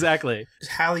cares? Yeah, exactly.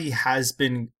 Halle has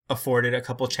been afforded a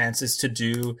couple chances to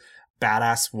do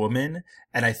badass woman.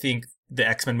 And I think the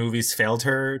X-Men movies failed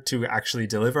her to actually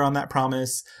deliver on that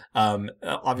promise.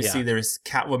 Obviously, there's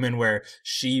Catwoman, where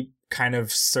she kind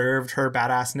of served her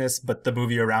badassness, but the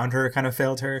movie around her kind of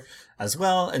failed her as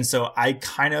well. And so I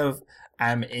kind of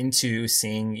am into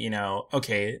seeing,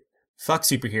 okay, fuck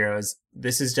superheroes.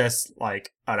 This is just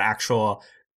like an actual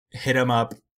hit 'em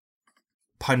up,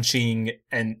 punching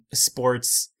and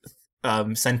sports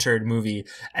centered movie.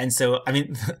 And so, I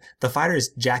mean, the fighter is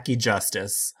Jackie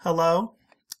Justice. Hello.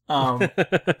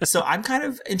 So I'm kind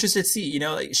of interested to see,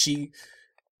 like she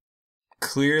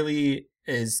clearly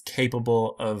is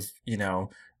capable of,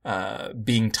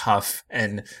 being tough,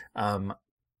 and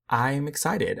I'm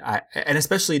excited. And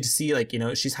especially to see, like,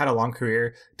 she's had a long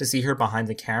career, to see her behind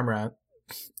the camera,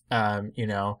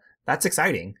 that's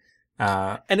exciting.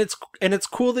 And it's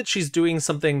cool that she's doing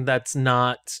something that's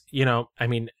not, I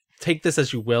mean, take this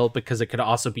as you will, because it could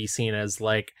also be seen as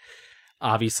like,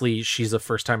 obviously she's a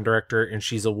first-time director and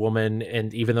she's a woman,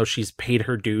 and even though she's paid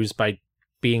her dues by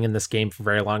being in this game for a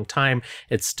very long time,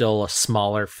 it's still a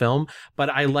smaller film.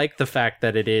 But I like the fact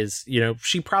that it is,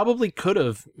 she probably could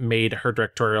have made her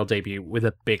directorial debut with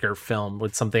a bigger film,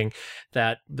 with something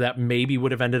that maybe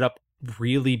would have ended up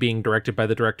really being directed by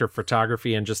the director of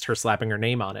photography and just her slapping her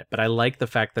name on it. But I like the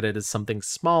fact that it is something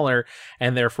smaller,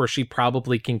 and therefore she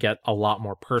probably can get a lot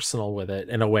more personal with it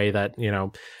in a way that,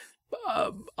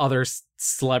 other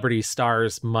celebrity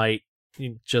stars might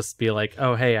just be like,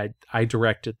 oh, hey, I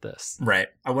directed this. Right.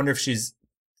 I wonder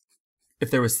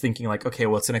if there was thinking like, okay,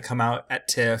 well, it's going to come out at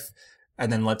TIFF, and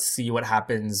then let's see what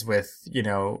happens with,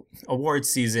 awards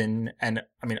season. And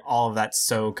I mean, all of that's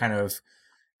so kind of,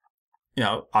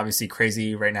 obviously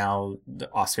crazy right now. The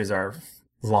Oscars are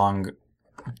long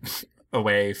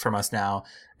away from us now,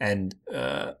 and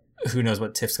who knows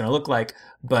what TIFF's going to look like.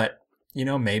 But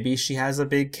maybe she has a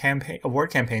big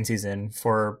award campaign season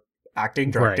for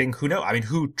acting, directing. Right. Who knows? I mean,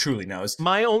 who truly knows?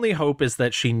 My only hope is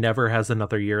that she never has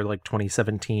another year like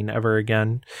 2017 ever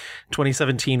again.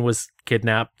 2017 was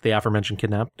Kidnapped, the aforementioned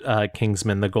Kidnapped,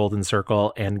 Kingsman, The Golden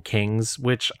Circle, and Kings,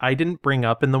 which I didn't bring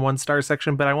up in the 1-star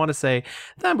section, but I want to say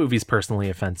that movie's personally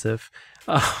offensive.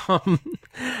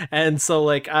 And so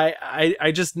like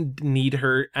I just need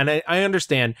her, and I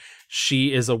understand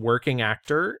she is a working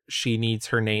actor, she needs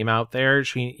her name out there,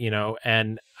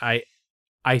 and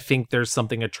I think there's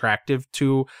something attractive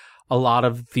to a lot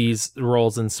of these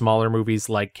roles in smaller movies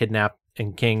like Kidnap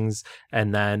and Kings,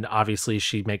 and then obviously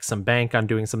she makes some bank on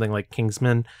doing something like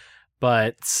Kingsman,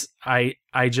 but I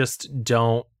just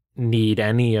don't need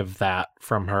any of that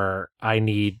from her. I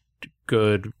need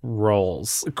good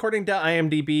roles. According to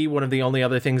IMDb, one of the only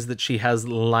other things that she has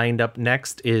lined up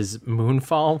next is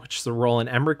Moonfall, which is a role in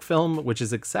Emmerich film, which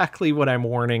is exactly what I'm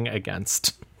warning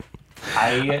against.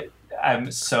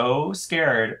 I'm so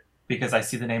scared because I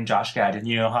see the name Josh Gad, and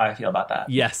you know how I feel about that.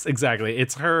 Yes, exactly.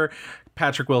 It's her,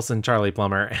 Patrick Wilson, Charlie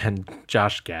Plummer, and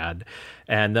Josh Gad.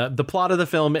 And the plot of the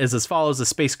film is as follows. A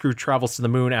space crew travels to the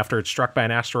moon after it's struck by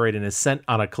an asteroid and is sent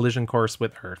on a collision course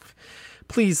with Earth.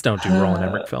 Please don't do Roland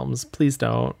Emmerich films. Please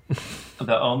don't.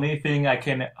 The only thing I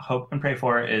can hope and pray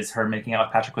for is her making out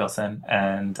with Patrick Wilson.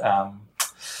 And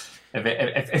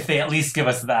if they at least give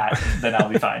us that, then I'll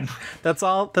be fine. That's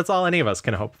all any of us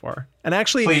can hope for. And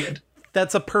actually,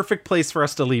 that's a perfect place for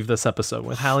us to leave this episode,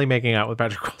 with Halle making out with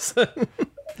Patrick Wilson.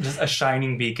 Just a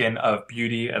shining beacon of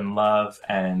beauty and love,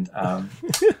 and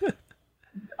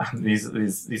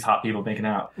these hot people making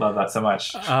out. Love that so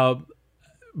much.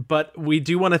 But we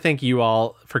do want to thank you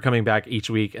all for coming back each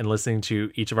week and listening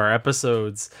to each of our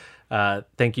episodes.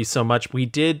 Thank you so much. We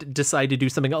did decide to do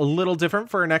something a little different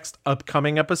for our next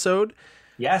upcoming episode.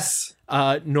 Yes.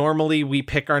 Normally we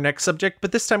pick our next subject,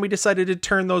 but this time we decided to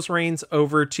turn those reins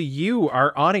over to you,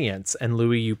 our audience. And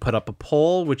Louis, you put up a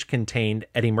poll which contained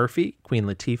Eddie Murphy, Queen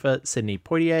Latifah, Sidney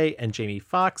Poitier, and Jamie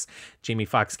Foxx. Jamie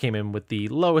Foxx came in with the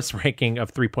lowest ranking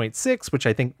of 3.6, which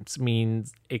I think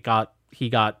means he got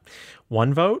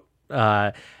 1 vote.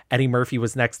 Eddie Murphy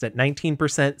was next at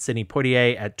 19%, Sidney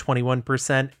Poitier at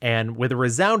 21%, and with a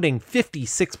resounding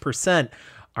 56%,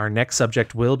 our next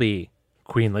subject will be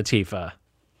Queen Latifah.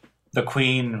 The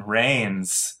Queen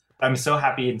reigns. I'm so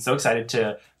happy and so excited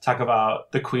to talk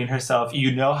about the Queen herself.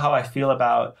 You know how I feel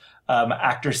about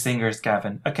actor-singers,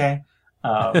 Gavin, okay?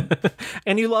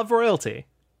 And you love royalty.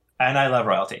 And I love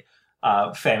royalty,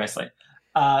 famously.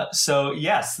 So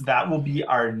yes, that will be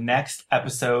our next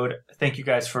episode. Thank you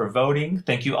guys for voting.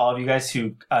 Thank you all of you guys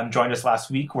who joined us last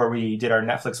week where we did our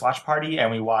Netflix watch party and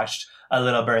we watched a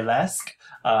little burlesque.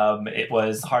 It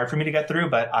was hard for me to get through,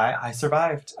 but I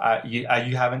survived. You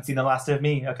haven't seen the last of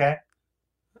me, okay?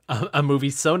 A movie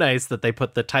so nice that they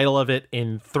put the title of it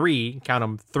in 3, count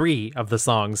them, 3 of the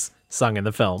songs sung in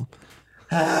the film.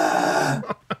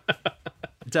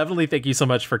 Definitely thank you so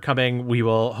much for coming. We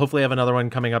will hopefully have another one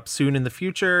coming up soon in the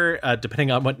future,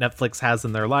 depending on what Netflix has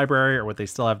in their library or what they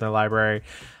still have in their library.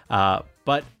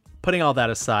 But putting all that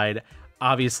aside,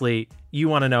 obviously, you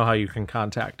want to know how you can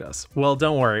contact us. Well,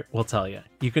 don't worry. We'll tell you.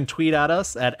 You can tweet at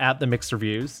us at The Mixed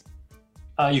Reviews.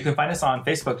 You can find us on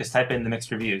Facebook. Just type in The Mixed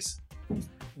Reviews.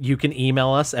 You can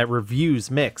email us at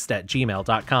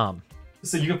reviewsmixed@gmail.com.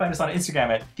 So you can find us on Instagram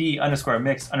at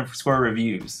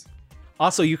 _mixed_reviews.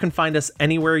 Also, you can find us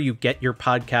anywhere you get your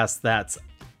podcasts. That's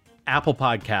Apple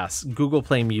Podcasts, Google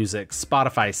Play Music,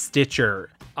 Spotify,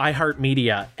 Stitcher,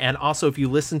 iHeartMedia. And also, if you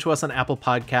listen to us on Apple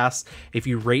Podcasts, if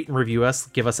you rate and review us,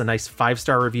 give us a nice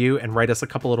 5-star review and write us a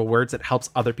couple little words. It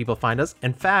helps other people find us.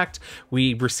 In fact,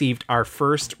 we received our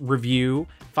first review,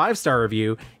 5-star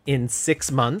review, in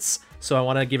 6 months. So I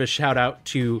want to give a shout out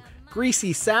to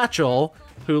Greasy Satchel,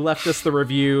 who left us the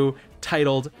review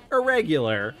titled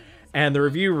Irregular. And the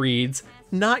review reads,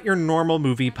 "Not your normal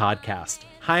movie podcast.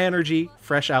 High energy,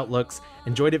 fresh outlooks.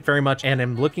 Enjoyed it very much and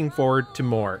am looking forward to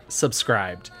more.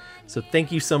 Subscribed." So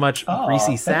thank you so much,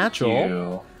 Greasy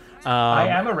Satchel. I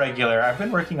am a regular. I've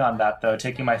been working on that, though,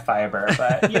 taking my fiber.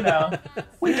 But,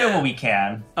 we do what we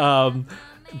can.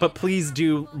 But please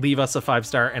do leave us a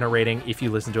 5-star and a rating if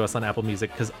you listen to us on Apple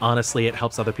Music, because honestly, it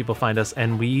helps other people find us.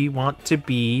 And we want to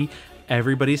be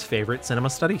everybody's favorite cinema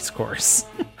studies course.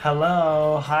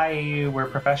 Hello. Hi. We're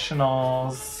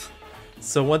professionals.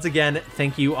 So once again,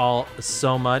 thank you all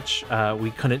so much.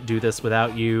 We couldn't do this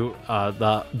without you.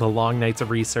 The long nights of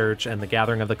research and the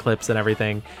gathering of the clips and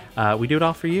everything. We do it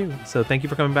all for you. So thank you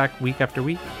for coming back week after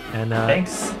week. And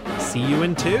thanks. See you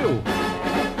in 2.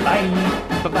 Bye.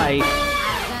 Bye-bye.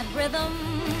 I've got rhythm.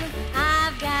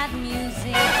 I've got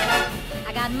music.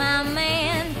 I got my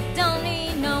man.